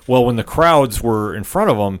 When the crowds were in front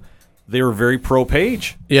of them, they were very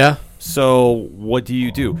pro-Page. Yeah. So what do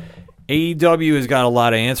you do? AEW has got a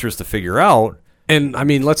lot of answers to figure out. And, I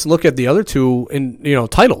mean, let's look at the other two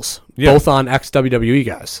titles, both on ex-WWE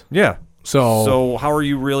guys. Yeah. So how are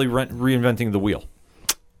you really reinventing the wheel?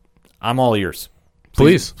 I'm all ears.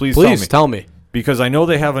 Please tell me. Because I know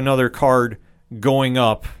they have another card going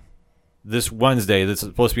up this Wednesday that's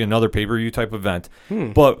supposed to be another pay-per-view type event.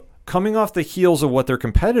 But coming off the heels of what their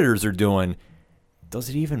competitors are doing, does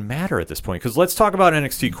it even matter at this point? Because let's talk about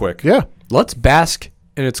NXT quick. Yeah. Let's bask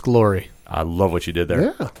in its glory. I love what you did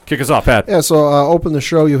there. Yeah. Kick us off, Pat. Yeah, so open the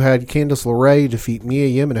show, you had Candice LeRae defeat Mia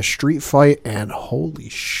Yim in a street fight, and holy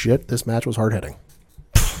shit, this match was hard-hitting.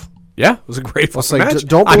 Yeah, it was a great Let's fucking say, match.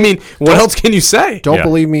 don't I believe- mean, what else can you say? Don't Yeah.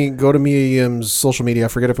 believe me, go to Mia Yim's social media. I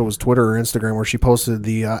forget if it was Twitter or Instagram, where she posted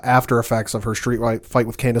the after effects of her street fight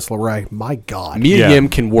with Candice LeRae. My God. Mia Yeah. Yim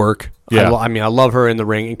can work. Yeah. I love her in the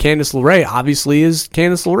ring. And Candice LeRae obviously is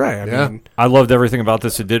Candice LeRae. I mean, I loved everything about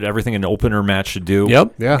this. It did everything an opener match should do.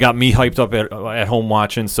 Yep. Yeah. Got me hyped up at home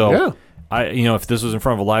watching. So, Yeah. if this was in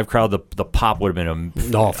front of a live crowd, the pop would have been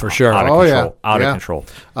No, for sure. out of Oh, control. yeah. Out Yeah. of control.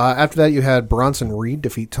 After that, you had Bronson Reed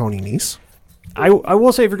defeat Tony Nese. I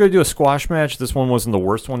will say if you're going to do a squash match, this one wasn't the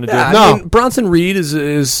worst one to do. Yeah, I mean, Bronson Reed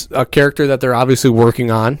is a character that they're obviously working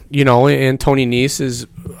on, and Tony Nese is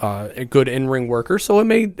a good in-ring worker, so it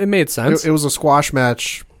made sense. It was a squash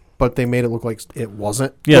match, but they made it look like it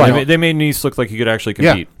wasn't. Yeah, Right. they made Nice look like he could actually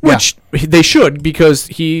compete. Which they should, because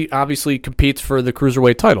he obviously competes for the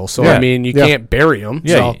Cruiserweight title. So, Yeah. I mean, you Yeah. can't bury him.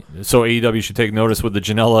 Yeah, So. so AEW should take notice with the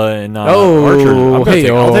Janela and Archer. Oh, I'll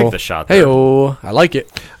take the shot there. Hey-oh. I like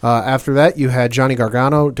it. After that, you had Johnny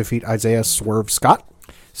Gargano defeat Isaiah Swerve Scott.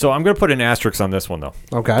 So I'm going to put an asterisk on this one, though.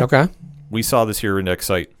 Okay. Okay. We saw this here in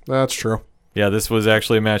Excite. That's true. Yeah, this was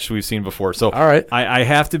actually a match we've seen before. So All right. I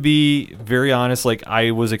have to be very honest. Like,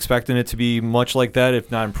 I was expecting it to be much like that,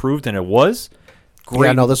 if not improved, and it was. great.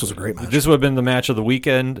 Yeah, no, this was a great match. This would have been the match of the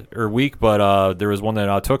weekend or week, but there was one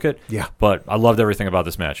that took it. Yeah. But I loved everything about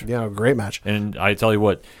this match. Yeah, great match. And I tell you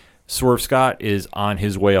what, Swerve Scott is on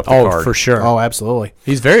his way up the Oh, card. for sure. Oh, absolutely.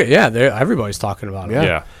 He's very everybody's talking about him.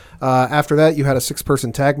 Yeah. Yeah. After that, you had a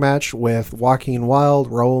 6-person tag match with Joaquin Wilde,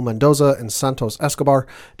 Raul Mendoza, and Santos Escobar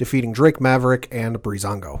defeating Drake Maverick and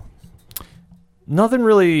Breezango. Nothing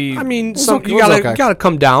really. I mean, was some, okay. you It was gotta okay. gotta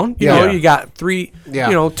come down. You Yeah. know, you got 3, Yeah.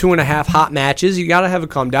 2.5 hot matches. You gotta have it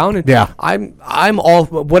come down. And Yeah. I'm all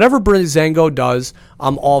whatever Breezango does.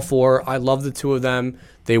 I'm all for. I love the two of them.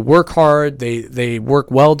 They work hard. They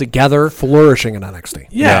work well together. Flourishing in NXT.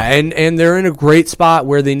 Yeah, and they're in a great spot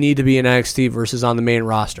where they need to be in NXT versus on the main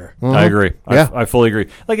roster. I agree. Yeah. I fully agree.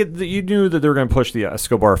 Like, you knew that they were going to push the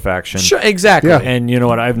Escobar faction. Sure, exactly. Yeah. And you know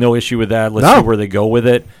what? I have no issue with that. Let's No. see where they go with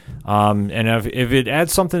it. And if it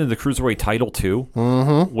adds something to the Cruiserweight title, too,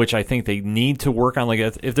 which I think they need to work on. Like,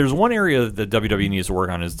 if there's one area that WWE needs to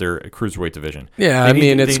work on is their Cruiserweight division. Yeah, They I need-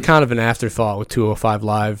 mean, it's they- kind of an afterthought with 205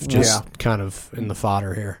 Live, just Yeah. kind of in the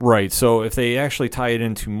fodder here. Right. So if they actually tie it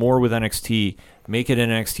into more with NXT, make it an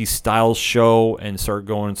NXT style show and start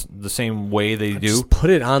going the same way they do. Just put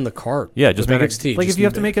it on the card. Yeah, just with make NXT. it like Just if you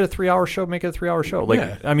have to make it a 3-hour show, make it a 3-hour show. Like,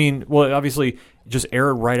 Yeah. I mean, well, obviously, just air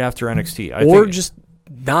it right after NXT. or just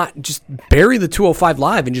bury the 205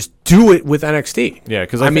 Live and just do it with NXT. Yeah,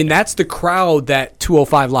 'cause I I mean thi- that's the crowd that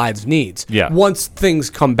 205 Live needs. Yeah. Once things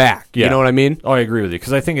come back, Yeah. you know what I mean? Oh, I agree with you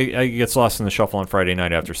because I think it gets lost in the shuffle on Friday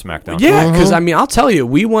night after SmackDown. Yeah, because I mean I'll tell you,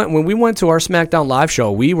 when we went to our SmackDown Live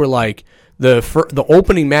show, we were like the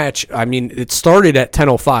opening match. I mean, it started at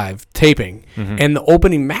 10:05 taping, and the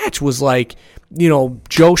opening match was like Joe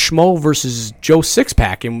Schmo versus Joe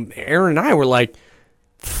Sixpack, and Aaron and I were like,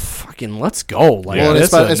 fucking let's go. Like, Well, and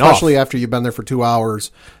that's especially enough. after you've been there for 2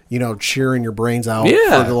 hours, cheering your brains out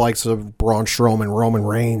Yeah. for the likes of Braun Strowman, Roman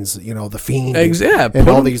Reigns, The Fiend, Yeah, and put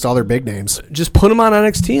all 'em- these other big names. Just put them on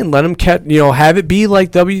NXT and let them have it be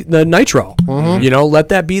like the Nitro. Let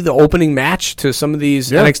that be the opening match to some of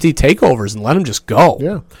these NXT takeovers and let them just go.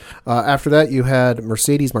 Yeah. After that, you had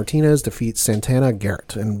Mercedes Martinez defeat Santana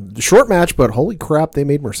Garrett. And the short match, but holy crap, they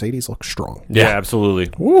made Mercedes look strong. Yeah, absolutely.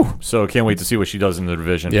 So can't wait to see what she does in the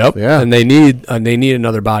division. Yep. Yeah. And they need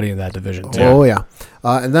another body in that division too. Oh, yeah.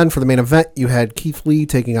 And then for the main event, you had Keith Lee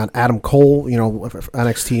taking on Adam Cole,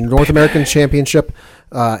 NXT North American Championship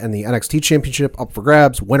and the NXT Championship up for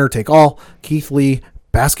grabs. Winner take all. Keith Lee,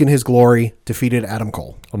 bask in his glory, defeated Adam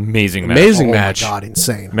Cole. Amazing match. Amazing Oh, match. my God,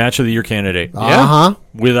 insane. Match of the year candidate. Uh-huh.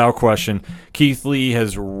 Without question. Keith Lee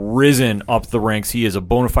has risen up the ranks. He is a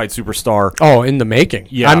bona fide superstar. Oh, in the making.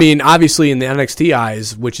 Yeah. I mean, obviously in the NXT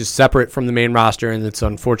eyes, which is separate from the main roster, and it's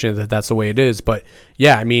unfortunate that that's the way it is. But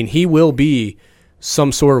yeah, I mean, he will be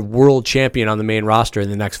some sort of world champion on the main roster in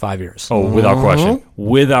the next 5 years. Oh, without question.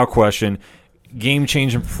 Without question.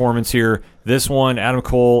 Game-changing performance here. This one, Adam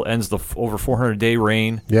Cole ends the over 400-day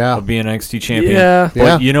reign of being NXT champion. Yeah. But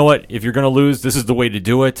Yeah. you know what? If you're going to lose, this is the way to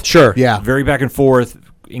do it. Sure. Yeah. Very back and forth,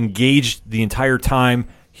 engaged the entire time.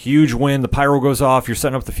 Huge win. The pyro goes off. You're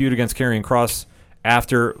setting up the feud against Karrion Kross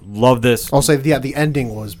after. Love this. I'll say, the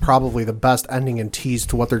ending was probably the best ending and tease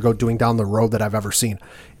to what they're doing down the road that I've ever seen.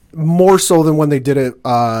 More so than when they did it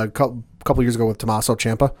a couple years ago with Tommaso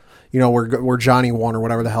Ciampa. Where Johnny won or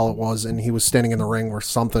whatever the hell it was, and he was standing in the ring or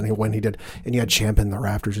something when he did, and you had Ciampa in the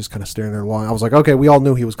rafters just kind of staring there long. I was like, okay, we all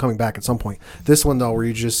knew he was coming back at some point. This one, though, where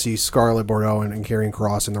you just see Scarlett Bordeaux and Karrion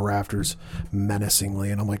Kross in the rafters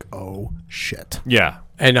menacingly, and I'm like, oh, shit. Yeah.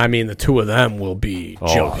 And I mean, the two of them will be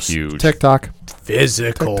just huge. TikTok.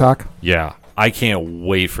 physical. TikTok. Yeah. I can't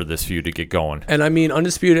wait for this feud to get going. And I mean,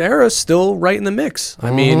 Undisputed Era is still right in the mix.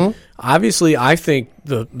 I mean, obviously, I think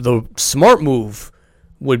the smart move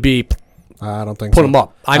would be I don't think put so. them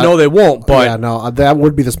up. I know they won't, but yeah, no, that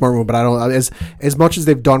would be the smart move. But I don't as much as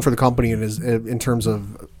they've done for the company and in terms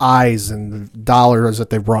of eyes and dollars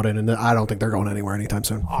that they've brought in, and I don't think they're going anywhere anytime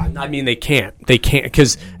soon. I mean, they can't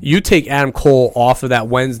because you take Adam Cole off of that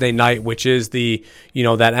Wednesday night, which is the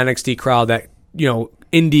that NXT crowd, that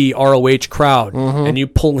indie ROH crowd, and you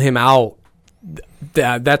pull him out.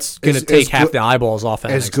 That's going to take half the eyeballs off.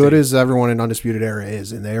 As NXT. good as everyone in Undisputed Era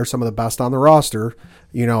is, and they are some of the best on the roster.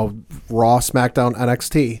 Raw, SmackDown,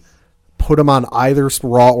 NXT. Put them on either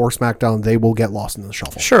Raw or SmackDown, they will get lost in the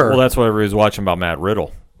shuffle. Sure. Well, that's what everybody's watching about Matt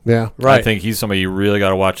Riddle. Yeah. Right. I think he's somebody you really got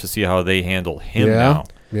to watch to see how they handle him Yeah. now.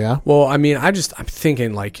 Yeah. Well, I mean, I'm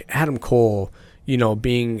thinking like Adam Cole,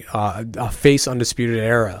 being a face Undisputed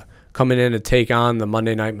Era, coming in to take on the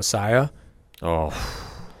Monday Night Messiah. Oh.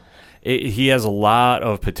 He has a lot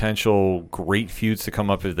of potential great feuds to come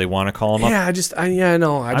up if they want to call him up. Yeah, I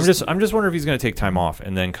know. I'm just wondering if he's going to take time off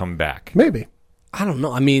and then come back. Maybe. I don't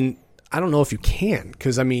know. I mean, I don't know if you can,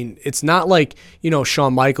 because I mean, it's not like,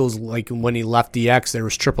 Shawn Michaels, like when he left DX, there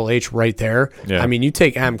was Triple H right there. Yeah. I mean, you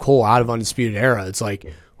take Adam Cole out of Undisputed Era, it's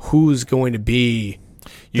like, who's going to be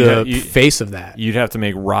the face of that? You'd have to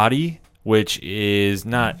make Roddy, which is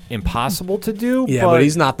not impossible to do. Yeah, but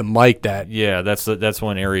he's not the Mike that. Yeah, that's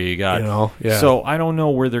one area you got. Yeah. So I don't know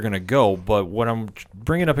where they're going to go, but what I'm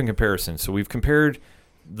bringing up in comparison. So we've compared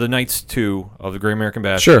the nights 2 of the Great American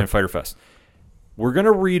Bash and Fyter Fest. We're going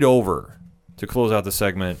to read over, to close out the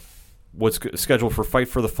segment, what's scheduled for Fight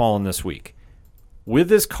for the Fallen this week. With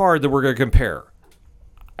this card that we're going to compare,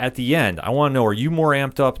 at the end, I want to know, are you more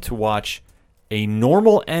amped up to watch a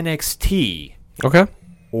normal NXT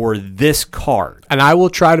or this card? And I will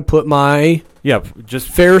try to put my just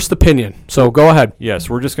fairest opinion. So go ahead. Yes,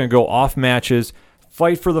 we're just going to go off matches.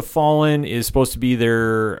 Fight for the Fallen is supposed to be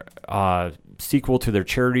their sequel to their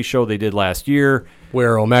charity show they did last year,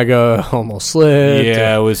 where Omega almost slipped.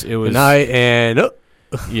 Yeah, it was night and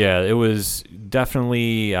yeah, it was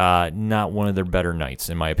definitely not one of their better nights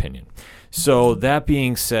in my opinion. So that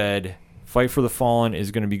being said, Fight for the Fallen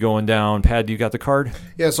is going to be going down. Pad, you got the card?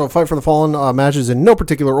 Yeah, so Fight for the Fallen matches in no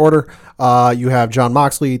particular order. You have Jon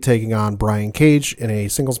Moxley taking on Brian Cage in a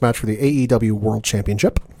singles match for the AEW World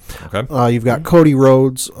Championship. Okay. You've got Cody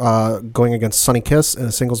Rhodes going against Sonny Kiss in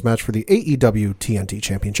a singles match for the AEW TNT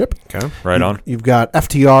Championship. Okay, right on. You've got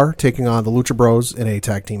FTR taking on the Lucha Bros in a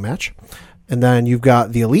tag team match. And then you've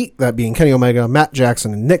got the Elite, that being Kenny Omega, Matt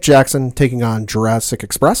Jackson, and Nick Jackson taking on Jurassic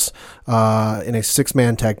Express in a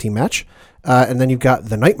 6-man tag team match. And then you've got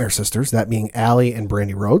the Nightmare Sisters, that being Allie and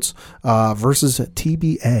Brandy Rhodes, versus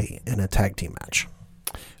TBA in a tag team match.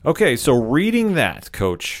 Okay, so reading that,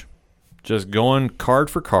 Coach, just going card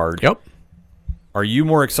for card. Yep. Are you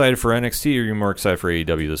more excited for NXT or are you more excited for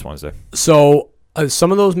AEW this Wednesday? So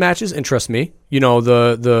some of those matches interest me.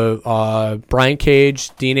 The Brian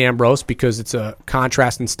Cage, Dean Ambrose, because it's a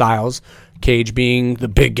contrast in styles. Cage being the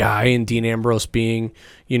big guy and Dean Ambrose being,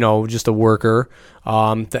 just a worker.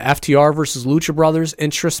 The FTR versus Lucha Brothers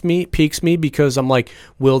piques me because I'm like,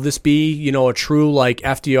 will this be, a true like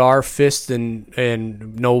FTR fist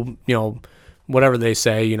and no, whatever they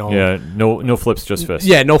say, Yeah, no flips, just fist.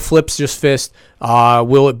 Yeah, no flips, just fist.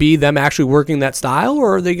 Will it be them actually working that style,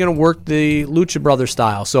 or are they going to work the Lucha Brothers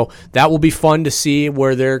style? So that will be fun to see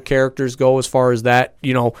where their characters go as far as that,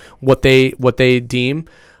 what they deem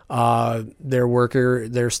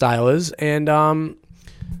their style is, and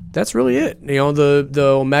that's really it. The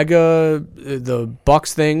Omega, the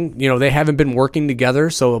Bucks thing, they haven't been working together,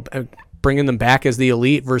 so bringing them back as the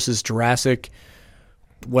Elite versus Jurassic,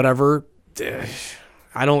 whatever.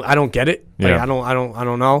 I don't get it. Yeah. I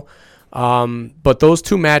don't know. But those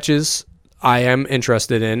 2 matches I am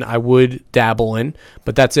interested in. I would dabble in,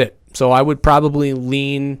 but that's it. So I would probably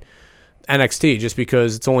lean NXT just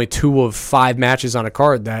because it's only 2 of 5 matches on a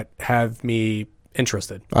card that have me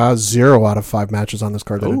interested. 0 out of 5 matches on this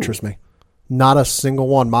card that interest me. Not a single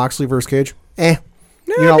one. Moxley versus Cage. I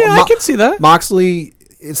can see that. Moxley,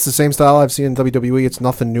 it's the same style I've seen in WWE. It's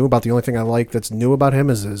nothing new. About the only thing I like that's new about him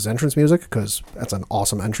is his entrance music, because that's an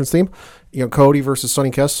awesome entrance theme. Cody versus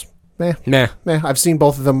Sonny Kiss. Nah. I've seen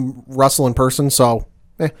both of them wrestle in person, so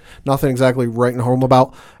nothing exactly writing home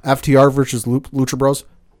about. FTR versus Lucha Bros.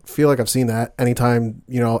 Feel like I've seen that anytime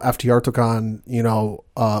FTR took on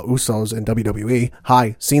Usos in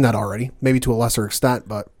WWE. Seen that already, maybe to a lesser extent,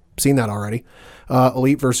 but seen that already.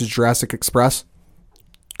 Elite versus Jurassic Express.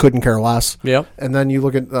 Couldn't care less. Yep. And then you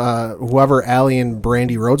look at whoever Allie and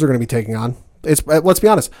Brandy Rhodes are going to be taking on. Let's be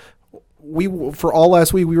honest. For all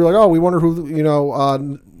last week we were like, oh, we wonder who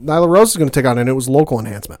Nyla Rose is going to take on, and it was local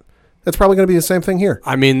enhancement. It's probably going to be the same thing here.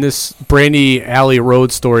 I mean, this Brandy Allie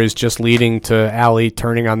Rhodes story is just leading to Allie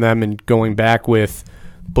turning on them and going back with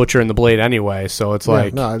Butcher and the Blade anyway. So it's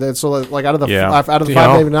like out of the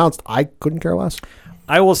 5 they've announced, I couldn't care less.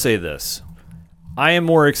 I will say this. I am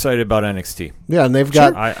more excited about NXT. Yeah, and they've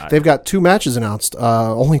got 2 matches announced.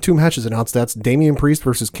 Only 2 matches announced. That's Damian Priest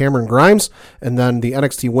versus Cameron Grimes, and then the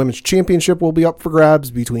NXT Women's Championship will be up for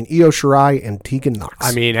grabs between Io Shirai and Tegan Nox.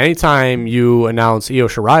 I mean, anytime you announce Io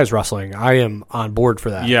Shirai's wrestling, I am on board for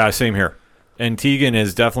that. Yeah, same here. And Tegan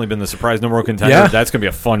has definitely been the surprise number 1 contender. Yeah. That's going to be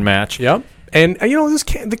a fun match. Yep. And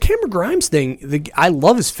the Cameron Grimes thing, I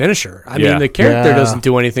love his finisher. I mean, the character doesn't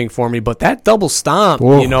do anything for me, but that double stomp,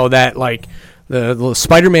 that like. the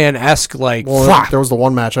Spider-Man-esque like. Well, there was the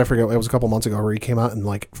one match I forget. It was a couple months ago where he came out in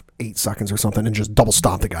like 8 seconds or something and just double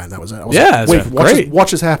stomped the guy, and that was it. I was Yeah, like, wait, it's watch,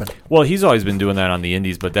 watch this happen. Well, he's always been doing that on the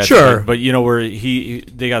indies, but that's Sure. But you know where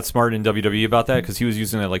they got smart in WWE about that because he was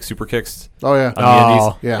using it like super kicks Oh yeah. on the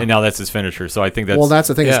indies, yeah. and now that's his finisher. So I think that's Well, that's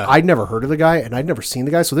the thing is Yeah. I'd never heard of the guy and I'd never seen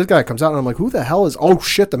the guy. So this guy comes out and I'm like, who the hell is? Oh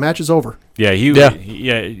shit, the match is over. yeah.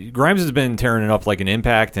 Grimes has been tearing it up like an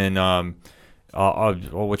Impact and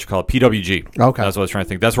what you call it, PWG. Okay. That's what I was trying to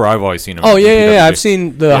think. That's where I've always seen him. Oh in yeah. PWG. I've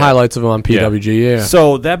seen the highlights of him on PWG. Yeah.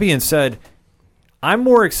 So that being said, I'm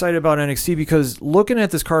more excited about NXT because looking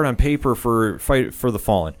at this card on paper for Fight for the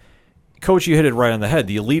Fallen, Coach, you hit it right on the head.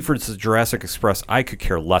 The Elite versus Jurassic Express, I could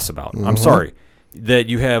care less about. I'm sorry that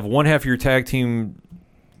you have one half of your tag team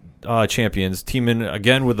champions teaming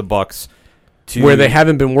again with the Bucks. Where they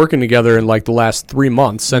haven't been working together in like the last 3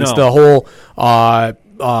 months since No. the whole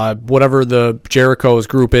whatever the Jericho's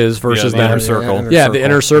group is versus the the Inner Circle. the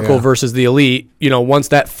Inner Circle Yeah. versus the Elite. Once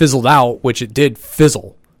that fizzled out, which it did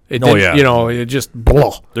fizzle. It Oh, did, yeah. it just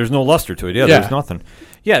blah. There's no luster to it. Yeah, Yeah. there's nothing.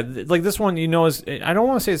 Yeah, like this one, is I don't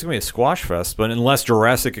want to say it's going to be a squash fest, but unless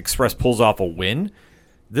Jurassic Express pulls off a win,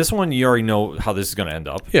 this one you already know how this is going to end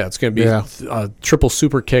up. Yeah, it's going to be Yeah. a triple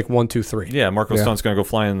super kick 1, 2, 3. Yeah, Marco Yeah. Stunt's going to go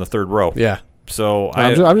flying in the third row. Yeah. So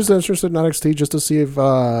I'm just interested in NXT just to see if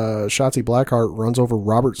Shotzi Blackheart runs over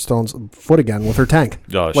Robert Stone's foot again with her tank,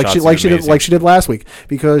 Oh, like Shotzi's she amazing. did last week,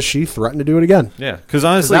 because she threatened to do it again. yeah, because 'Cause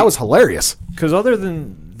honestly, that was hilarious. because other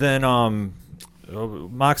than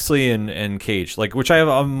Moxley and Cage, like which I have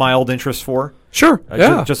a mild interest for. Sure.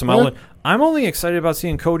 Yeah. Just a mild one. I'm only excited about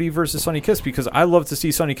seeing Cody versus Sonny Kiss because I love to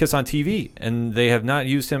see Sonny Kiss on TV, and they have not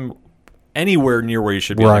used him anywhere near where he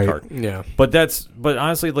should be on Right. the card. Yeah. But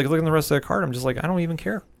honestly, like looking at the rest of the card, I'm just like, I don't even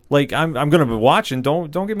care. Like I'm gonna be watching.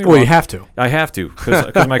 Don't get me wrong. Well, you have to. I have to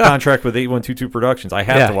because my contract with 8122 Productions. I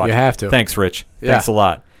have Yeah, to watch. you have to. Thanks, Rich. Yeah. Thanks a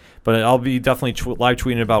lot. But I'll be definitely live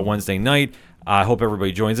tweeting about Wednesday night. I hope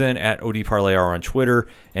everybody joins in at OD Parlay Hour on Twitter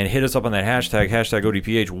and hit us up on that hashtag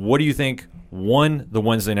ODPH. What do you think won the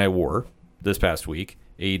Wednesday Night War this past week,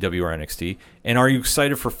 AEW or NXT? And are you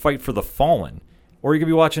excited for Fight for the Fallen? Or you could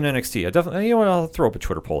be watching NXT. I'll throw up a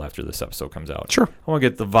Twitter poll after this episode comes out. Sure. I want to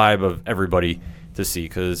get the vibe of everybody to see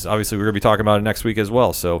because obviously we're going to be talking about it next week as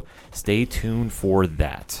well. So stay tuned for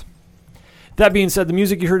that. That being said, the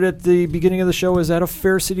music you heard at the beginning of the show is out of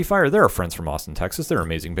Fair City Fire. They're our friends from Austin, Texas. They're an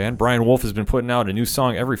amazing band. Brian Wolf has been putting out a new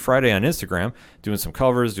song every Friday on Instagram, doing some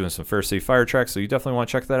covers, doing some Fair City Fire tracks, so you definitely want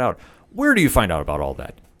to check that out. Where do you find out about all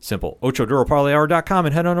that? Simple. OchoDuroParlayHour.com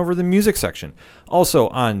and head on over to the music section. Also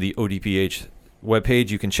on the ODPH webpage,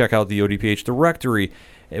 you can check out the ODPH directory,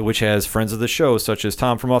 which has friends of the show, such as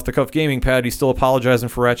Tom from Off the Cuff Gaming Pad. He's still apologizing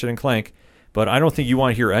for Ratchet and Clank. But I don't think you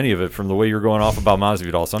want to hear any of it from the way you're going off about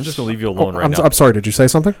Masvidal, so I'm just going to leave you alone right now. I'm sorry. Did you say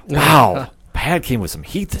something? Wow. Pad came with some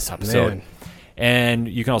heat this episode. Man. And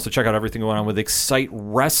you can also check out everything going on with Excite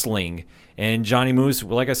Wrestling. And Johnny Moose,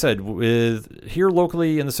 like I said, with here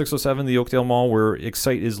locally in the 607, the Oakdale Mall, where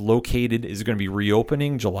Excite is located, is going to be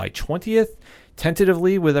reopening July 20th,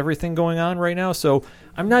 tentatively with everything going on right now. So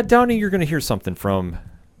I'm not doubting you're going to hear something from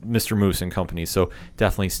Mr. Moose and company, so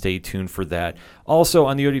definitely stay tuned for that. Also,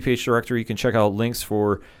 on the ODPH directory, you can check out links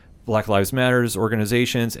for Black Lives Matters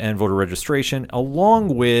organizations and voter registration,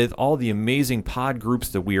 along with all the amazing pod groups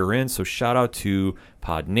that we are in. So shout out to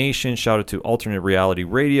Pod Nation, shout out to Alternate Reality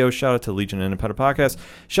Radio, shout out to Legion Independent Podcast,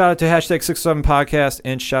 shout out to hashtag 67 Podcast,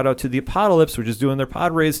 and shout out to the Apocalypse, which is doing their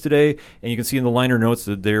pod raise today. And you can see in the liner notes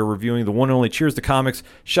that they're reviewing the one and only Cheers to Comics.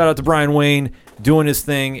 Shout out to Brian Wayne doing his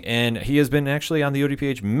thing, and he has been actually on the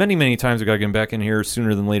ODPH many, many times. We got to get him back in here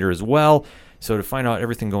sooner than later as well. So to find out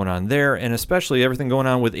everything going on there, and especially everything going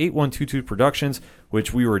on with 8122 Productions,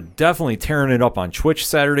 which we were definitely tearing it up on Twitch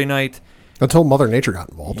Saturday night. Until Mother Nature got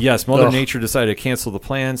involved. Yes, Mother Nature decided to cancel the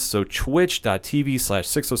plans. So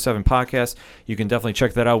twitch.tv/607podcast. You can definitely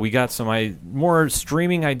check that out. We got some more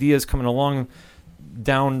streaming ideas coming along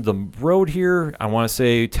down the road here. I want to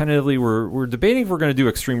say tentatively we're debating if we're going to do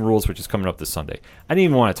Extreme Rules, which is coming up this Sunday. I didn't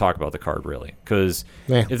even want to talk about the card really, because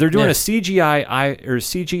if they're doing a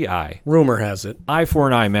CGI Rumor has it. eye for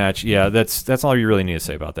an eye match, yeah, that's all you really need to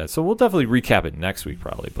say about that. So we'll definitely recap it next week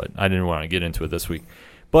probably, but I didn't want to get into it this week.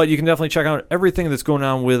 But you can definitely check out everything that's going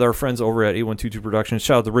on with our friends over at 8122 Productions.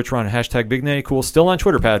 Shout out to Rich Ron, hashtag Big Natty Cool, still on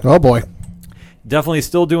Twitter, Pad. Oh boy. Definitely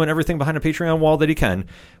still doing everything behind a Patreon wall that he can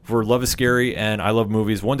for Love is Scary and I Love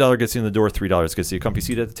Movies. $1 gets you in the door, $3 gets you a comfy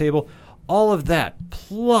seat at the table. All of that,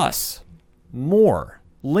 plus more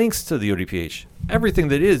links to the ODPH. Everything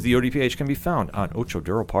that is the ODPH can be found on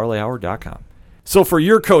OchoDuroParlayHour.com. So for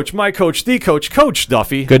your coach, my coach, the coach, Coach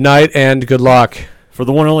Duffy. Good night and good luck. For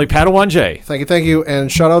the one and only Padawan J. Thank you.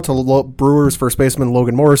 And shout out to Brewers first baseman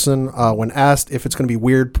Logan Morrison. When asked if it's going to be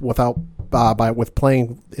weird with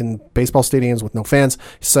playing in baseball stadiums with no fans,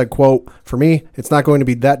 he said, quote, "For me, it's not going to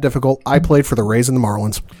be that difficult. I played for the Rays and the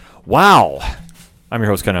Marlins." Wow. I'm your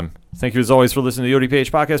host, Ken M. Thank you as always for listening to the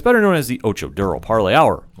ODPH podcast, better known as the Ocho Duro Parlay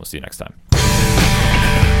Hour. We'll see you next time.